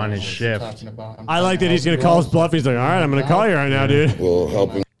work, like on his shift. I like that he's gonna call his bluff. He's like, all right, I'm gonna call you right now, dude. Well,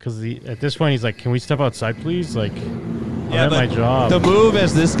 helping. Because at this point he's like, "Can we step outside, please?" Like, I'm Yeah, at my but job. the move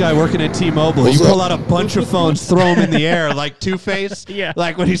as this guy working at T-Mobile, you pull out a bunch of phones, throw them in the air like Two-Face. Yeah.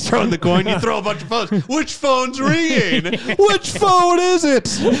 Like when he's throwing the coin, you throw a bunch of phones. Which phone's ringing? Which phone is it?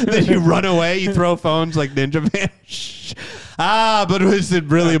 Then you run away. You throw phones like Ninja Man. But is it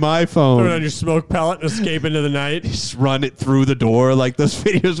really my phone? Throw it on your smoke pellet and escape into the night. Just run it through the door like those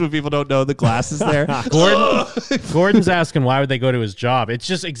videos when people don't know the glass is there. Gordon's asking why would they go to his job? It's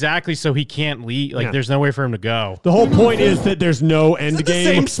just exactly so he can't leave. Like, Yeah. there's nowhere for him to go. The whole point is that there's no end game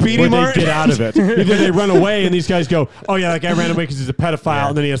same Speedy where Mart? they get out of it. Either they run away and these guys go, "Oh yeah, that guy ran away because he's a pedophile,"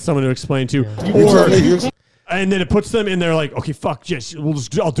 and then he has someone to explain to, or and then it puts them in there like, "Okay, fuck, yes,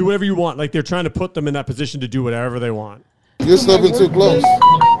 I'll do whatever you want." Like they're trying to put them in that position to do whatever they want. You're stepping too close.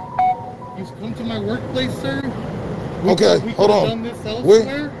 You come to my workplace, sir. Okay, we hold could've on. done this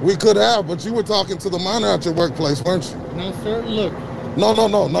elsewhere. We could have, but you were talking to the minor at your workplace, weren't you? No, sir. Look. No.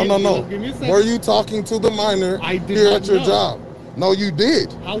 Give me a second. Were you talking to the minor I did here not at your know. job? No, you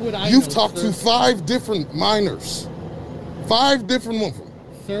did. How would I You've know, talked sir? to 5 different minors. 5 different ones.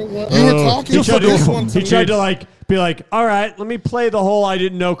 Sir, what? You were talking He to tried this to, one. he tried to like be like, "All right, let me play the whole I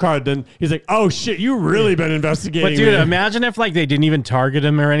didn't know card." Then he's like, "Oh shit, you really been investigating?" But dude, me." imagine if like they didn't even target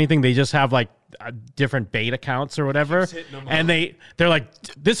him or anything. They just have like different bait accounts or whatever, and they're like,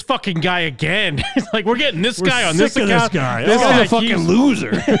 "This fucking guy again." It's like, we're getting this We're guy on this sick of this account. guy. This Oh, guy's the a fucking fucking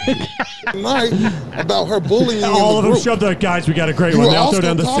loser. Night about her bullying. All in of the them group. shoved their guys. We got a great You one. were They all throw also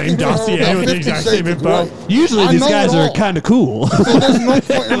down the talking same to her dossier about with the 50 exact Shades same of info. Grey. Usually I these know guys it are all. kind of cool. So there's no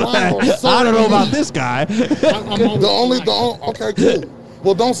point in lying on I don't know about me. this guy. Okay, cool.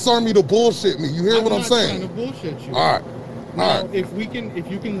 Well, don't start me to bullshit me. You hear what I'm not saying? trying to bullshit you. All right. Now, if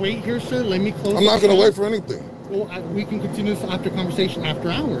you can wait here, sir, let me close. I'm not the going to chat. wait for anything. Well, we can continue this after conversation after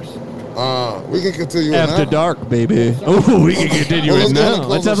hours. We can continue it After now. dark, baby. Oh, we can continue Well, it let's go ahead and now.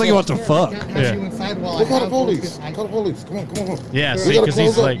 close That sounds like this he up. wants to fuck. Have you inside while We'll I call the have police. Call the police. Come on. Yeah, We see, gotta because close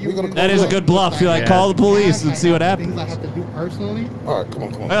he's up. like, We gotta That close is a up. good bluff. Be like, call the police and see what happens. Things I have to do personally. All right, come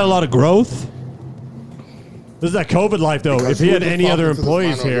on. I got a lot of growth. This is that COVID life, though. Because if he you had were just any other talking to this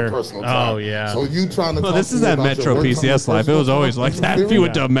employees minor on your here, personal time. Oh, yeah. So you trying to Well, talk this to is me that about Metro your work PCS on your life. It was personal always time? like that. If you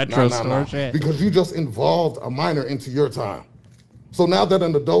went to a Metro store, shit. Because you just involved a minor into your time. So now that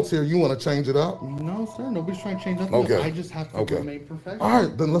an adult's here, you want to change it up? No, sir. Nobody's trying to change nothing. Okay. I just have to remain professional. All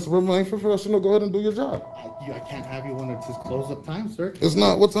right, then let's remain professional. Go ahead and do your job. I can't have you when it's just close up time, sir. It's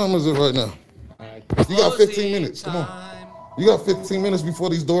not. What time is it right now? You got 15 minutes. Come on. You got 15 minutes before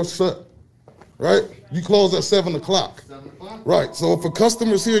these doors shut. Right? You close at 7 o'clock. Right. So if a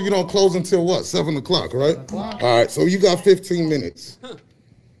customer's here, you don't close until what? 7 o'clock, right? All right. So you got 15 minutes.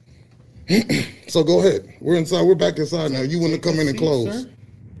 So go ahead. We're inside. We're back inside now. You want to come in and close.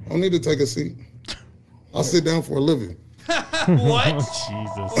 I don't need to take a seat. I'll sit down for a living. What?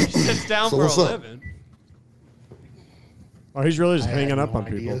 Jesus. He sits down So for what's a up? living. oh, he's really just I hanging had up no on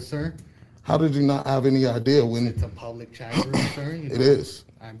idea, people. sir. How did you not have any idea when It's a public chat room, sir. You it know, is?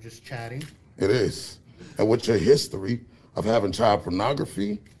 I'm just chatting. It is. And with your history of having child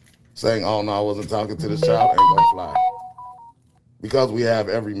pornography, saying, oh no, I wasn't talking to this child, ain't gonna fly. Because we have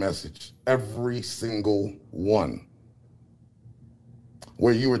every message, every single one.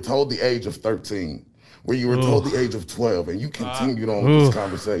 Where you were told the age of 13, where you were told the age of 12, and you continued on with this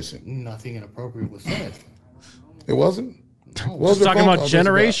conversation. Nothing inappropriate was said. It wasn't? What was Just your talking phone about call just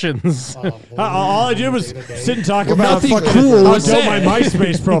generations. All I did was sit and talk Well, about nothing fucking cool how was dope my said.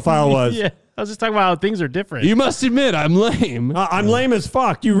 MySpace profile was. Yeah, I was just talking about how things are different. You must admit, I'm lame. I'm lame as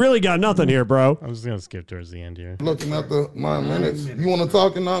fuck. You really got nothing here, bro. I was gonna skip towards the end here. Looking at the 9 minutes. You want to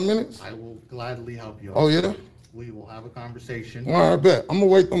talk in 9 minutes? I will gladly help you. Oh, yeah? We will have a conversation. All right, bet. I'm going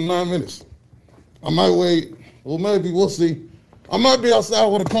to wait them 9 minutes. I might wait. Well, maybe. We'll see. I might be outside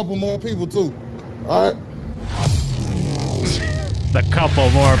with a couple more people, too. All right? the couple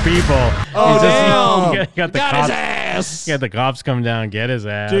more people. Oh, damn. Got the Got cops, his ass. Got the cops come down and get his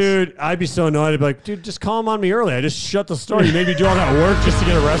ass. Dude, I'd be so annoyed. I'd be like, dude, just call him on me early. I just shut the store. You made me do all that work just to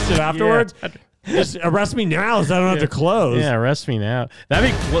get arrested afterwards. Just arrest me now so I don't have to close. Yeah, arrest me now.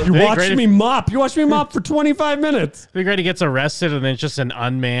 That'd be You watched me mop. You watched me mop for 25 minutes. It'd be great. He gets arrested and then it's just an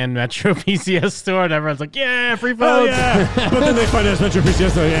unmanned Metro PCS store and everyone's like, yeah, free phones. Oh, yeah. But then they find out it's Metro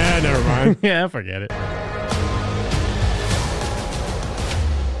PCS. So, yeah, never mind. Yeah, forget it.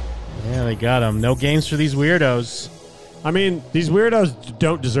 Yeah, they got him. No games for these weirdos. I mean, these weirdos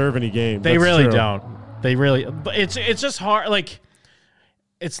don't deserve any game. They That's really true. don't. They really. But it's just hard. Like,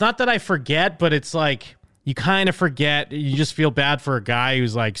 it's not that I forget, but it's like you kind of forget. You just feel bad for a guy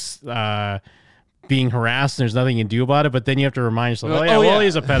who's like being harassed and there's nothing you can do about it. But then you have to remind yourself, well,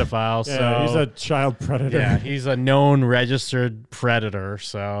 he's a pedophile. Yeah, so he's a child predator. Yeah, he's a known registered predator.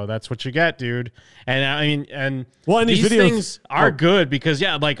 So that's what you get, dude. And I mean, and these videos, things are good because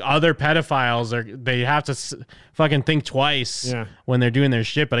like other pedophiles they have to fucking think twice when they're doing their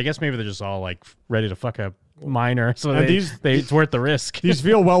shit. But I guess maybe they're just all like ready to fuck a minor, so it's worth the risk. These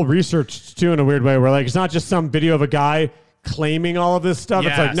feel well researched too in a weird way. Where like it's not just some video of a guy claiming all of this stuff.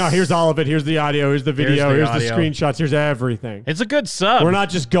 Yes. It's like, no, here's all of it. Here's the audio. Here's the video. Here's the screenshots. Here's everything. It's a good sub. We're not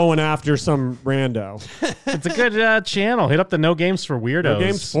just going after some rando. It's a good channel. Hit up the No Games for Weirdos. No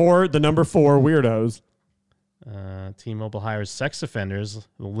Games for the number 4 weirdos. T-Mobile hires sex offenders.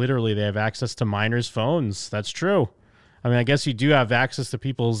 Literally, they have access to minors' phones. That's true. I mean, I guess you do have access to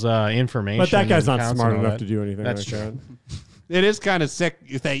people's information. But that guy's not accounts smart and all enough that. to do anything That's like true. that. It is kind of sick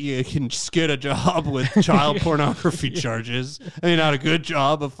that you can just get a job with child pornography charges. I mean, not a good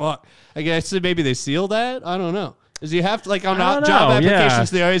job, but fuck. I guess maybe they seal that. I don't know. Does you have to, like, on job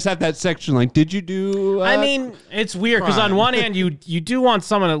applications, they always have that section, like, did you do I mean, it's weird because on one hand, you do want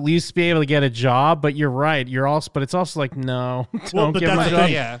someone at least to be able to get a job, but you're right. But it's also like, no, don't But give them a that's the job.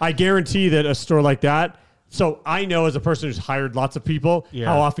 thing. I guarantee that a store like that. So I know as a person who's hired lots of people,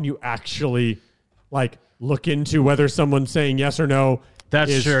 how often you actually like look into whether someone's saying yes or no.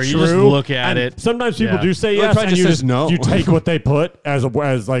 That's is true. You true. just look at And it. Sometimes people Yeah. do say Well, it yes, probably and just you says no. You take what they put as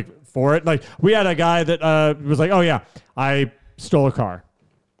like for it. Like we had a guy that was like, oh yeah, I stole a car.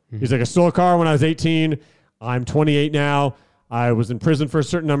 He's like, I stole a car when I was 18. I'm 28 now. I was in prison for a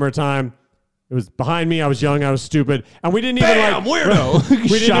certain number of time. It was behind me. I was young. I was stupid. And we didn't even Bam, like... weirdo. We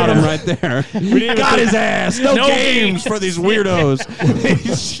didn't Shot even- him right there. We didn't even Got think- his ass. No games for these weirdos.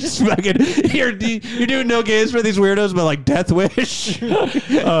 He's just fucking, you're doing no games for these weirdos, but like Death Wish.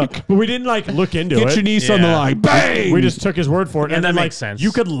 But we didn't like look into it. Get your niece on the line. Bang! We just took his word for it. Yeah, and that then, makes like, sense.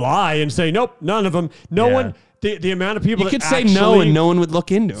 You could lie and say, nope, none of them. No Yeah. one... The amount of people You that could say actually, no and no one would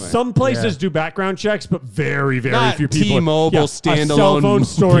look into it. Some places do background checks, but very, very Not few people. T-Mobile A standalone. cell phone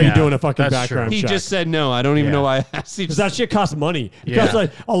store Yeah, doing a fucking that's background true. He check. just said no. I don't even know why I asked. Because that shit costs money. It Yeah. costs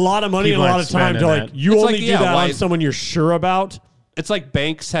like a lot of money People and a lot aren't of time to spending like. that. You It's only like, do yeah, that why- on someone you're sure about. It's like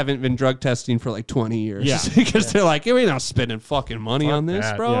banks haven't been drug testing for like 20 years. Yeah. Because they're like, we're not spending fucking money Fuck on this,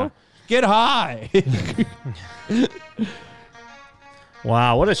 that, bro. yeah. Get high.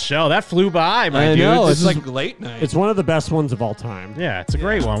 Wow, what a show. That flew by, my I dude. know. This It's is- like late night. It's one of the best ones of all time. yeah, it's a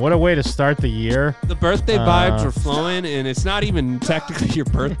great one. What a way to start the year. The birthday vibes are flowing, and it's not even technically your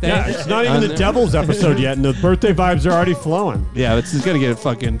birthday. Yeah, it's not even On the there. Devil's episode yet, and the birthday vibes are already flowing. Yeah, it's going to get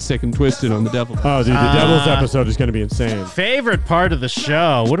fucking sick and twisted on the devil. Oh, dude, the Devil's episode is going to be insane. Favorite part of the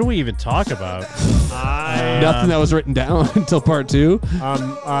show. What do we even talk about? Nothing that was written down until part 2.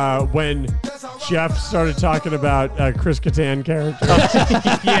 When Jeff started talking about Chris Kattan character.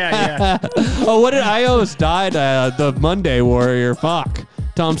 Yeah. Oh, what did I almost died? The Monday Warrior. Fuck.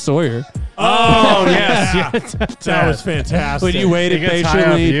 Tom Sawyer. Oh, yes. That was fantastic. When you waited He gets high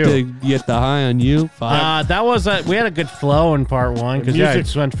off patiently you. to get the high on you. Fuck. That was we had a good flow in part 1 because it music-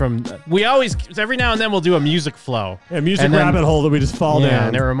 just went from we always every now and then we'll do a music flow. A music And then- rabbit hole that we just fall yeah, down.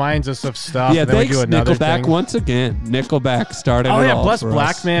 and it reminds us of stuff. Yeah, and then we thanks, do another Nickelback, thing. once again. Nickelback started Oh it yeah, all plus for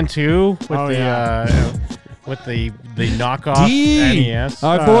Black us. Man 2 with Oh, the yeah. with the knockoff D! NES.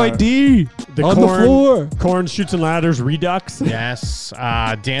 Our boy D! On the floor. Corn Shoots and Ladders Redux. Yes,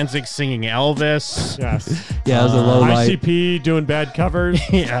 Danzig singing Elvis. Yes. Yeah, it was a low light. ICP doing bad covers.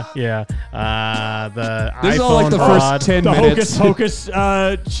 Yeah. The This is iPhone all like the pod. first 10 The minutes. Hocus Pocus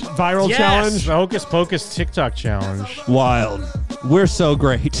viral Yes, challenge. the Hocus Pocus TikTok challenge. Wild. We're so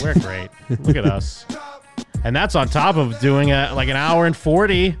great. We're great. Look at us. And that's on top of doing like an hour and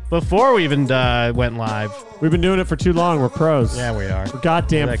 40 before we even went live. We've been doing it for too long. We're pros. Yeah, we are. We're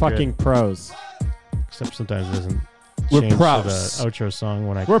goddamn We're that fucking good. pros. Except sometimes it doesn't We're change pros. to the outro song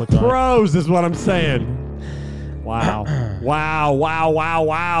when I We're click on it. pros, is what I'm saying. Wow.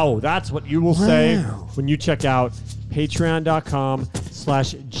 Wow. That's what you will say when you check out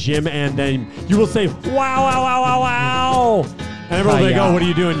patreon.com/Jim, and then you will say, wow, wow, wow, wow, wow. And everyone will be like, oh, what are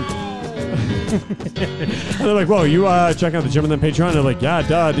you doing? And they're like, whoa, you check out the Jim and then Patreon? They're like, yeah,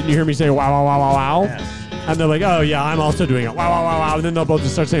 duh. Didn't you hear me say wow, wow, wow, wow, wow? Yes. And they're like, oh, yeah, I'm also doing it. Wow, wow, wow, wow. And then they'll both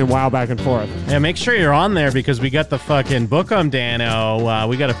just start saying wow back and forth. Yeah, make sure you're on there because we got the fucking book 'em, Dano.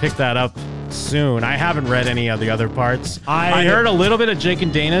 We got to pick that up soon. I haven't read any of the other parts. I heard a little bit of Jake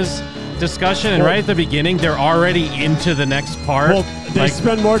and Dana's discussion, and right at the beginning, they're already into the next part. Well, they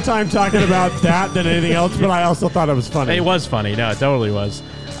spend more time talking about that than anything else, but I also thought it was funny. It was funny. No, it totally was.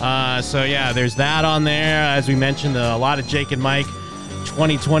 So, yeah, there's that on there. As we mentioned, a lot of Jake and Mike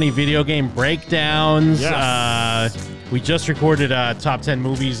 2020 video game breakdowns. Yes. We just recorded top 10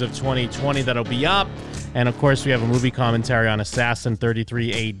 movies of 2020 that'll be up. And, of course, we have a movie commentary on Assassin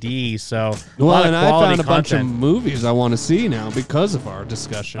 33 AD. So, well, a lot and of I quality found a bunch of content. movies I want to see now because of our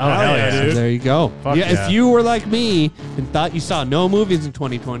discussion. Oh, hell yeah, dude. There you go. Fuck yeah. If you were like me and thought you saw no movies in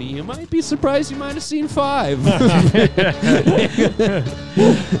 2020, you might be surprised you might have seen 5.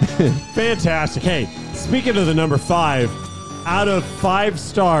 Fantastic. Hey, speaking of the number 5, out of 5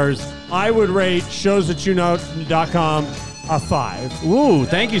 stars, I would rate showsthatyouKnow.com a 5. Ooh,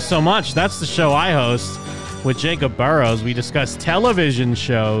 thank you so much. That's the show I host with Jacob Burrows. We discuss television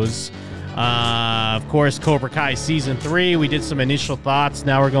shows. Of course, Cobra Kai Season 3. We did some initial thoughts.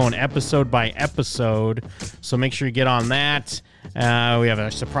 Now we're going episode by episode. So make sure you get on that. We have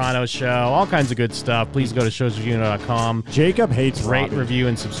a Sopranos show. All kinds of good stuff. Please go to showsthatyouKnow.com. Jacob hates Rate, Robbie. review,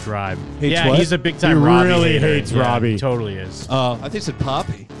 and subscribe. Hates yeah, what? he's a big-time He Robbie really hater. hates Robbie. He totally is. I think it said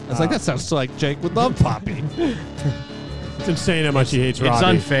Poppy. I was like, that sounds like Jake would love Poppy. It's insane how much he hates Robbie. It's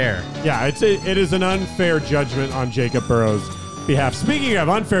unfair. Yeah, it is an unfair judgment on Jacob Burrows' behalf. Speaking of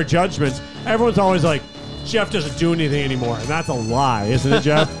unfair judgments, everyone's always like, Jeff doesn't do anything anymore. And that's a lie, isn't it,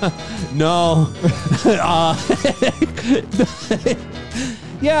 Jeff? No.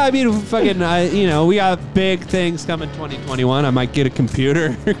 Yeah, I mean, fucking, we got big things coming 2021. I might get a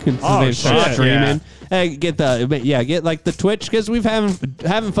computer. Oh, start shit. streaming. Hey, get like the Twitch, because we've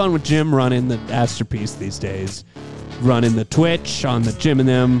having fun with Jim running the Masterpiece these days. Running the Twitch on the Jim and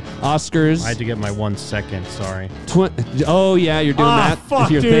Them Oscars. I had to get my 1 second, sorry. Oh, yeah, you're doing that.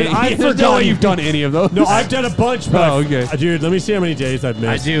 Fuck, Your dude. thing. I There's no forgot way you've done any of those. No, I've done a bunch, but okay. Dude, let me see how many days I've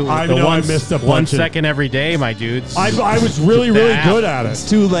missed. I do. I the know one, I missed a bunch. 1 of- second every day, my dudes. I was really, really Damn. good at it. It's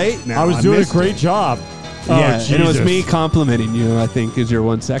too late now. I was doing a great job. Yeah, oh, and it was Jesus. me complimenting you, I think, is your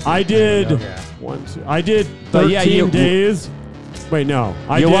 1 second. I did I did 13 days. Wait, no.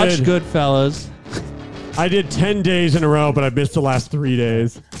 You watched Goodfellas. I did 10 days in a row, but I missed the last 3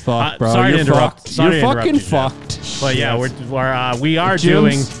 days. Fuck, bro. Sorry You're to interrupt. fucked. Sorry You're to fucking interrupt you, fucked. But yeah, we are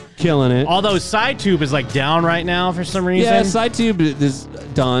Jim's doing killing it. Although SciTube is like down right now for some reason. Yeah, SciTube is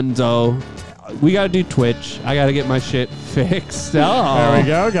done, so we got to do Twitch. I got to get my shit fixed. Oh. There we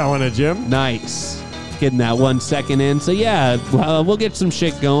go. Got one at Jim. Nice. Getting that 1 second in. So yeah, we'll get some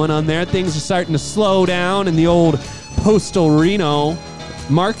shit going on there. Things are starting to slow down in the old Postal Reno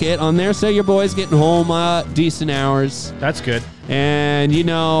market on there. So your boy's getting home decent hours. That's good. And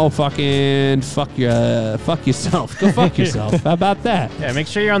fucking fuck yourself. Go fuck yourself. How about that? Yeah, make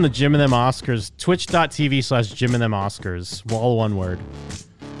sure you're on the Jim and Them Oscars. Twitch.tv/Jim and Them Oscars. All one word.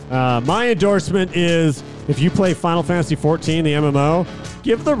 My endorsement is if you play Final Fantasy XIV, the MMO,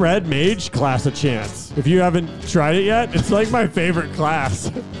 give the Red Mage class a chance. If you haven't tried it yet, it's like my favorite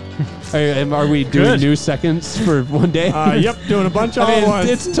class. Are we doing new seconds for one day? Yep, doing a bunch all at once.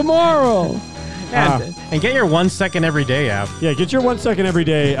 It's tomorrow. And get your 1 second every day app. Yeah, get your 1 second every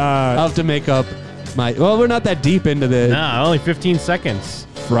day. I'll have to make up my... Well, we're not that deep into the... Nah, only 15 seconds.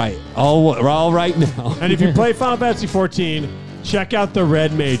 Right. We're all right now. And if you play Final Fantasy XIV, check out the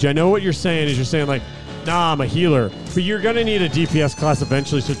Red Mage. I know what you're saying like, nah, I'm a healer. But you're going to need a DPS class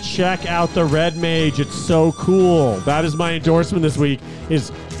eventually, so check out the Red Mage. It's so cool. That is my endorsement this week,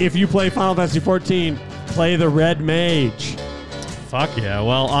 is if you play Final Fantasy XIV, play the Red Mage. Fuck yeah.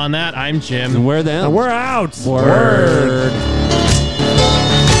 Well, on that, I'm Jim. And we're them. And we're out. Word.